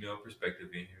a female perspective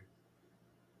in here.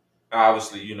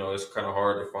 Obviously, you know, it's kind of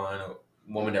hard to find a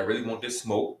woman that really want this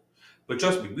smoke. But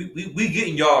trust me, we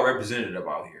getting y'all representative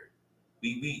out here.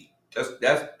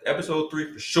 That's episode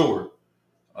 3 for sure.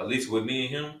 At least with me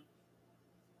and him.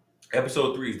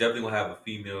 Episode 3 is definitely gonna have a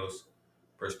female's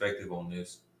perspective on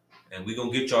this. And we're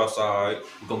gonna get y'all side.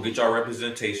 We're gonna get y'all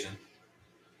representation.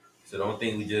 So don't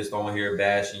think we just on here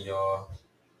bashing y'all.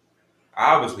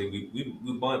 Obviously,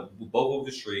 we both over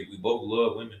the street. We both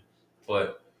love women,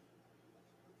 but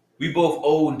we both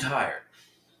old and tired.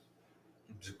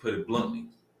 Just put it bluntly,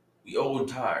 we old and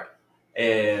tired.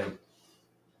 And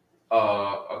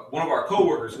one of our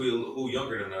coworkers who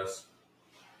younger than us,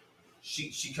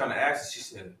 she kind of asked us. She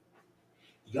said,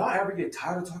 "Y'all ever get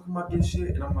tired of talking about this shit?"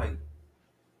 And I'm like,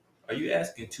 "Are you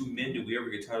asking two men? Do we ever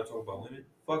get tired of talking about women?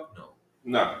 Fuck no."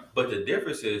 No. But the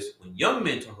difference is when young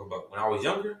men talk about. When I was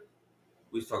younger,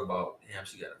 we used to talk about, damn,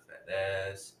 she got a fat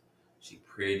ass. She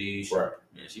pretty. Right.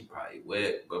 Man, she probably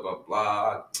wet. Blah blah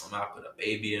blah. I'm not put a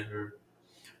baby in her.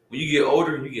 When you get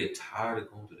older and you get tired of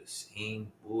going through the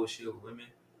same bullshit with women,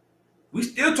 we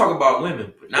still talk about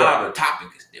women, but now the topic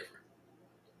is different.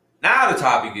 Now the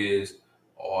topic is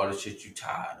all the shit you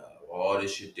tired of, all the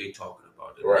shit they talking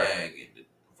about, the nagging, the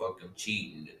fucking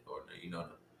cheating, or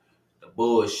the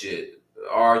bullshit, the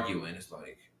arguing. It's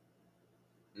like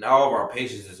now all of our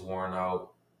patience is worn out.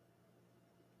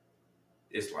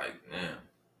 It's like, man,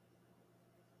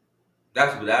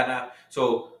 that's what that now.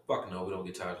 So fuck no, we don't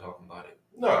get tired of talking about it.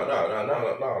 No,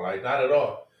 like not at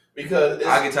all. Because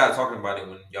I get tired of talking about it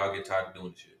when y'all get tired of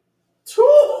doing shit.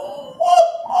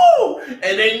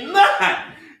 And they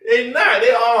not.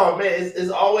 They all, man. It's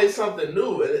always something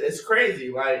new. It's crazy.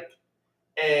 Like,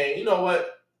 and you know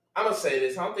what? I'm gonna say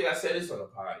this. I don't think I said this on the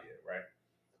pod yet, right?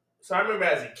 So I remember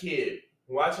as a kid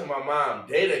watching my mom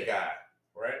date a guy,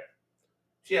 right?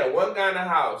 She had one guy in the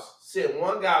house, sent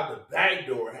one guy out the back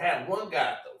door, had one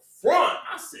guy at the front.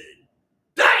 I said,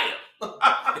 damn.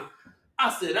 I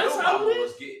said, that's how it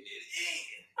is. Getting it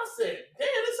in. I said,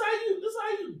 damn, this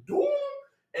how you doing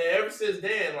them? And ever since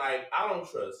then, like, I don't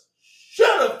trust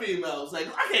shut up females. Like,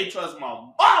 I can't trust my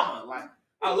mama. Like,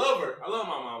 I love her. I love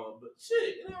my mama. But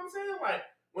shit, you know what I'm saying? Like,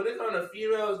 when it comes to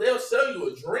females, they'll sell you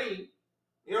a dream.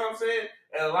 You know what I'm saying?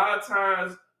 And a lot of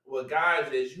times with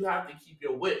guys is you have to keep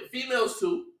your wit. Females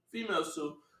too.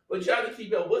 But you have to keep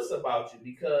your wits about you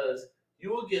because you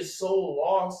will get so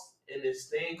lost in this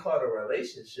thing called a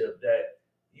relationship that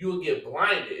you will get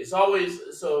blinded. It's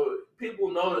always, so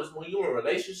people notice when you're in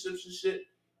relationships and shit,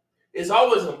 it's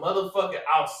always a motherfucker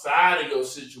outside of your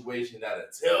situation that'll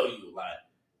tell you, like,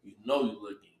 you know you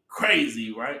looking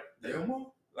crazy, right? Yeah.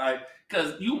 Like,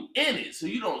 because you in it, so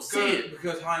you don't see it.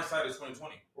 Because hindsight is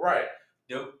 2020. Right.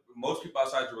 Most people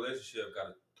outside the relationship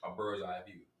got a bird's eye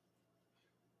view.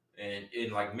 And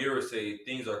in like mirrors say,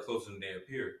 things are closer than they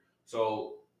appear.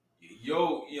 So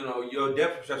your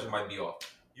depth perception might be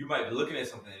off. You might be looking at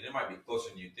something and it might be closer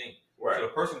than you think. Right. So the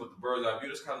person with the bird's eye view,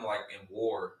 it's kind of like in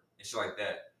war and shit like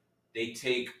that. They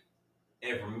take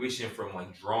information from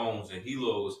like drones and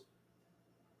helos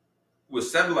with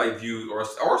satellite views or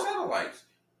satellites,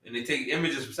 and they take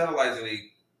images from satellites and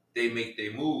they make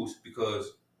their moves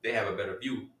because they have a better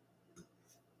view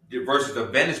versus the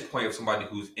vantage point of somebody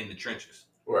who's in the trenches.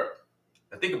 Right.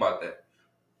 Now think about that.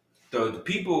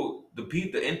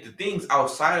 the things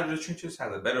outside of the trenches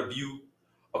has a better view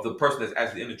of the person that's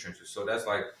actually in the trenches. So that's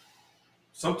like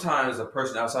sometimes a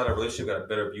person outside of a relationship got a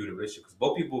better view of the relationship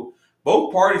because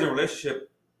both parties in a relationship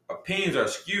opinions are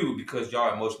skewed because y'all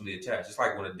are emotionally attached. It's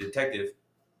like when a detective,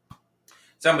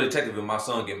 say I'm a detective and my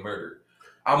son get murdered.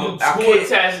 I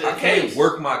can't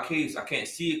work my case. I can't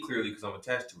see it clearly because I'm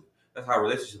attached to it. That's how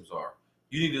relationships are.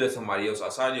 You need to let somebody else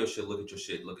outside of your shit look at your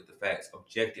shit, look at the facts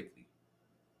objectively.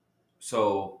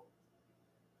 So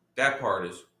that part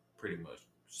is pretty much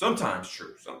sometimes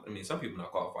true. Some people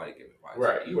not qualified to give advice.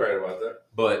 Right, you right about that.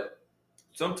 But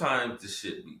sometimes this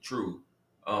shit be true.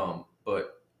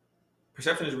 But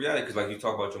perception is reality because like you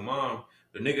talk about your mom,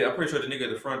 I'm pretty sure the nigga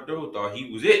at the front door thought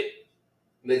he was it.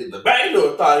 Nigga at the back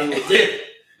door thought he was it.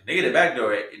 The nigga at the back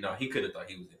door, he could have thought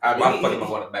he was it. I mean, why the fuck am I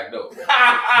going to the back door?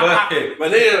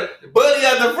 but nigga, buddy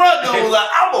at the front door was like,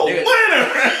 I'm a winner.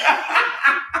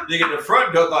 Nigga at the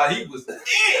front door thought he was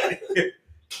it.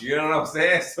 You know what I'm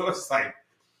saying? So it's like,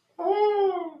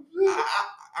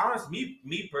 honestly,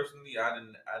 me personally, I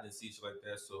didn't see shit like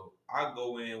that. So I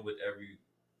go in with every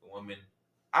woman.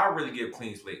 I really give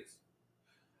clean slates.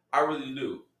 I really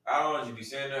do. I don't want you to be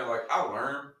saying that. Like I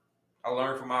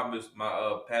learn from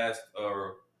my past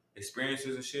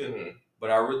experiences and shit. Mm-hmm. But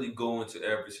I really go into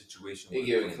every situation. You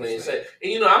give a clean slate.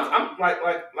 And you know, I'm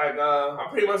I'm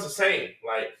pretty much the same.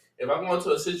 Like if I go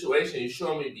into a situation, you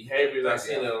show me behaviors I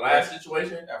seen in the last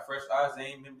situation. Got fresh eyes, they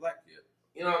ain't been black yet.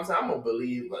 You know what I'm saying? I'm gonna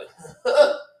believe like,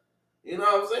 you know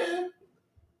what I'm saying?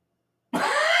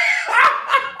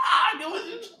 I get what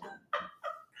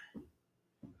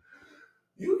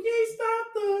you can't stop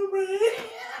the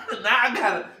rain.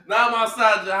 Now I'm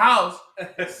outside your house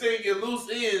singing loose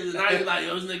ends, and now you're like,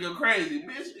 yo, this nigga crazy.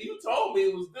 Bitch, you told me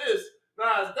it was this.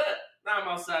 Now it's that. Now I'm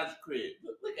outside your crib.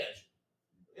 Look at you.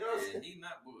 You know what I'm saying? He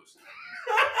not bullshit.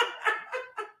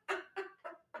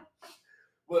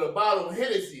 With a bottle of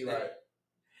Hennessy, like,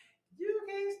 you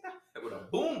can't stop. With a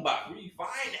boombox, where you find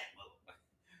that motherfucker?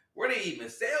 Where they even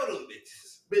sell them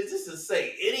bitches? Bitch, this is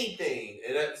say anything.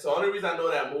 And that's the only reason I know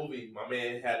that movie, my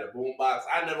man had a boombox.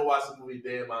 I never watched a movie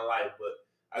day in my life, but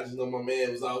I just know my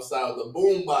man was outside with a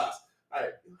boombox.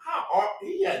 Like,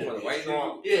 he had to be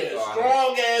strong.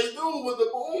 Strong ass dude with the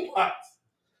boombox.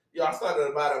 Yo, I started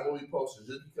to buy that movie poster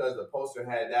just because the poster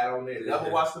had that on there. Never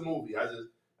watched the movie. That's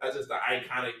just an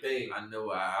iconic thing. I know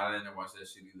I didn't watch that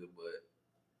shit either, but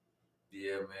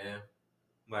yeah, man.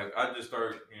 Like I just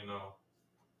started,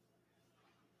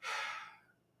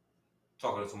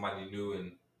 talking to somebody new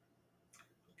and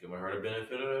giving her the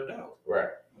benefit of the doubt. Right.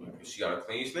 She got a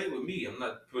clean slate with me. I'm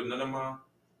not putting none of my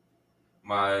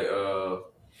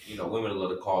women love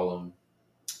to call them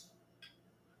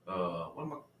what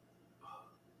am I?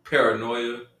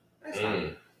 Paranoia. It's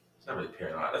not really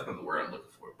paranoia. That's not the word I'm looking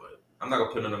for, but I'm not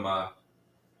gonna put none of my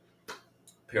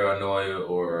paranoia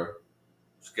or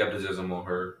skepticism on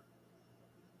her.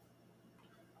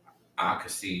 I can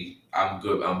see I'm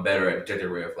good. I'm better at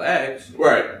detecting red flags.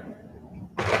 Right.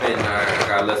 And I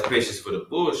got less patience for the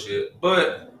bullshit.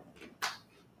 But,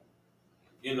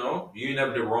 you ain't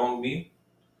never did wrong me.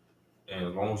 And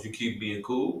as long as you keep being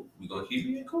cool, we're going to keep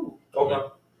being cool. Okay.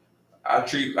 I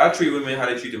treat women how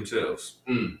they treat themselves.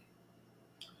 Another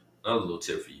little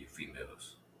tip for you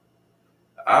females.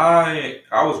 I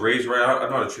was raised right. I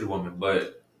know how to treat a woman.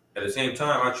 But at the same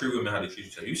time, I treat women how they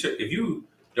treat themselves. If you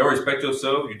don't respect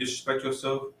yourself, you disrespect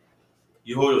yourself,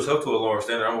 you hold yourself to a lower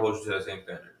standard, I'm gonna hold you to that same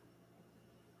standard.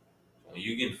 When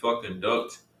you getting fucked and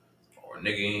ducked, or a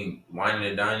nigga ain't whining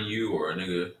and dining you, or a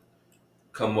nigga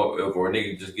come up, or a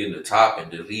nigga just getting the top and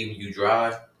just leaving you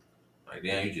dry, like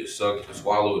damn, you just sucked and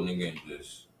swallowed, nigga, and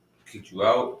just kicked you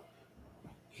out.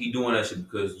 He doing that shit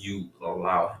because you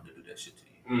allow him to do that shit to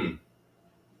you.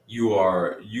 You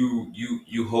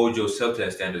hold yourself to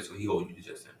that standard, so he holds you to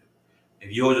that standard.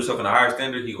 If you hold yourself in a higher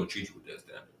standard, he gonna treat you with that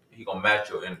standard. He gonna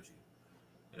match your energy.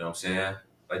 You know what I'm saying?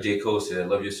 Like J. Cole said,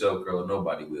 love yourself, girl,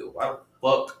 nobody will. Why the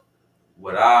fuck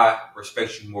would I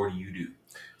respect you more than you do?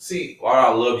 See, why do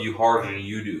I love you harder than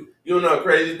you do? You know a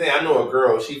crazy thing? I know a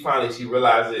girl, she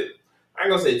realized it. I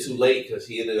ain't gonna say too late because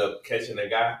she ended up catching a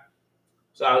guy.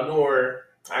 So I knew her,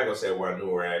 I ain't gonna say where I knew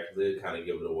her at because it kind of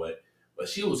give it away. But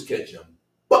she was catching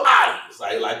bodies,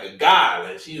 like a guy.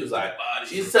 Like she was like,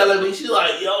 she's telling me, she's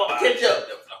like, yo, catch up.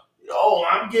 Yo,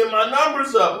 I'm getting my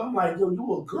numbers up. I'm like, yo,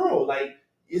 you a girl. Like,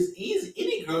 it's easy.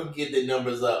 Any girl can get their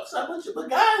numbers up. So but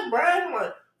guys, Brian, I'm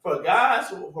like, for guys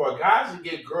to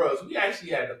get girls, we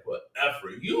actually had to put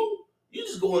effort. You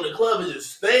just go in the club and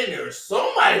just stand there.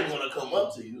 Somebody's gonna come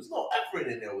up to you. There's no effort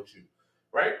in there with you,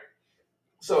 right?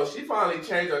 So she finally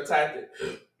changed her tactic.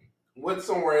 went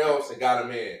somewhere else and got a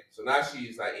man. So now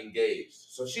she's like engaged.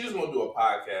 So she was gonna do a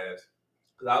podcast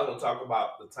because I was gonna talk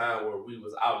about the time where we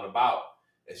was out and about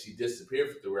and she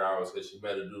disappeared for 3 hours because she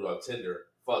met a dude on Tinder,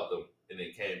 fucked him, and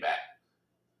then came back.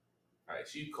 Like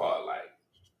she caught like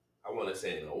I want to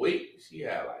say in a week she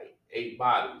had like 8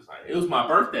 bodies. Like it was my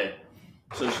birthday,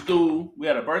 so we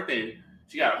had a birthday.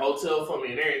 She got a hotel for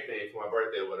me and everything for my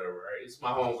birthday, or whatever. Right? It's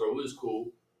my homegirl. We was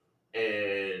cool,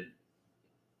 and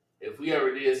if we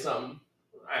ever did something,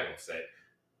 I ain't gonna say.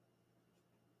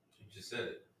 You just said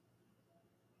it.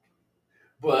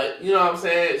 But you know what I'm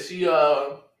saying? She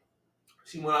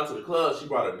went out to the club. She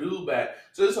brought a dude back.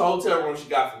 So this hotel room she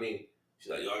got for me.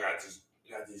 She's like, yo, I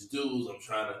got these dudes.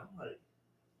 I'm like,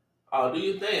 oh, do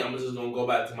your thing. I'm just gonna go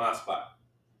back to my spot.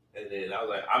 And then I was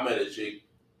like, I met a chick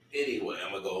anyway.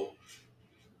 I'm gonna go.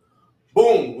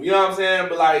 Boom, you know what I'm saying?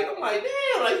 But like, I'm like,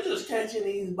 damn, like you just catching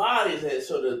these bodies. And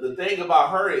so the thing about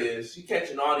her is she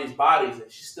catching all these bodies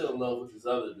and she's still in love with this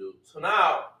other dude. So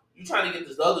now you trying to get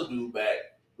this other dude back,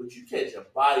 but you catching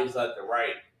bodies left and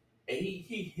right. And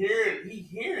he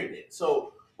hearing it.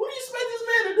 So what do you expect this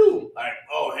man to do? Like,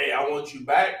 oh hey, I want you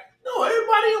back. No,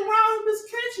 everybody around him is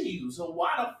catching you. So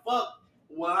why the fuck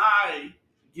would I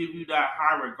give you that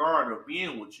high regard of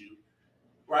being with you?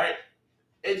 Right?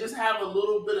 And just have a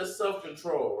little bit of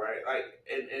self-control, right? Like,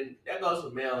 and that goes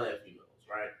for male and females,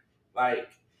 right?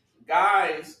 Like,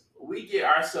 guys, we get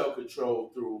our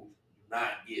self-control through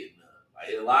not getting none.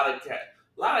 Like, a lot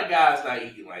of guys not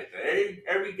eating like that.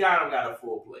 Every guy don't got a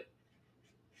full plate.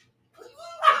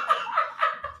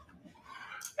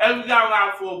 Every guy don't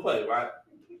got a full plate, right?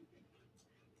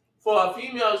 For a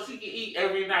female, she can eat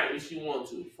every night if she wants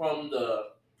to. From the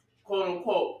quote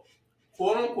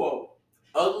unquote,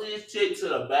 ugliest chick to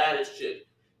the baddest chick.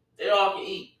 They all can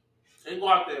eat. They go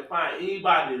out there and find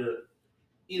anybody to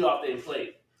eat off their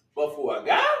plate. But for a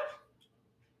guy,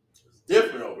 it's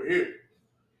different over here.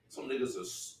 Some niggas are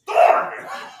starving.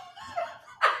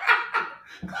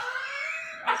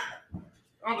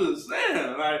 I'm just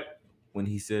saying, like. When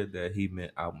he said that, he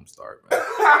meant I'm starving.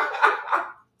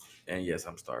 And yes,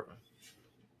 I'm starving.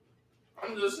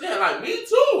 I'm just saying, like, me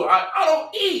too. I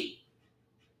don't eat.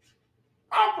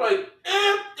 My plate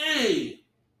empty.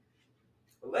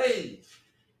 Ladies.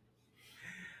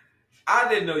 I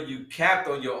didn't know you capped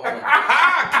on your own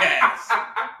podcast.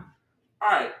 All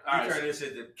right. You turned this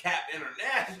into Cap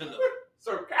International.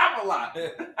 Sir Cap-a-lot.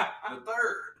 The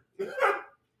third.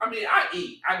 I mean, I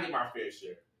eat. I get my fair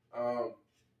share.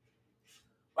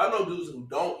 I know dudes who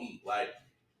don't eat. Like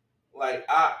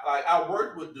I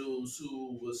worked with dudes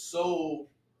who was so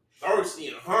thirsty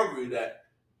and hungry that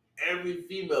every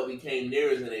female became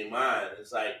nearest in their mind.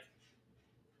 It's like,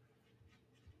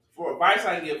 for advice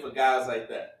I can give for guys like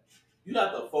that, you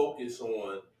have to focus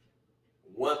on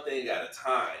one thing at a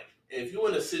time. And if you're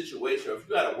in a situation, or if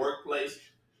you're at a workplace,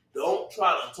 don't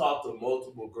try to talk to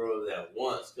multiple girls at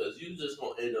once, because you're just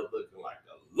gonna end up looking like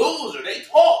a loser. They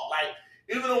talk like.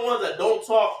 Even the ones that don't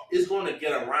talk is going to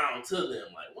get around to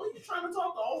them. Like, what are you trying to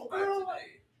talk to old girl?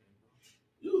 Like,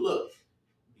 you look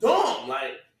dumb.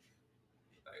 Like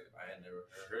I had never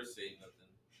heard her say nothing,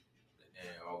 and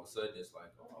all of a sudden it's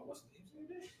like, oh, what's the name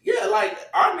today? Yeah, like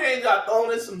our name got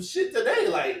thrown in some shit today.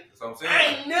 Like, that's what I'm saying. I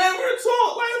ain't never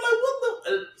talked. Like what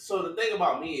the? So the thing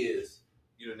about me is,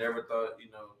 you'd have never thought, you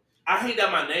know. I hate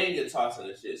that my name gets tossed in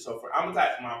the shit. So I'm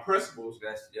like my principals.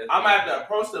 I'm gonna have to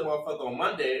approach that motherfucker on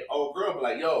Monday. Old girl, be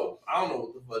like, yo, I don't know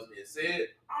what the fuck's being said.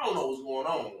 I don't know what's going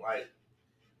on. Like,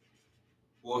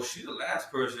 well, she's the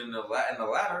last person in the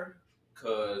ladder,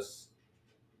 cause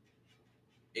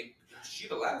she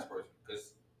the last person.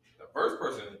 Cause the first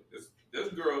person, this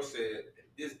girl said,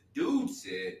 this dude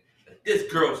said,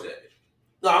 this girl said it.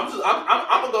 No, I'm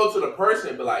gonna go to the person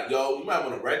and be like, yo, you might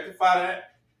want to rectify that.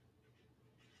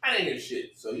 I didn't hear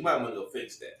shit, so you might want to go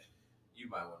fix that. You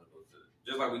might want to go to,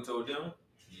 just like we told them,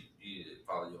 you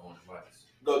follow your own advice.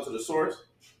 Go to the source.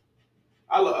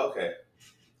 Okay.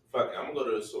 Fuck it, I'm gonna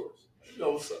go to the source.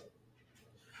 Yo, what's up?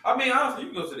 I mean, honestly,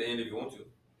 you can go to the end if you want to.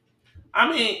 I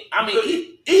mean,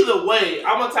 either way,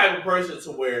 I'm a type of person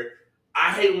to where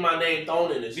I hate when my name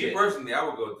thrown in this shit. Me personally, I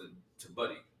would go to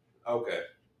Buddy. Okay.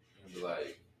 And be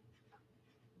like,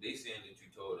 they saying that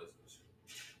you told us this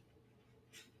shit.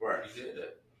 Right. You said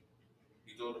that.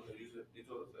 You told us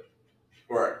that.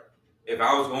 Right. If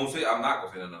I was gonna say, I'm not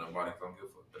gonna say nothing about it. If I'm good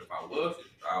for it. But if I was,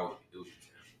 I would do it.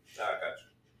 I got you.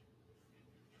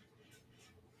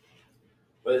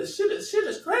 But shit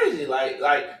is crazy. Like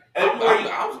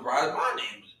I'm surprised my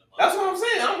name. That's what I'm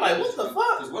saying. I'm like, what the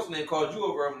fuck? Because what's the name called you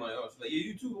over? I'm like, oh, she's like, yeah,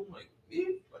 you too. I'm like,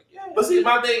 yeah. But see,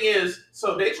 my thing is,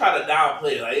 so they try to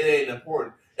downplay it. Like, it ain't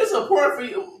important. It's important for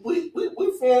you. We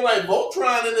form like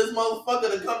Voltron in this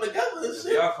motherfucker to come together and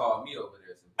shit. Y'all call me over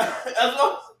there. As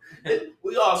long as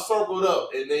we all circled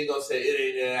up, and then gonna say it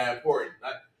ain't that important.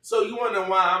 Like, so you wonder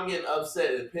why I'm getting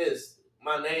upset and pissed?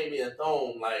 My name being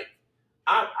thrown. Like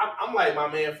I'm like my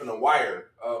man from The Wire.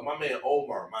 My man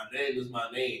Omar. My name is my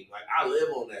name. Like I live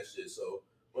on that shit. So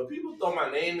when people throw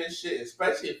my name and shit,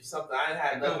 especially if it's something I ain't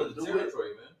had nothing to do with,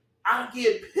 man. I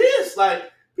get pissed.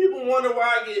 Like people wonder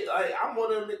why I get like I'm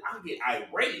one of them. I get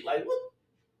irate. Like what?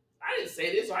 I didn't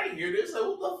say this. I didn't hear this. Like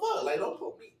what the fuck? Like don't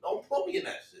put me in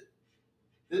that shit.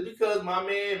 Just because my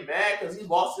man mad because he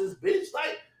lost his bitch.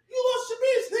 Like you lost your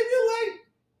bitch, nigga. Like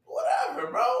whatever,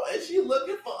 bro. And she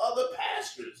looking for other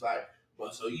pastures. Like,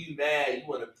 but so you mad? You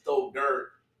want to throw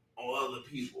dirt on other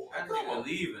people? I think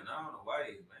leaving. I don't know why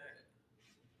he's mad.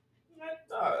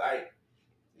 Like,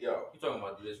 yo, You talking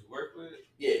about the bitch we work with?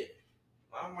 yeah.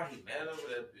 Why am I mad over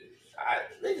that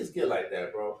bitch? Niggas get like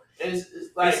that, bro. And it's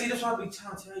like, see, that's what I be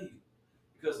trying to tell you.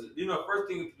 Because, you know, first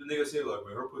thing the nigga say, like,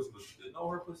 man, her pussy was good. No,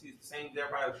 her pussy is the same as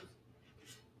everybody's pussy.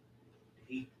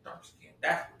 He dark skin.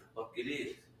 That's what the fuck it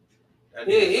is. That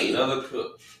is another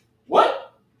cook.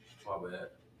 What? My bad.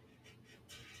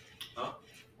 Huh?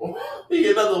 He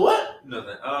another what?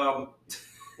 Nothing.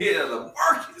 He another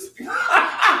Marcus.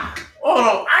 Oh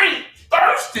no, I ain't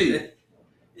thirsty.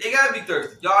 You gotta be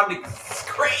thirsty. Y'all niggas is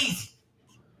crazy.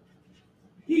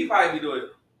 He probably be doing it.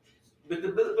 But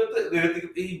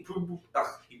he proved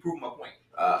my point.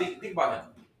 Think about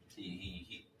him.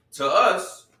 He to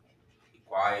us, he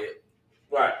quiet,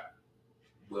 right,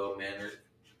 well mannered,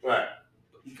 right.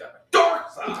 But he got a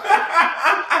dark side.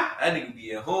 That nigga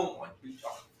be at home like, bitch, I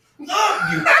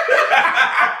love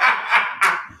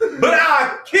you, but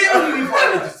I'll kill you before I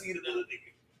let you see another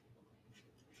nigga.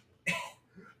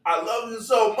 I love you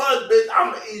so much, bitch.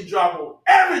 I'm gonna eavesdrop on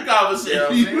every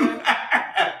conversation. You know what I'm saying?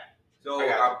 So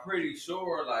I'm pretty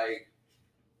sure, like,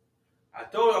 I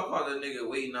told I caught that nigga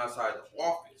waiting outside the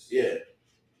office. Yeah.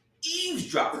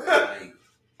 Eavesdropping. Like,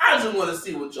 I just want to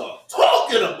see what y'all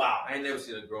talking about. I ain't never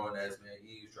seen a grown ass man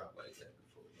eavesdrop like that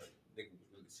before. Like, nigga was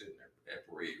really sitting there at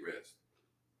parade rest.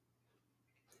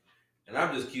 And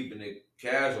I'm just keeping it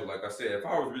casual. Like I said, if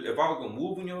I was gonna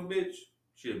move on your bitch,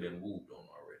 she'd have been moved on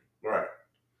already. Right.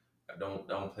 I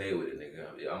don't play with it,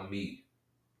 nigga. I'm me.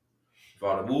 If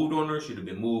I'd have moved on her, she'd have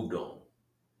been moved on.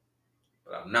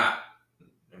 But I'm not.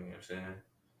 You know what I'm saying?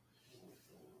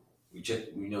 We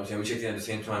checked in at the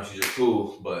same time. She's just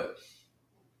cool, but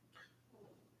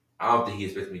I don't think he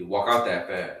expects me to walk out that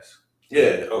fast.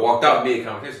 Yeah. I walked out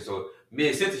mid-conversation. So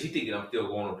mid-sentence, she thinking I'm still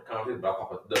going on the conversation, but I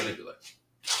pop up the nigga like.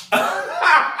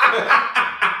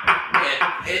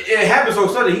 it happened so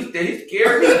sudden, he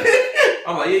scared me.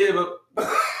 I'm like, yeah, but what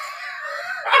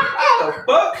the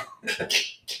fuck?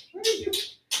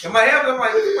 In my head, I'm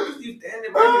like, what the fuck is you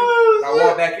standing right here? I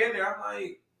walk back in there,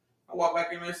 I walk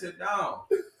back in there and sit down.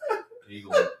 He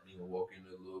gonna walk in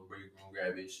the little break room,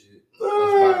 grab his shit,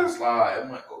 slide.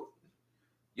 I'm like, oh,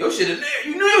 your shit in there.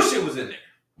 You knew your shit was in there.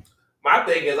 My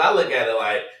thing is, I look at it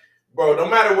like, bro, no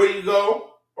matter where you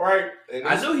go, right?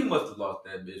 I knew he must have lost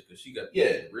that bitch because she got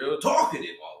real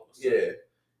talkative all of a sudden. Yeah.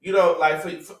 You know, like for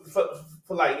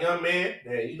like young man,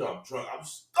 man, you know I'm drunk. I'm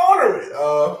stuttering.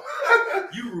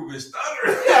 You Ruben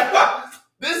stuttering.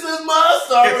 This is my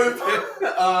stuttering.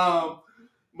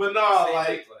 But no,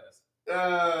 like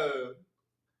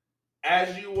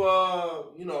as you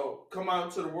you know, come out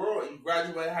into the world, you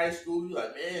graduate high school, you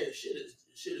like, man, shit is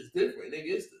different, nigga.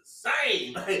 It's the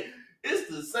same. Like, it's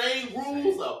the same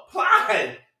rules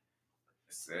apply.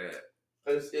 It's sad.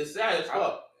 It's sad as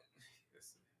fuck.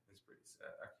 It's pretty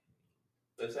sad.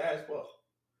 It's sad as fuck.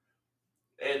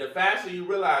 And the faster you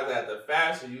realize that, the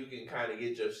faster you can kind of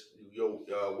get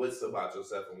your wits about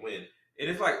yourself and win. And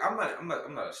it's like I'm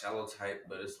not a shallow type,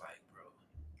 but it's like, bro,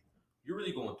 you're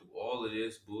really going through all of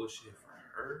this bullshit for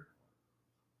her.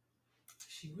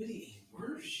 She really ain't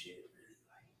worth shit. Really,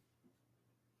 like,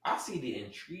 I see the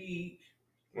intrigue.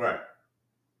 Right.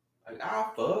 Like,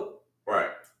 I'll fuck.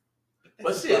 Right.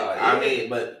 But shit, I mean,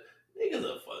 but niggas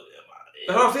are fucking about it.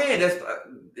 That's what I'm saying. That's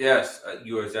yes,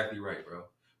 you're exactly right, bro.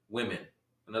 Women,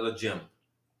 another gem.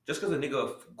 Just because a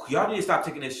nigga, y'all need to stop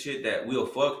taking this shit that we'll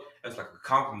fuck as like a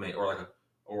compliment or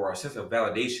a sense of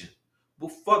validation. We'll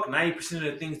fuck 90% of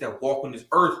the things that walk on this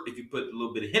earth if you put a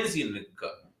little bit of Hennessy in the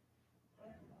cup.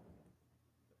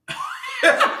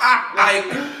 Like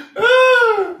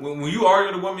when you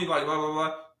argue with a woman, like blah blah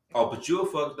blah. Oh, but you'll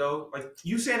fuck though. Like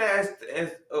you saying that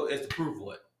as to prove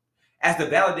what? As to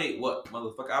validate what,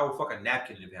 motherfucker? I would fuck a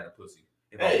napkin if I had a pussy.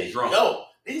 If I was drunk. Yo,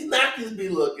 these napkins be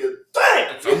looking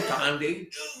thick. Sometimes they do.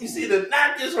 You see the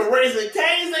napkins from Raising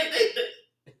Cane's? They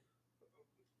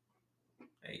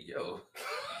Hey, yo.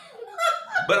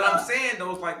 But I'm saying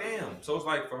though, it's like damn. So it's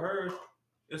like for her,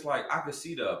 it's like I could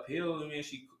see the appeal. I mean,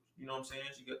 she, you know what I'm saying?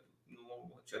 She got, you know,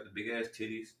 she got the big ass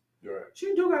titties. Right.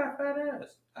 She do got a fat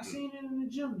ass. I seen it in the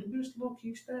gym. The bitch low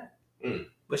key fat,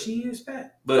 but she is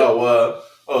fat. But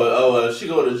she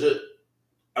go to the gym.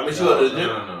 I mean, she go to the gym.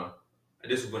 No.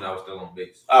 This was when I was still on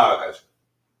base. Oh, I got you.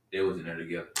 They was in there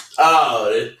together.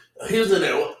 Oh, he was in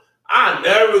there. I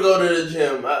never go to the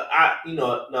gym.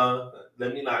 No,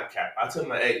 let me not cap. I took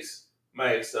my ex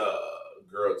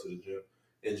girl to the gym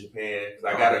in Japan because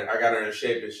I got her in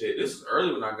shape and shit. This is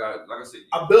early when I got, like I said,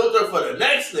 I built her for the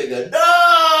next nigga. No.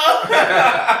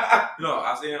 No,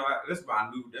 I seen him. That's what I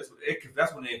knew. That's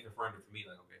when they confirmed it for me.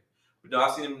 Like, okay, but no,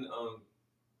 I seen him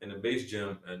in the base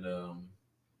gym, and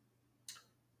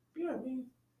yeah, I mean,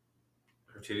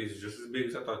 her titties are just as big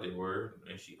as I thought they were,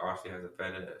 and she obviously has a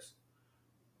fat ass.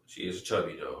 She is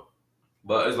chubby though,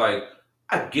 but it's like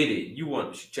I get it.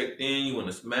 She checked in. You want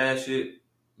to smash it.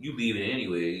 You leave it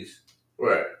anyways.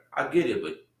 Right. I get it,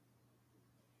 but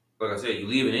like I said, you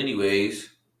leave it anyways.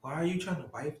 Why are you trying to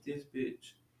wipe this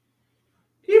bitch?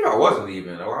 Even if I wasn't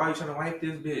leaving, why are you trying to wipe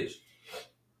this bitch?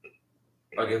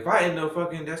 Like if I end up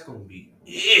fucking, that's gonna be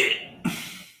it.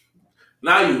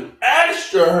 Now you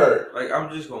extra hurt. Like I'm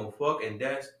just gonna fuck, and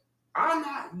I'm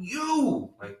not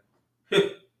you. Like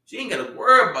she ain't gotta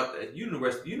worry about that. You done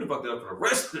fucked it up for the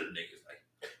rest of the niggas. Like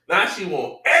now she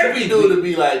want every dude to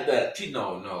be like that.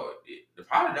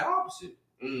 Probably the opposite.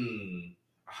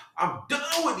 I'm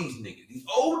done with these niggas. These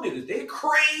old niggas, they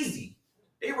crazy.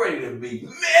 They ready to be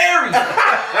married.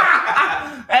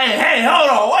 Hey, hold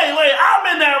on. Wait. I'm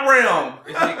in that realm.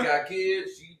 This nigga got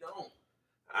kids, she don't.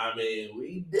 I mean,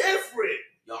 we different.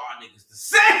 Y'all niggas the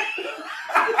same.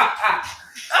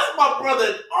 That's my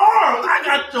brother's arm. I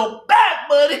got your back,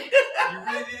 buddy. You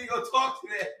really need to go talk to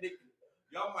that nigga.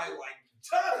 Y'all might like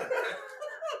each other.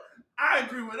 I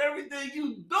agree with everything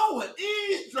you doing.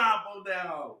 Eavesdrop on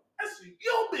down. That's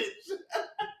your bitch.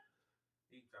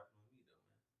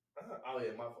 Oh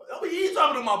yeah, my fault. Oh, you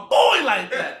talking to my boy like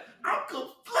that? I'm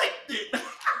conflicted.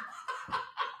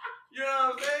 You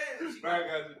know what I'm saying? Right,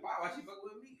 got you. Why she fuck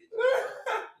with me?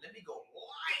 Let me go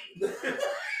light.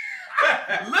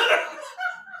 Literally,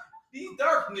 these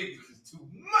dark niggas is too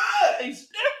much. they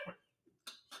different.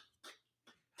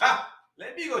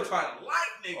 Let me go try to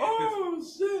light niggas. Oh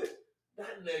shit.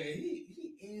 That nigga, he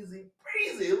easy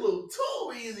breezy, a little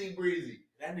too easy breezy.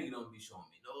 That nigga don't be showing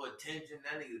me no attention.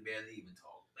 That nigga barely even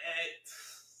talk back.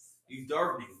 These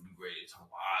dark niggas be ready to talk.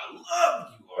 I love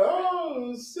you. Already.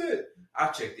 Oh shit. I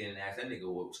checked in and asked that nigga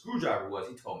what Screwdriver was.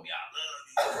 He told me I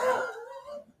love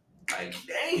you. Like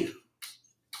damn.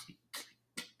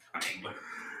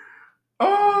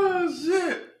 Oh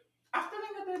shit. I still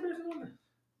ain't got that bitch number.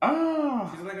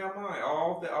 Oh. She's like, I got mine.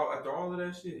 After all of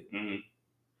that shit. Mm-hmm.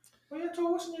 Well, yeah,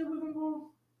 told what's your name? We're gonna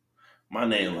go. My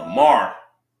name Lamar.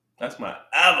 That's my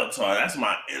avatar. That's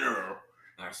my inner.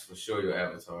 That's for sure your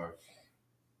avatar.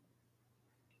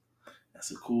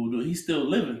 That's a cool dude. He's still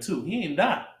living too. He ain't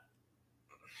died.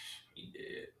 He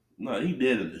did. No, he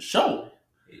did in the show.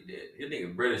 He did. Your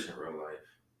nigga British in real life.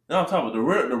 No, I'm talking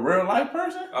about the real life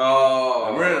person.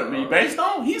 Oh, be based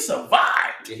on. He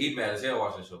survived. Yeah, he mad as hell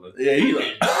watching the show. Like, yeah, he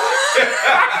like.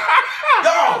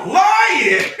 Y'all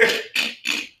lying.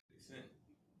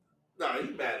 Nah, he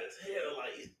mad as hell.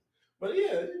 Like, but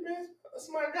yeah, man, that's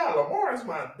my guy. Lamar is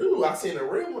my dude. I seen the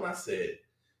real one. I said,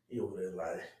 he over there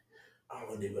like, I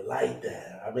don't even like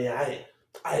that. I mean, I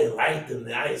ain't like them.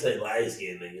 I ain't say light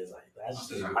skinned niggas like that. I just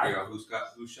trying to figure out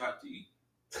who shot T.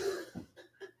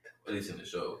 At least in the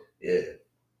show. Yeah.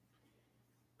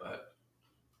 But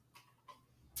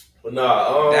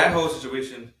no, that whole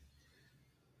situation.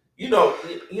 You know,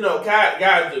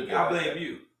 guys do. I blame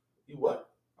you. You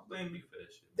what? I blame you for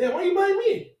that shit. Damn, why you blame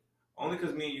me? Only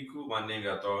because me and you cool, my name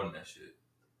got thrown in that shit.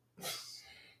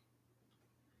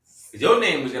 Your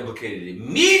name was implicated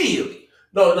immediately.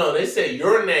 No, they said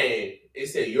your name. They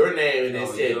said your name, and they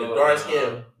said the dark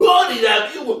skin buddy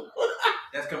that you.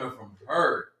 That's coming from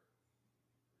her.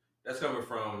 That's coming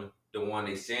from the one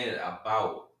they saying it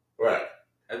about. Right.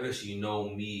 That's because she know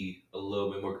me a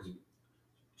little bit more because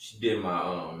she did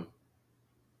my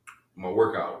my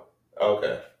workout.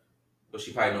 Okay. But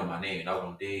she probably know my name. I was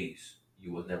on days.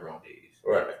 You was never on days.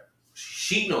 Right.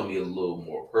 She know me a little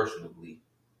more personally.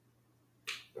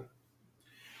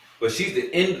 But she's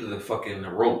the end of the fucking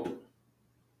rope.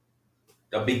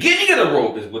 The beginning of the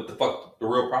rope is what the fuck the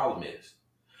real problem is.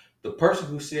 The person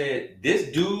who said,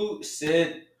 this dude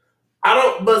said...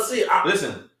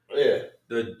 Listen. Yeah.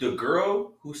 The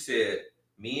girl who said,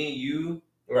 me and you...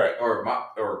 Right. I'm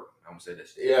gonna say that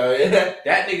shit. Yeah.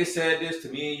 That nigga said this to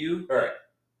me and you. Right.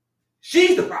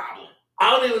 She's the problem. I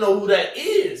don't even know who that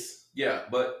is. Yeah,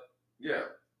 but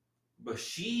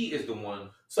she is the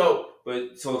one. So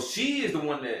she is the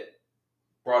one that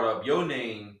brought up your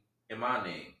name and my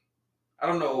name. I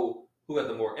don't know who got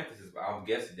the more emphasis, but I'm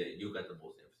guessing that you got the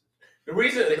most emphasis. The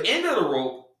reason the end of the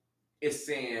rope is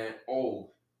saying,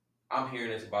 "Oh, I'm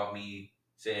hearing this about me,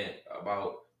 saying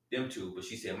about them two," but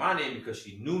she said my name because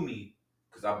she knew me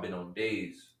because I've been on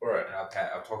days, right? And I've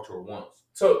talked to her once.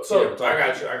 So I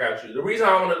got you. The reason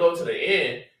I want to go to the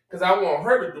end because I want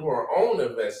her to do her own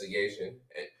investigation.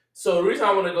 So the reason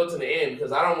I want to go to the end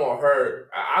because I don't want her.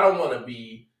 I don't want to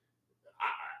be.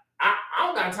 I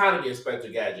don't got time to be Inspector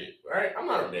Gadget, right? I'm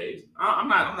not on days. I'm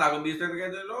not gonna be Inspector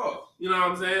Gadget at all. You know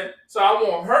what I'm saying? So I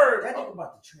want her. That ain't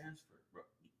about the transfer, bro.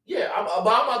 Yeah, I'm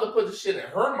about to put the shit in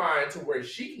her mind to where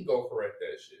she can go correct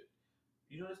that shit.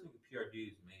 You know this nigga PRD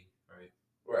is May, right?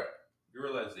 Right. You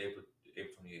realize it's April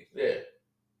 28th. Yeah.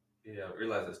 Yeah, I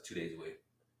realize that's 2 days away.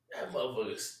 That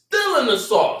motherfucker's still in the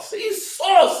sauce. He's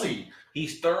saucy.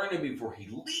 He's stirring it before he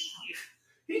leaves.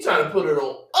 He trying to put it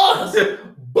on us.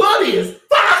 Buddy is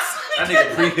toxic. That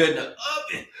nigga pre-good in the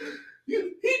oven.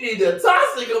 He need the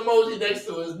toxic emoji next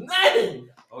to his name.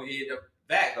 Oh yeah, the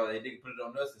back though. They nigga put it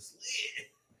on us and slid.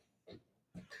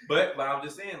 But I'm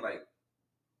just saying, like,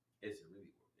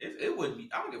 it wouldn't be.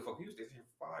 I don't give a fuck. He was there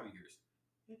for 5 years.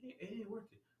 It ain't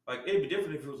worth it. Like, it'd be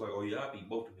different if it was like, oh yeah, I beat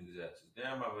both of niggas' asses.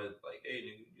 Damn, I was like, hey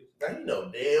nigga. Now you know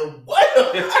damn what.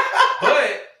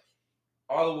 But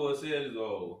all it was said is,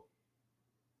 oh,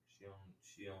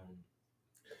 she on.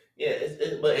 Yeah,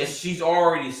 and she's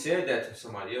already said that to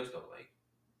somebody else though. Like,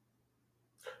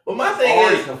 but my thing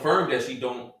already confirmed that she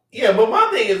don't. Yeah, but my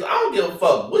thing is, I don't give a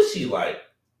fuck what she like.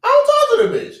 I don't talk to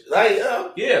the bitch. Like,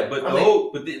 yeah, but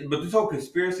this whole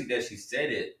conspiracy that she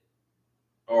said it,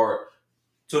 so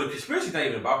the conspiracy's not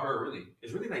even about her. Really,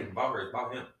 it's really not even about her. It's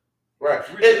about him. Right.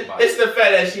 It's the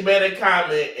fact that she made a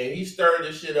comment and he stirred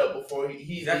the shit up before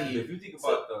he exactly. If you think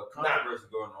about the controversy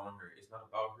going on here, it's not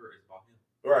about her. It's about him.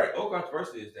 Right. The whole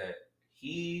controversy is that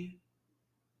he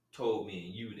told me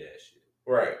and you that shit.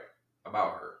 Right.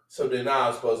 About her. So then now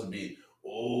I'm supposed to be,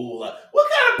 like,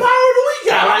 what kind of power do we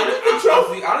got? I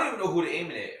don't even know who they're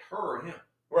aiming at, her or him.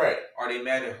 Right. Are they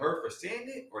mad at her for saying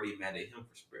it, or are they mad at him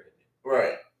for spreading it?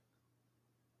 Right.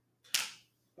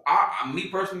 Me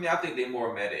personally, I think they're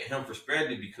more mad at him for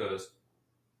spreading it because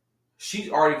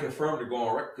she's already confirmed to go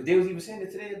on record. Because they was even saying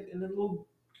it today in the little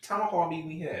town hall meeting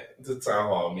we had. It's a town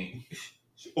hall meeting.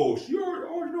 She already know.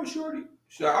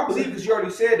 I believe because she already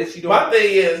said that she don't. My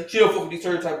thing is, she don't fuck with these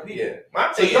certain type of people. Yeah,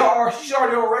 my thing she's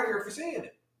already on record for saying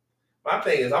it. My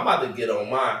thing is, I'm about to get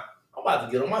on my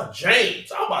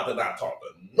James. I'm about to not talk to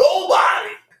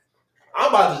nobody. I'm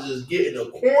about to just get in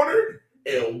the corner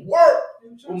and work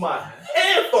with my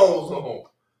headphones on.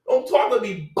 Don't talk to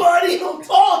me, buddy. Don't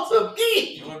talk to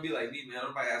me. You want to be like me, man.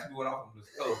 Nobody ask me what I'm going to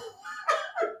go.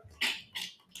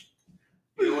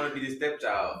 You don't want to be the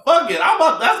stepchild. Fuck it.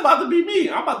 That's about to be me.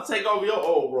 I'm about to take over your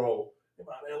old role.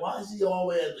 Man, why is he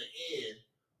always at the end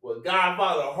with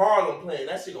Godfather Harlem playing?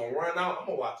 That shit gonna run out. I'm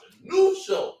gonna watch a new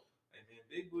show. And then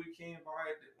Big Booty came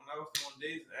by when I was on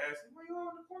days and asked him, why you all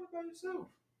in the corner by yourself?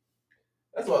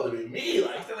 That's about to be me.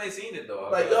 Like, I still ain't seen it though.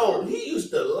 Like, yo, he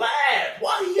used to laugh.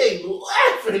 Why he ain't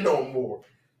laughing no more?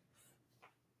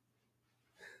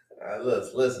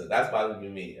 Listen, that's about to be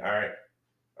me. All right,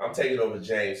 I'm taking over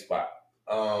James' spot.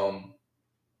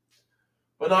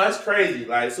 But no, it's crazy.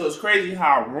 Like, so it's crazy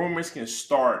how rumors can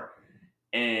start,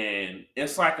 and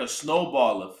it's like a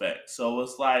snowball effect. So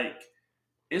it's like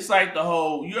the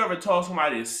whole. You ever told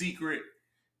somebody a secret,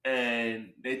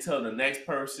 and they tell the next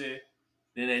person,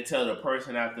 then they tell the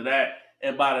person after that,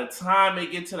 and by the time they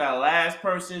get to that last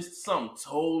person, it's something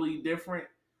totally different.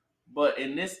 But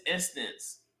in this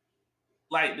instance,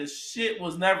 like, the shit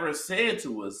was never said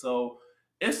to us, so.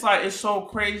 It's like, it's so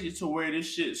crazy to where this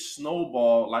shit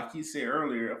snowballed. Like he said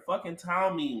earlier, a fucking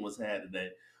town meeting was had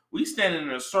today. We standing in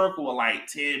a circle with like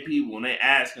 10 people and they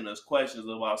asking us questions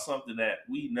about something that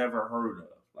we never heard of.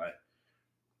 Like,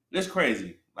 it's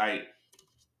crazy. Like,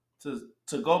 to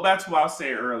go back to what I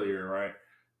said earlier, right?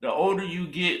 The older you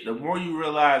get, the more you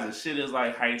realize that shit is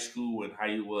like high school and how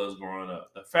you was growing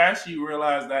up. The faster you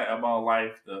realize that about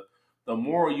life, the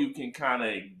more you can kind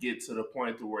of get to the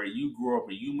point to where you grow up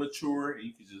and you mature and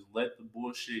you can just let the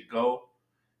bullshit go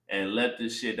and let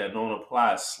this shit that don't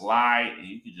apply slide and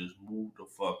you can just move the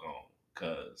fuck on.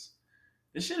 Cause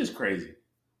this shit is crazy.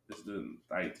 The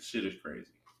shit is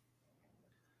crazy.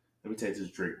 Let me take this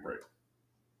drink break.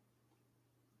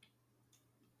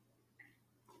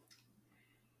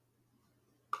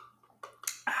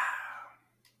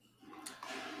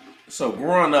 So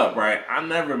growing up, right, I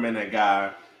never been a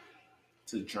guy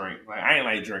to drink. Like I ain't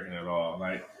like drinking at all.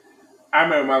 Like I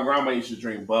remember my grandma used to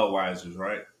drink Budweisers,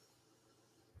 right?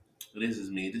 This is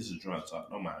me. This is drunk talk.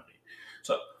 Don't mind me.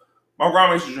 So my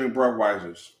grandma used to drink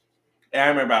Budweisers, and I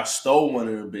remember I stole one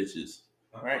of them bitches.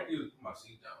 Right? You put my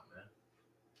seat down, man.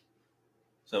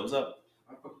 So what's up?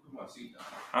 I put my seat down.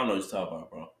 I don't know what you're talking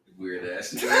about, bro. Weird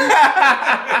ass. You been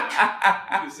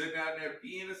sitting out there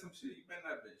peeing or some shit. You better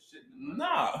not been shitting.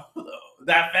 Nah,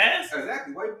 that fast?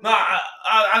 Exactly. Why? Nah,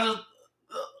 I just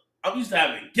I'm used to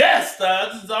having guests.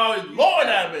 This is always more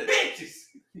than it. Bitches.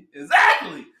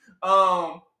 Exactly.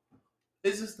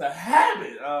 It's just a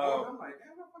habit. I'm like,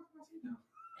 damn, I put my seat down.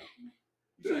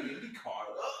 You trying to get me caught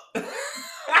up?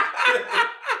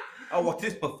 I want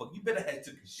this motherfucker. You better have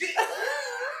took a shit.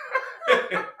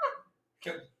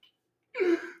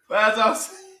 But as I was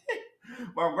saying,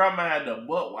 my grandma had the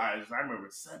Budweisers. I remember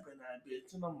sipping that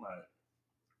bitch, and I'm like,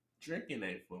 drinking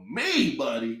ain't for me,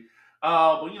 buddy.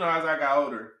 But you know, as I got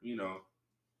older, you know,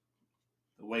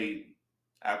 the way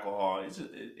alcohol, it's just,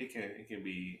 it can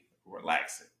be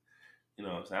relaxing. You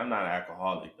know what I'm saying? I'm not an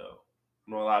alcoholic though.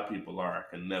 I know a lot of people are. I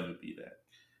can never be that.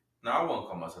 No, I won't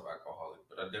call myself alcoholic,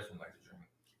 but I definitely like to drink.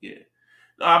 Yeah.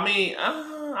 No, I mean,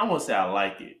 I won't say I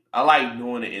like it. I like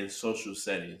doing it in social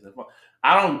settings.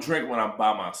 I don't drink when I'm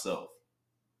by myself.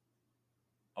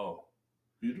 Oh,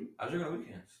 you do? I drink on the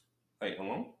weekends. Like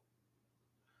alone?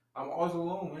 I'm always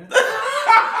alone, man.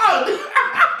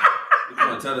 You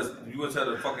want to tell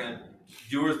the fucking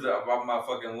viewers about my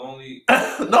fucking lonely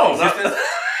No, existence?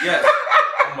 Yes.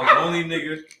 I'm a lonely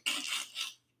nigga.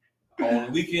 On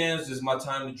the weekends is my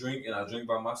time to drink, and I drink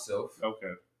by myself.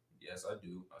 Okay. Yes, I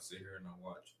do. I sit here and I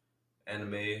watch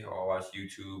anime, or I watch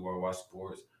YouTube, or I watch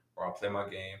sports, or I play my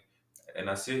game, and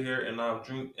I sit here and I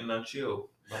drink and I chill.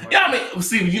 Yeah, I mean,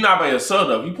 see, you're not by yourself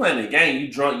though. You playing the game,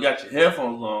 you drunk, you got your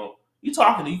headphones on, you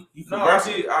talking to you No,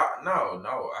 conversing. I don't.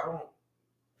 No, I don't,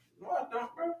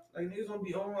 bro. Like niggas don't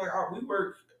be on. Like we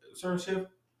work a certain shift.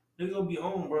 Niggas don't be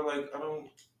on, bro. Like I don't.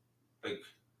 Like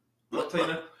let's play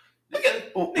that.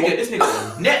 Nigga, this nigga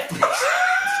on Netflix.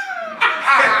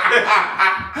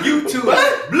 YouTube,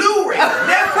 Blu-ray,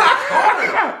 Netflix.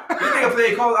 This nigga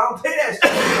play calls. I don't pay that shit.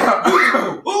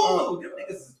 YouTube, Hulu. Them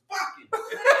niggas is fucking.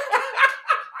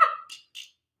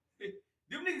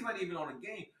 Them niggas not even on the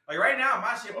game. Like right now,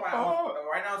 my shit probably on,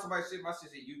 right now somebody shit my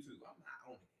shit's at YouTube. I'm not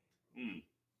on it.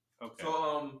 Okay.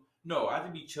 So no, I have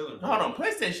to be chilling. Hold on,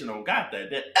 PlayStation don't got that.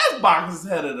 That Xbox is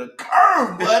ahead of the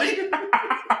curve, buddy.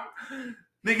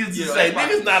 Niggas just say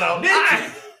niggas not on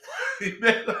that.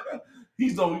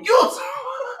 He's on YouTube.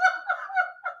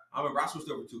 I remember I switched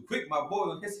over too quick. My boy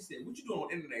on his, he said, "What you doing on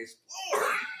Internet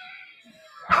Explorer?"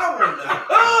 I want the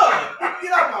hug.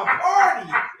 Get out my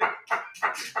party.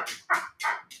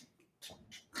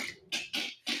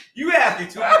 You asking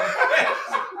too much questions.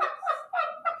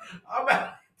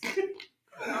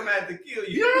 I'm at to kill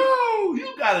you. Yo,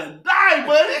 you gotta die,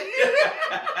 buddy.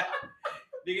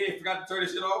 Nigga ain't forgot to turn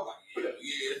this shit off. Like,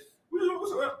 yeah.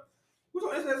 What's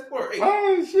on Internet Explorer? Hey,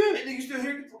 Oh shit. hey, nigga still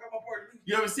here? Get the fuck out my party.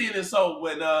 You ever seen this? So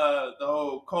when the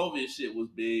whole COVID shit was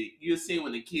big, you seen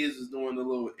when the kids was doing the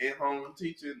little in-home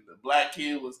teaching, the black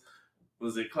kid was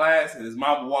in class and his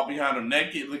mom walked behind him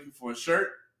naked looking for a shirt.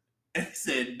 And he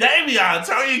said, Davion,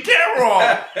 turn your camera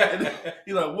off. And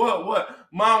he's like, what?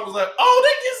 Mom was like, oh,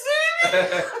 they can see me.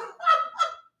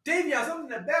 Davion, something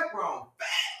in the background.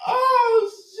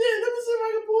 Oh shit, let me see if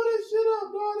I can pull that shit up,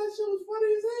 dog. That shit was funny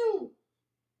as hell.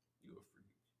 You a freak.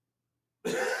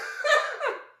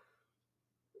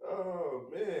 Oh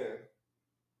man.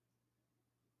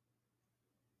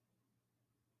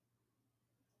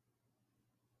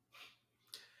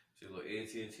 See, look,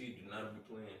 AT&T do not be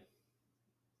playing.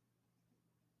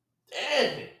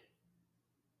 Damn it.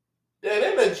 Yeah,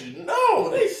 they let you know.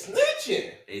 They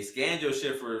snitching. They scanned your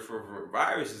shit for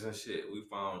viruses and shit. We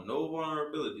found no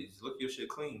vulnerabilities. Look your shit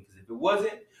clean. Because if it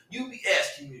wasn't, you'd be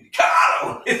asking me to cut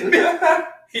on it.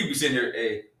 He be sitting here,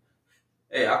 hey,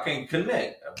 I can't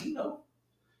connect. You know.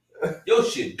 Your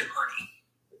shit dirty.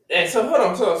 And so hold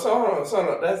on. So hold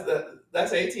on.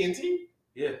 That's AT&T?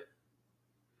 Yeah.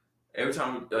 Every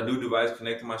time a new device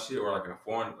connects to my shit, or like a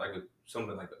foreign, like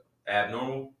something like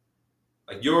abnormal,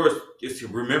 like yours is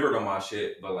remembered on my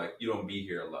shit, but like you don't be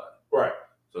here a lot. Right.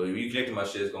 So if you connect to my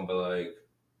shit, it's gonna be like,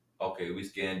 okay, we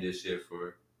scanned this shit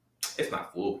for. It's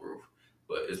not foolproof,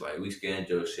 but it's like we scanned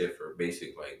your shit for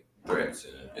basic like threats,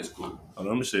 and it's cool. Oh,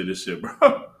 let me show you this shit,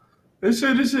 bro. Let's show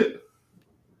you this shit.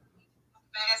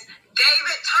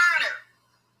 David Turner.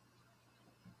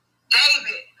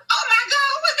 David. Oh my God,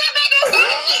 who was that back there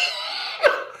saying?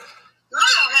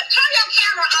 Lord, turn your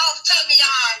camera off,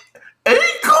 Tavion.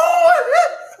 Ain't cool.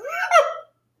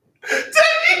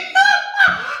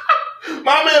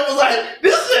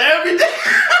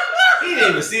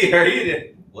 didn't even see her either.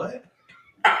 What?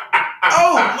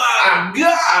 Oh my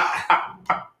god!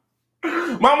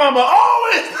 My mama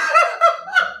always.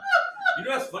 You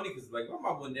know that's funny because like my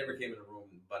mama never came in the room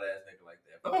butt ass nigga like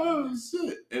that. Oh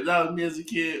shit! If that was me as a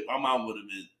kid, my mom would have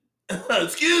been.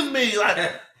 Excuse me, like,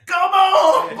 come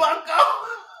on, bucko.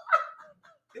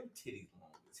 Them titties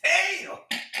long as hell.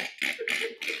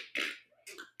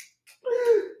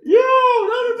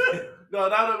 That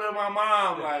would have been my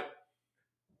mom. Like,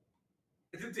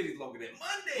 Them titties longer than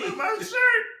with Monday. my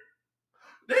shirt.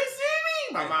 They see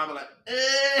me. My mom was like,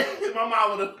 eh. My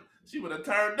mom would have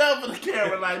turned up for the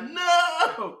camera. Like,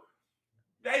 no.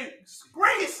 They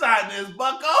screenshot this,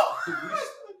 bucko.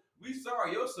 We saw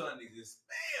your son needs to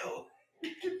spell.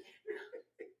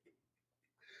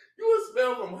 You would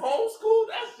spell from homeschool?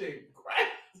 That shit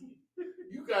crazy.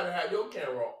 You gotta have your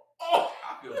camera on. Oh.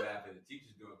 I feel bad for the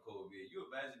teachers doing COVID. You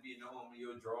imagine being at home in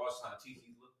your drawers trying to teach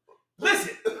these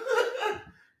Listen,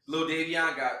 little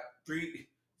Davion got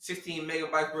 16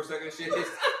 megabytes per second. Shit,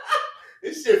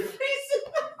 This shit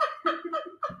freezing.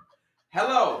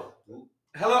 hello.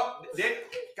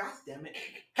 God damn it.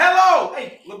 Hello.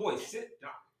 Hey, little boy, sit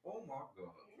down. Oh my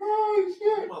god. Oh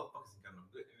shit. Motherfuckers got no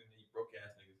good internet, broke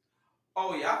ass niggas.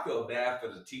 Oh yeah, I feel bad for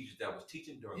the teachers that was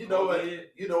teaching during You know what? COVID.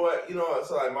 You know what?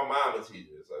 So like my mom is a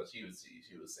teacher, so she was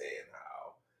saying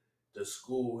how the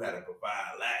school had to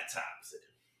provide laptops, and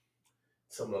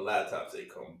some of the laptops they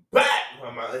come back.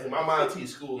 My mom teach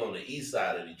school on the east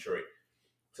side of Detroit,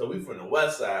 so we from the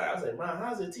west side. I was like, Mom,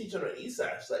 how's it teach on the east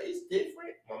side? She's like, it's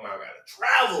different. My mom got to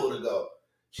travel to go.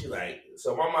 She like,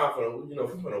 so my mom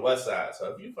from the west side.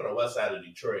 So if you from the west side of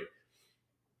Detroit,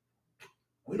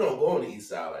 we don't go on the east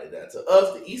side like that. To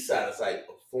us, the east side is like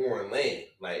a foreign land.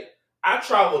 Like, I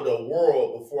traveled the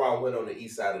world before I went on the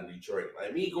east side of Detroit.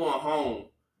 Like, me going home,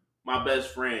 my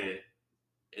best friend,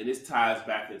 and this ties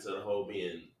back into the whole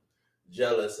being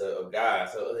jealous of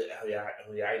guys. So,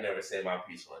 I ain't never said my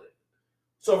piece on it.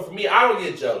 So, for me, I don't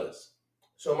get jealous.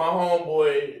 So, my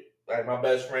homeboy, like my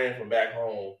best friend from back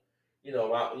home,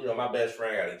 my best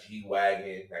friend got a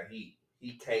G-Wagon. Like, he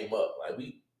came up. Like,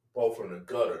 we both from the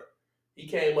gutter. He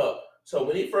came up. So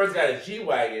when he first got his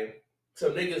G-Wagon,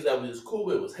 some niggas that we was cool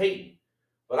with was hating.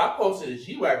 But I posted his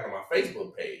G-Wagon on my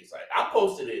Facebook page. Like, I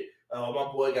posted it. My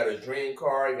boy got a dream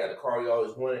car. He got a car he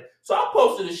always wanted. So I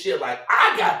posted this shit like,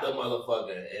 I got the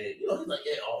motherfucker. And, he's like,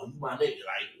 yeah, oh, you my nigga.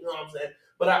 Like, you know what I'm saying?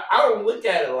 But I don't look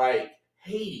at it like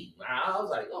hating. I was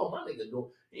like, oh, my nigga,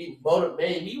 he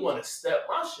made me want to step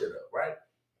my shit up, right?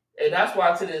 And that's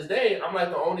why to this day, I'm like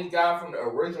the only guy from the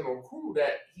original crew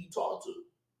that he talked to.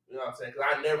 You know what I'm saying? Because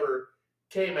I never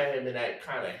came at him in that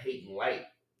kind of hating light.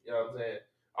 You know what I'm saying?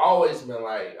 I always been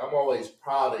like, I'm always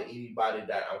proud of anybody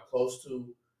that I'm close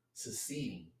to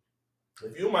succeeding.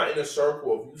 If you're my inner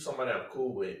circle, if you somebody I'm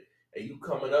cool with, and you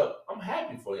coming up, I'm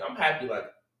happy for you. I'm happy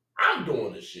like I'm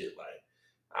doing this shit. Like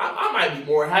I might be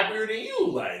more happier than you.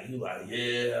 Like you like,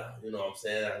 yeah, you know what I'm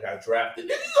saying? I got drafted. Nigga,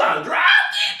 you got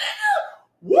drafted, nigga.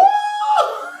 Woo!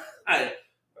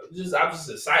 I'm just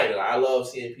excited. I love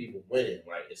seeing people winning,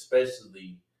 like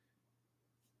especially,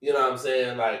 you know what I'm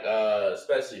saying, like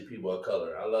especially people of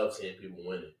color. I love seeing people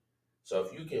winning. So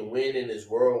if you can win in this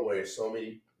world where so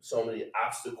many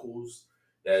obstacles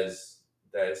that's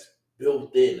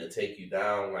built in to take you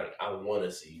down, like I want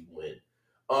to see you win.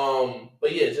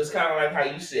 But yeah, just kind of like how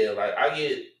you said, like I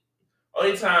get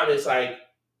only time it's like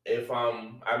if I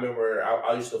remember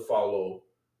I used to follow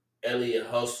Elliot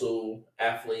Hustle,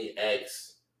 Athlete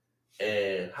X,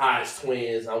 and Hodge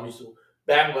Twins. I used to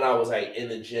back when I was like in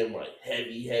the gym, like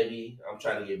heavy. I'm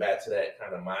trying to get back to that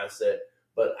kind of mindset.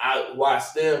 But I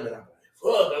watch them and I'm like,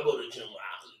 fuck, I go to the gym,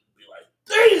 I be like,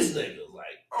 these niggas,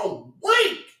 like, I'm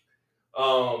weak.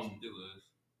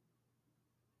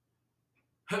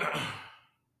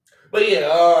 But yeah,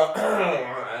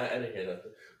 I didn't hear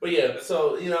nothing. But yeah,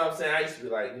 so you know what I'm saying? I used to be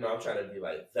like, I'm trying to be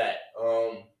like that.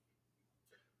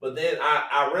 But then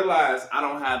I realized I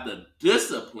don't have the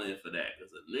discipline for that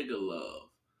because a nigga love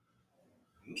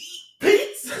meat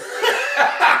pizza.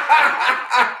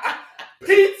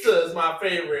 Pizza is my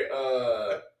favorite.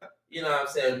 You know what I'm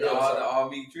saying? The all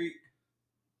meat treat.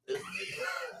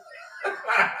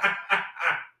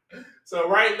 So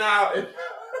right now, in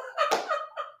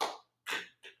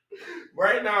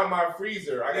my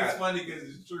freezer, I got. It's funny because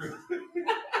it's true.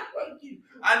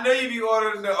 I know you be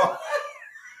ordering the.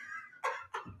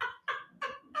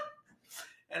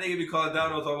 That nigga be calling down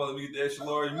talking about the extra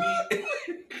large meat.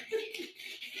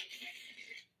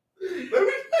 Let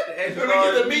me get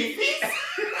the meat piece.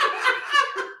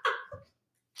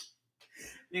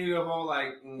 Nigga go home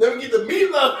like. Let me get the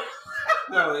meat love.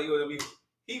 No, he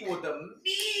want the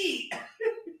meat.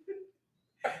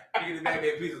 Nigga, the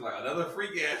Batman piece is like another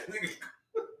freak ass nigga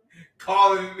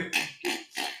calling.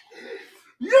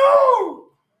 Yo!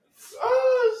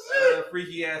 Oh shit! Another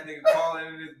freaky ass nigga calling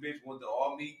in this bitch want the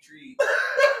all meat treat.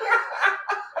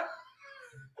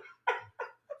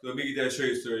 So let me get that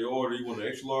straight, sir. Your order, you want an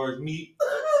extra large meat?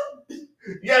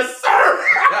 Yes, sir!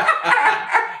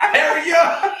 Hurry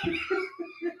up!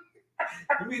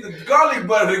 You need the garlic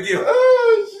butter to give.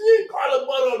 Oh shit! Garlic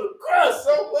butter on the crust,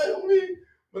 so play with me.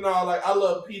 But no, like I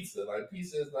love pizza. Like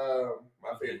pizza is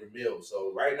my favorite meal.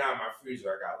 So right now in my freezer,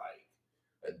 I got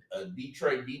like a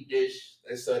Detroit deep dish.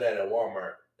 They sell that at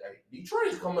Walmart. Like, Detroit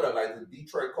is coming up. Like the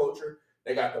Detroit culture,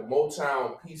 they got the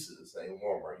Motown pizzas in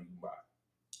Walmart you can buy.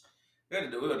 We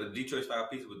got the Detroit style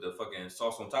pizza with the fucking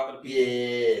sauce on top of the pizza.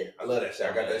 Yeah, I love that shit.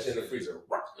 I got that shit in the freezer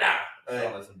right now.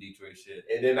 Sound like some Detroit shit.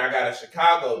 And then I got a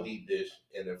Chicago deep dish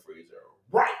in the freezer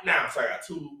right now. So I got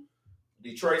two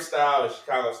Detroit style and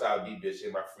Chicago style deep dish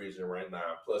in my freezer right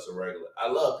now, plus a regular. I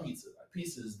love pizza. Like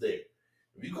pizza is there.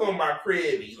 If you come to my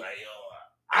crib and you like, yo,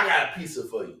 I got a pizza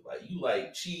for you. Like you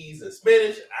like cheese and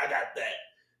spinach, I got that.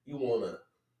 You want a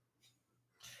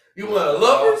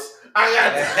lovers? I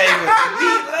got that.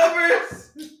 Meat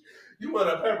lovers. You want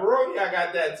a pepperoni? I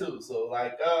got that too. So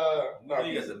like, no,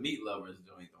 you got some meat lovers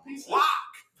joint. Pizza.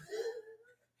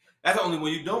 That's the only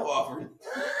one you don't offer.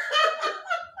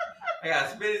 I got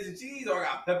spinach and cheese, or I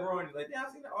got pepperoni. Like, yeah,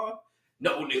 I seen that all.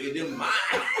 No, nigga, them mine.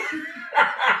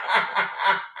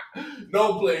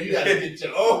 No play. You gotta get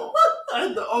your own.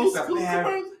 The old school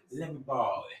commercials. Let me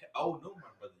borrow it. Oh no, my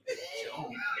brother, you get your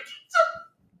own.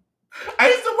 I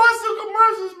used to watch some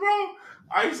commercials, bro.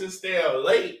 I used to stay up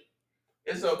late.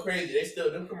 It's so crazy.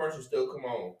 Them commercials still come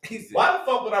on. Why the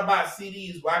fuck would I buy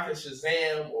CDs where I can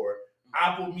Shazam or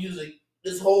Apple Music? I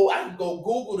can go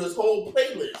Google this whole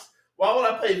playlist. Why would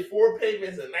I pay 4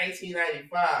 payments in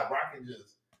 1995 where I can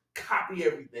just copy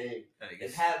everything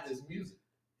and have this music?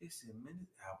 This minute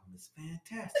album is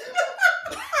fantastic.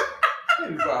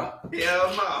 Hell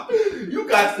no. You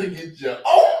got to get your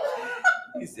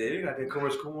own. He said, they got that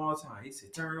commercial come all the time. He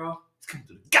said, turn it off. It's coming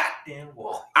to the goddamn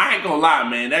wall. I ain't gonna lie,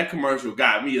 man. That commercial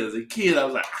got me as a kid. I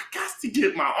was like, I got to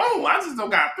get my own. I just don't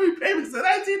got 3 payments in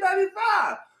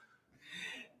 1995.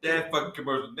 That fucking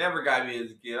commercial never got me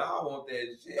as a kid. I don't want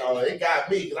that shit. Oh, it got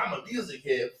me because I'm a music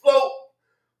head. Float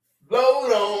on.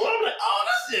 I'm like, oh,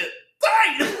 that shit.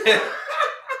 Dang.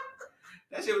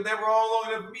 That shit was never all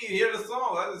long enough for me to hear the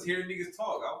song. I just hear niggas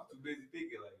talk. I was too busy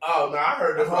thinking like. Oh no, I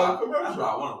heard the whole commercial. That's why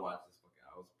I want to watch this fucking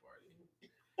house party.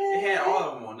 They had all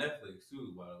of them on Netflix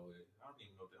too, by the way. I don't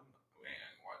even know if I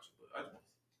ain't watch it, but I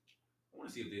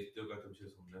want to see if they still got them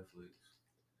shits on Netflix.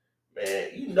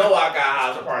 Man, you know I got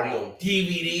House Party on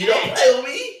DVD. Don't play with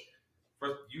me.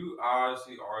 First, you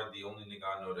honestly are the only nigga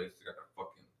I know that still got a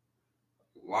fucking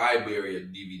library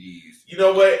of DVDs. You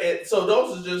know what? And so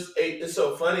those are just. It's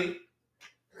so funny.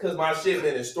 Because my shit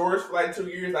been in storage for like 2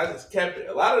 years, I just kept it.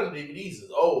 A lot of the DVDs is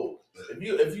old.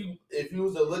 If you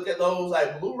was to look at those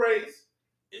like Blu-rays,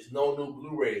 there's no new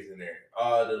Blu-rays in there.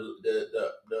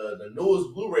 The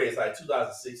newest Blu-ray is like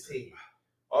 2016.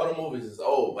 All the movies is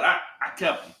old, but I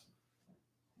kept them.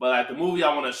 But like the movie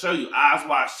I want to show you, Eyes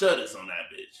Wide Shut, is on that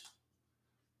bitch.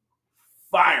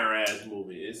 Fire ass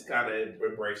movie. It's kind of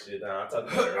it breaks shit down. I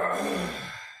talked about it earlier.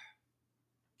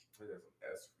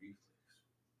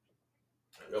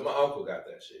 Yo, my uncle got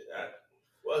that shit.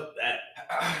 What's that?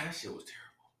 That shit was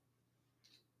terrible.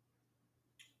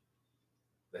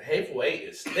 The Hateful Eight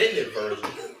extended version.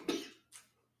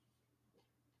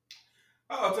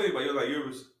 I'll tell you about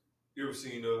you ever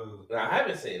seen No, I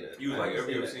haven't seen it. You like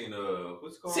ever seen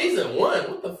what's it called? Season 1.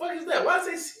 What the fuck is that? Why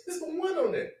say season 1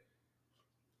 on there?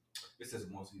 It says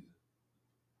 1 season.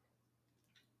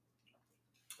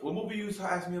 What movie you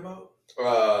asked me about?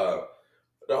 The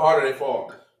Harder They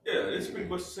Fall. Yeah, it's pretty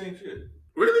much the same shit.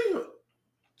 Really?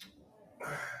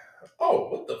 Oh,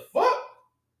 what the fuck?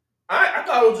 I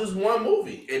thought it was just one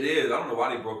movie. It is. I don't know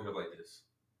why they broke it up like this.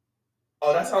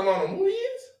 Oh, that's how long the movie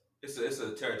is? It's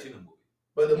a Tarantino movie.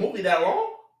 But the movie that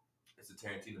long? It's a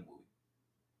Tarantino movie.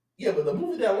 Yeah, but the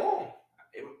movie that long?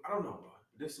 I don't know, bro.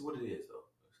 This is what it is, though.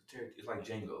 It's like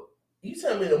Django. You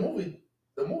tell me the movie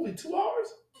 2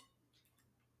 hours?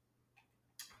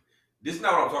 This is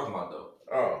not what I'm talking about, though.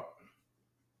 Oh.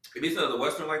 If it's another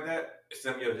Western like that, it's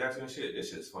Samuel Jackson and shit, this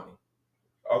shit's funny.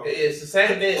 Okay, it's the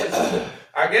same thing.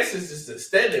 I guess it's just the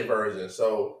extended version,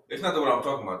 so. It's not the one I'm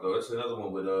talking about, though. It's another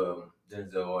one with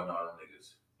Denzel and all them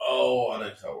niggas. Oh, I know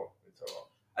you're talking about.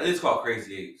 I think it's called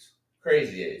Crazy Eights.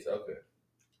 Crazy Eights, okay.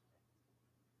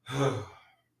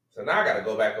 So now I gotta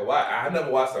go back and watch. I never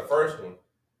watched the first one.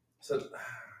 So,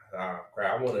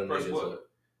 crap, I want to know First what?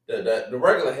 The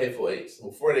regular Hateful Eights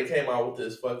before they came out with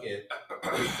this fucking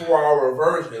 4-hour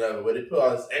version of it where they put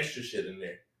all this extra shit in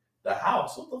there. The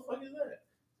House, what the fuck is that?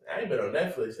 I ain't been on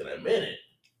Netflix in a minute.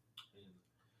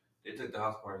 They took the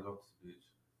house parties off this bitch.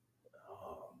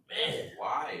 Oh man,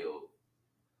 Wild.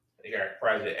 they got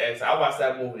Project X. I watched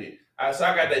that movie. So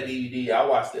I got that DVD. I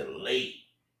watched it late.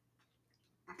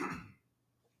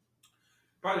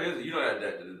 Probably is. You know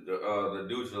that the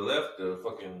dude to the left, the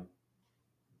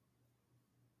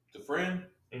friend.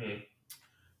 Mm-hmm.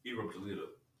 He from Toledo.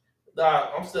 Dog,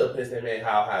 I'm still pissed they made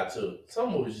How High too.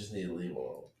 Some movies just need to leave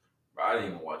alone. But I didn't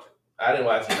even watch it. I didn't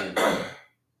watch it either.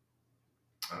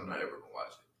 I'm not ever gonna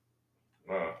watch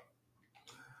it.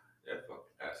 That fucking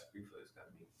ass reflex got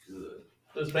me good.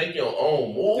 Just make your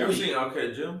own movie. You ever seen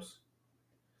Uncut Gems?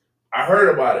 I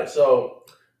heard about it. So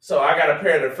I got a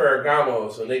pair of the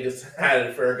Ferragamos. So niggas had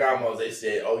the Ferragamos. They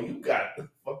said, "Oh, you got the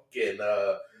fucking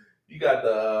you got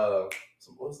the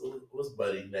what's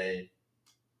Buddy's name?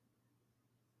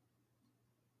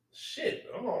 Shit,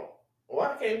 hold on. Well,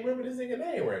 I can't remember this nigga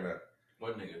name right now.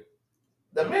 What nigga?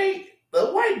 The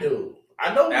white dude.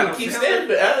 I know Adam Lakeith Sandler?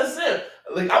 Stanfield. Adam Sandler.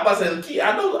 Like I'm about to say Lakeith.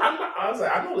 I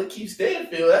know Lakeith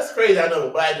Stanfield. That's crazy. I know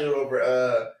the black dude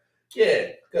over.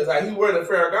 Because he wore the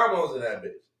Ferragamos in that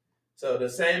bitch. So the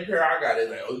same pair I got is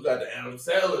like, oh, you got the Adam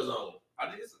Sandler's on. I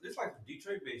think it's like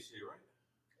Detroit based shit, right?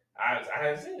 I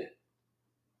haven't seen it.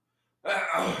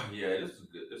 Yeah, this is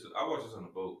good. I watched this on the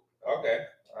boat Okay,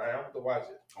 all right, I'm going to watch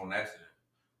it. on accident.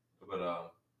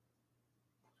 But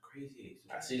crazy.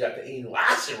 I see you got the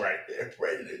Inuyasha right there,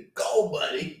 ready to go,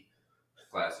 buddy.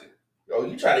 Classic. Yo,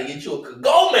 you trying to get you a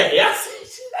Kagome? I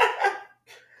see.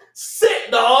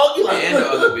 Sick dog. You like And the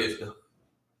other bitch though.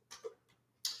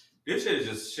 This shit is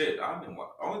just shit. I didn't watch.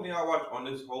 The only thing I watched on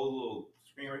this whole little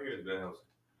screen right here is Van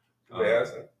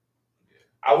Helsing.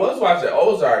 I was watching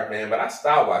Ozark, man, but I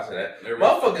stopped watching that.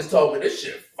 Motherfuckers told me this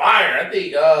shit fire. I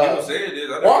think people say it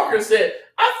is. Walker said,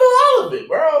 I feel all of it,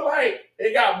 bro. Like,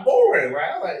 it got boring,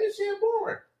 right? I was like, this shit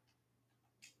boring.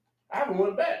 I haven't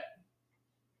went back.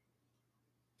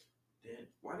 Then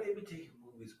why they be taking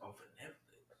movies off of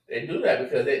Netflix? They do that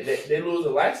because they lose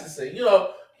the licensing. You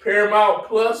know, Paramount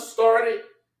Plus started,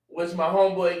 which my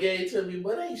homeboy gave to me,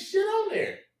 but ain't shit on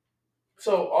there.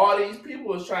 So all these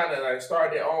people is trying to like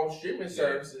start their own streaming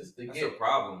services to That's get a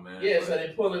problem, man. Yeah, so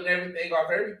they pulling everything off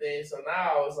everything. So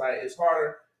now it's like it's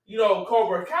harder. You know,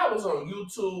 Cobra Kai was on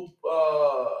YouTube,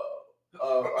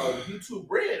 YouTube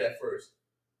Red at first.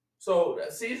 So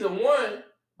season 1,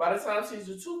 by the time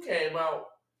season 2 came out,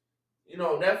 you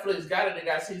know, Netflix got it. They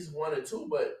got season 1 and 2,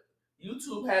 but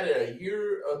YouTube had it a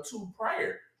year or 2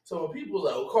 prior. So when people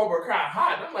like, oh, Cobra Kai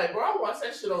hot, and I'm like, bro, I watched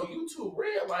that shit on YouTube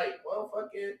Red like, well,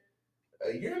 fucking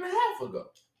a year and a half ago.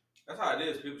 That's how it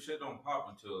is. People shit don't pop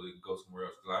until it goes somewhere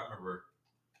else. Because I remember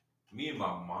me and my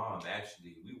mom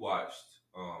actually we watched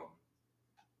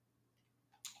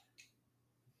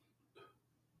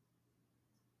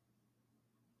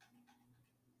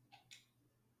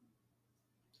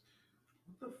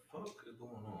what the fuck is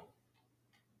going on?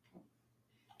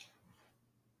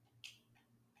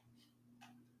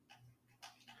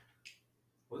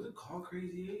 Was it called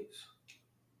Crazy Eights?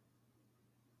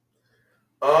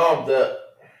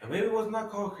 Maybe it was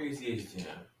not called Crazy Eights then.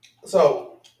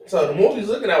 So the movie he's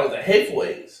looking at was The Hateful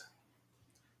Eights.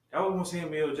 That was one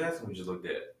Samuel L. Jackson we just looked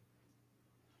at.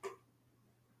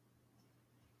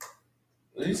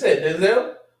 You said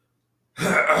Denzel?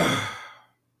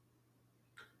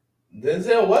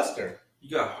 Denzel Western. You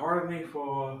got Hard Day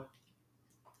for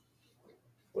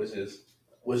which is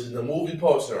the movie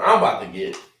poster I'm about to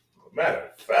get.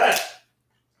 Matter of fact.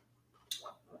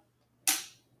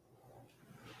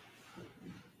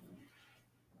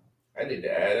 I need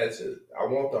to add that to. I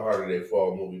want the Harder They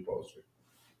Fall movie poster.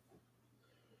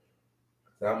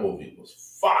 That movie was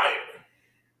fire.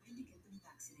 And to get them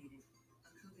vaccinated. A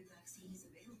COVID vaccine is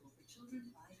available for children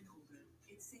 5 and older.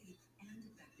 It's safe and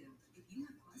effective. If you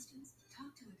have questions,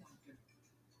 talk to a doctor.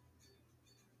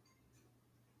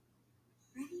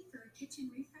 Ready for a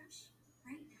kitchen refresh?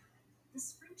 Right now, the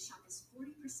spring shop is 40%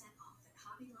 off at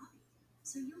Hobby Lobby.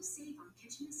 So you'll save on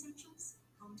kitchen essentials,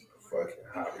 home decor, Fucking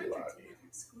and Hobby hundreds Lobby. of other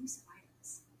exclusive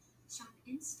items. Shop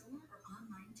in store or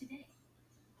online today.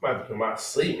 Might have to put my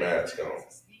sleep mask on.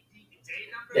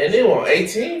 And they want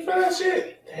 18 for that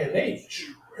shit? Damn, they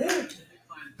tripping.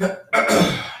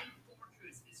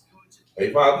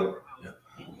 Hey, Father?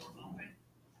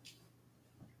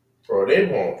 Bro, they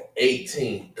want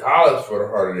 $18 for the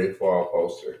Harder They Fall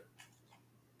poster.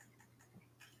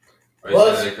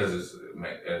 Plus, because it's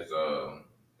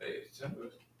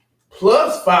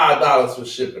Plus $5 for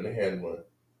shipping and handling.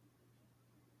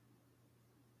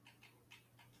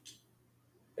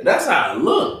 And that's how it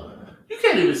look. You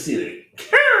can't even see the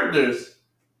characters.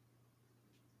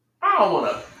 I don't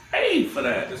want to pay for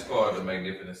that. It's called the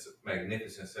Magnificent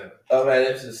Seven. Oh,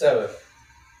 Magnificent Seven.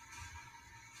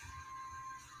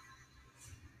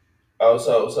 Oh,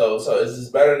 so is this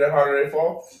better than Harder They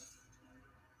Fall?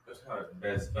 That's not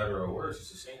better or worse. It's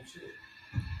the same shit.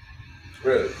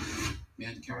 Really?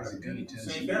 Man carries a gun. He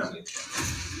tends Same to family. use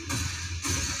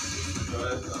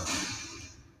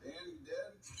Dan, you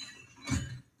dead?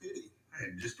 Pity. I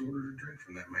had just ordered a drink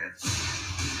from that man.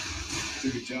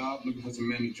 Took a job looking for some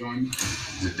men to join me.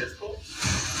 Is it difficult?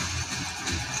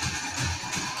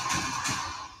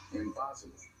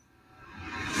 Impossible.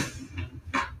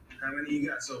 How many you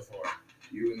got so far?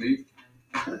 You and me?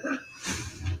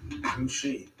 Who's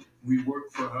she? We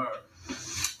work for her.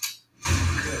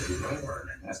 Good, you know her.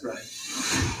 That's right.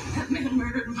 That man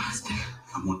murdered Master.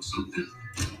 I want something.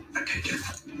 I take it.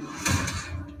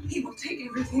 He will take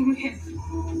everything we have.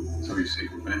 So you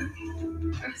seek revenge.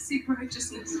 I seek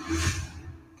righteousness,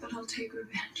 but I'll take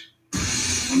revenge.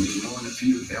 I need more than a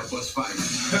few to help us fight.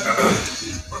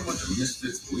 What a bunch of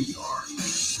misfits we are.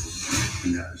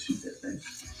 You know how to shoot that thing.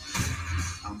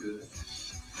 I'm good.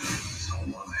 So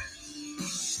am I.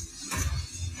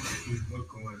 What's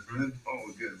going on, friend? Oh,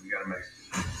 we're good. We gotta make it.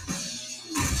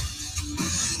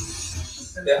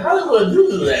 Yeah, Hollywood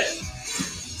do that.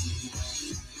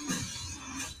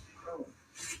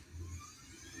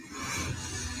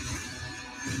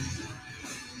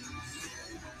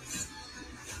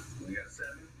 We got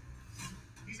 7.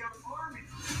 He's got an army.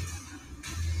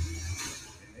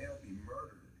 And they'll be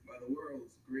murdered by the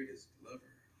world's greatest lover.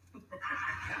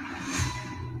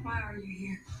 Why are you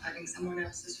here? Fighting someone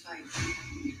else's fight.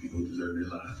 These people deserve their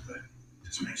lives back.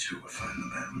 Just make sure we're fighting the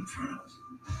battle in front of us,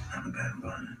 not the battle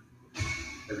behind it.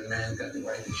 Every man's got the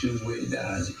right to choose where he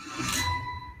dies.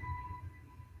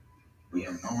 We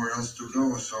have nowhere else to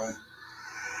go, so. You ain't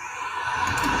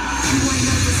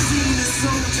never seen a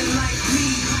soldier like me.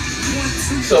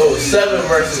 1, 2, So 7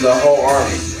 versus the whole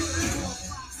army.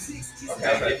 6,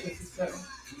 Okay. Magnificent Seven.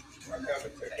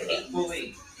 The Hateful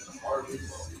Eight. Harder They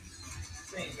Fall.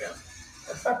 Same family.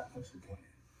 What's the plan?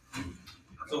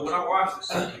 So when I watched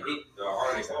the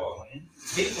Harder They Fall,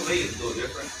 Hateful Eight is a little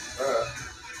different.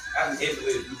 I think Hateful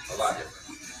Eight is a lot different.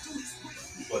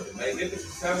 But the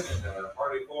Magnificent Seven and the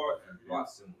Harder They Fall are a lot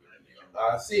similar.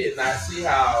 I see it, and I see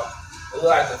how it look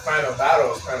like the final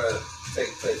battles kind of take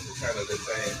place in kind of the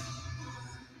same.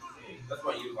 Yeah, that's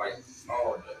why you like,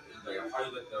 oh, like how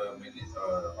you let the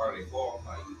Harder They Fall,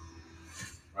 like,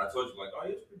 when I told you, like, oh,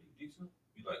 yeah, it's pretty decent.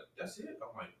 You like, that's it?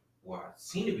 I'm like, well, I've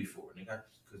seen it before, nigga,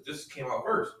 because this came out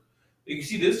first. You can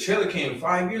see this trailer came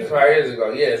 5 years ago. 5 years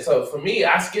ago, yeah. So for me,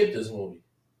 I skipped this movie.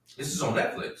 This is on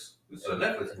Netflix. This is a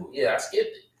Netflix movie. Yeah, I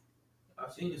skipped it.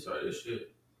 I've seen this already. This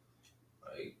shit,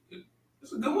 like,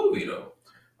 it's a good movie though.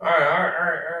 All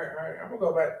right. I'm gonna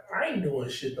go back. I ain't doing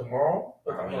shit tomorrow.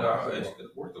 But I I'm mean, gonna watch it.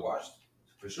 it's worth to watch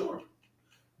for sure.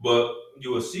 But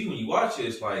you will see when you watch it,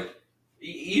 it's like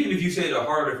even if you say the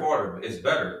Harder They Fall is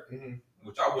better,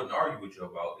 which I wouldn't argue with you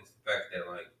about, is the fact that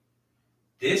like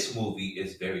this movie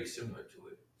is very similar to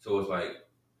it. So it's like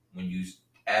when you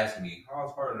ask me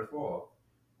how's Harder They Fall,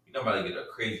 you're not about to get a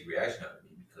crazy reaction out of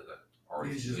me because I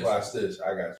already You just seen watch this. I got you.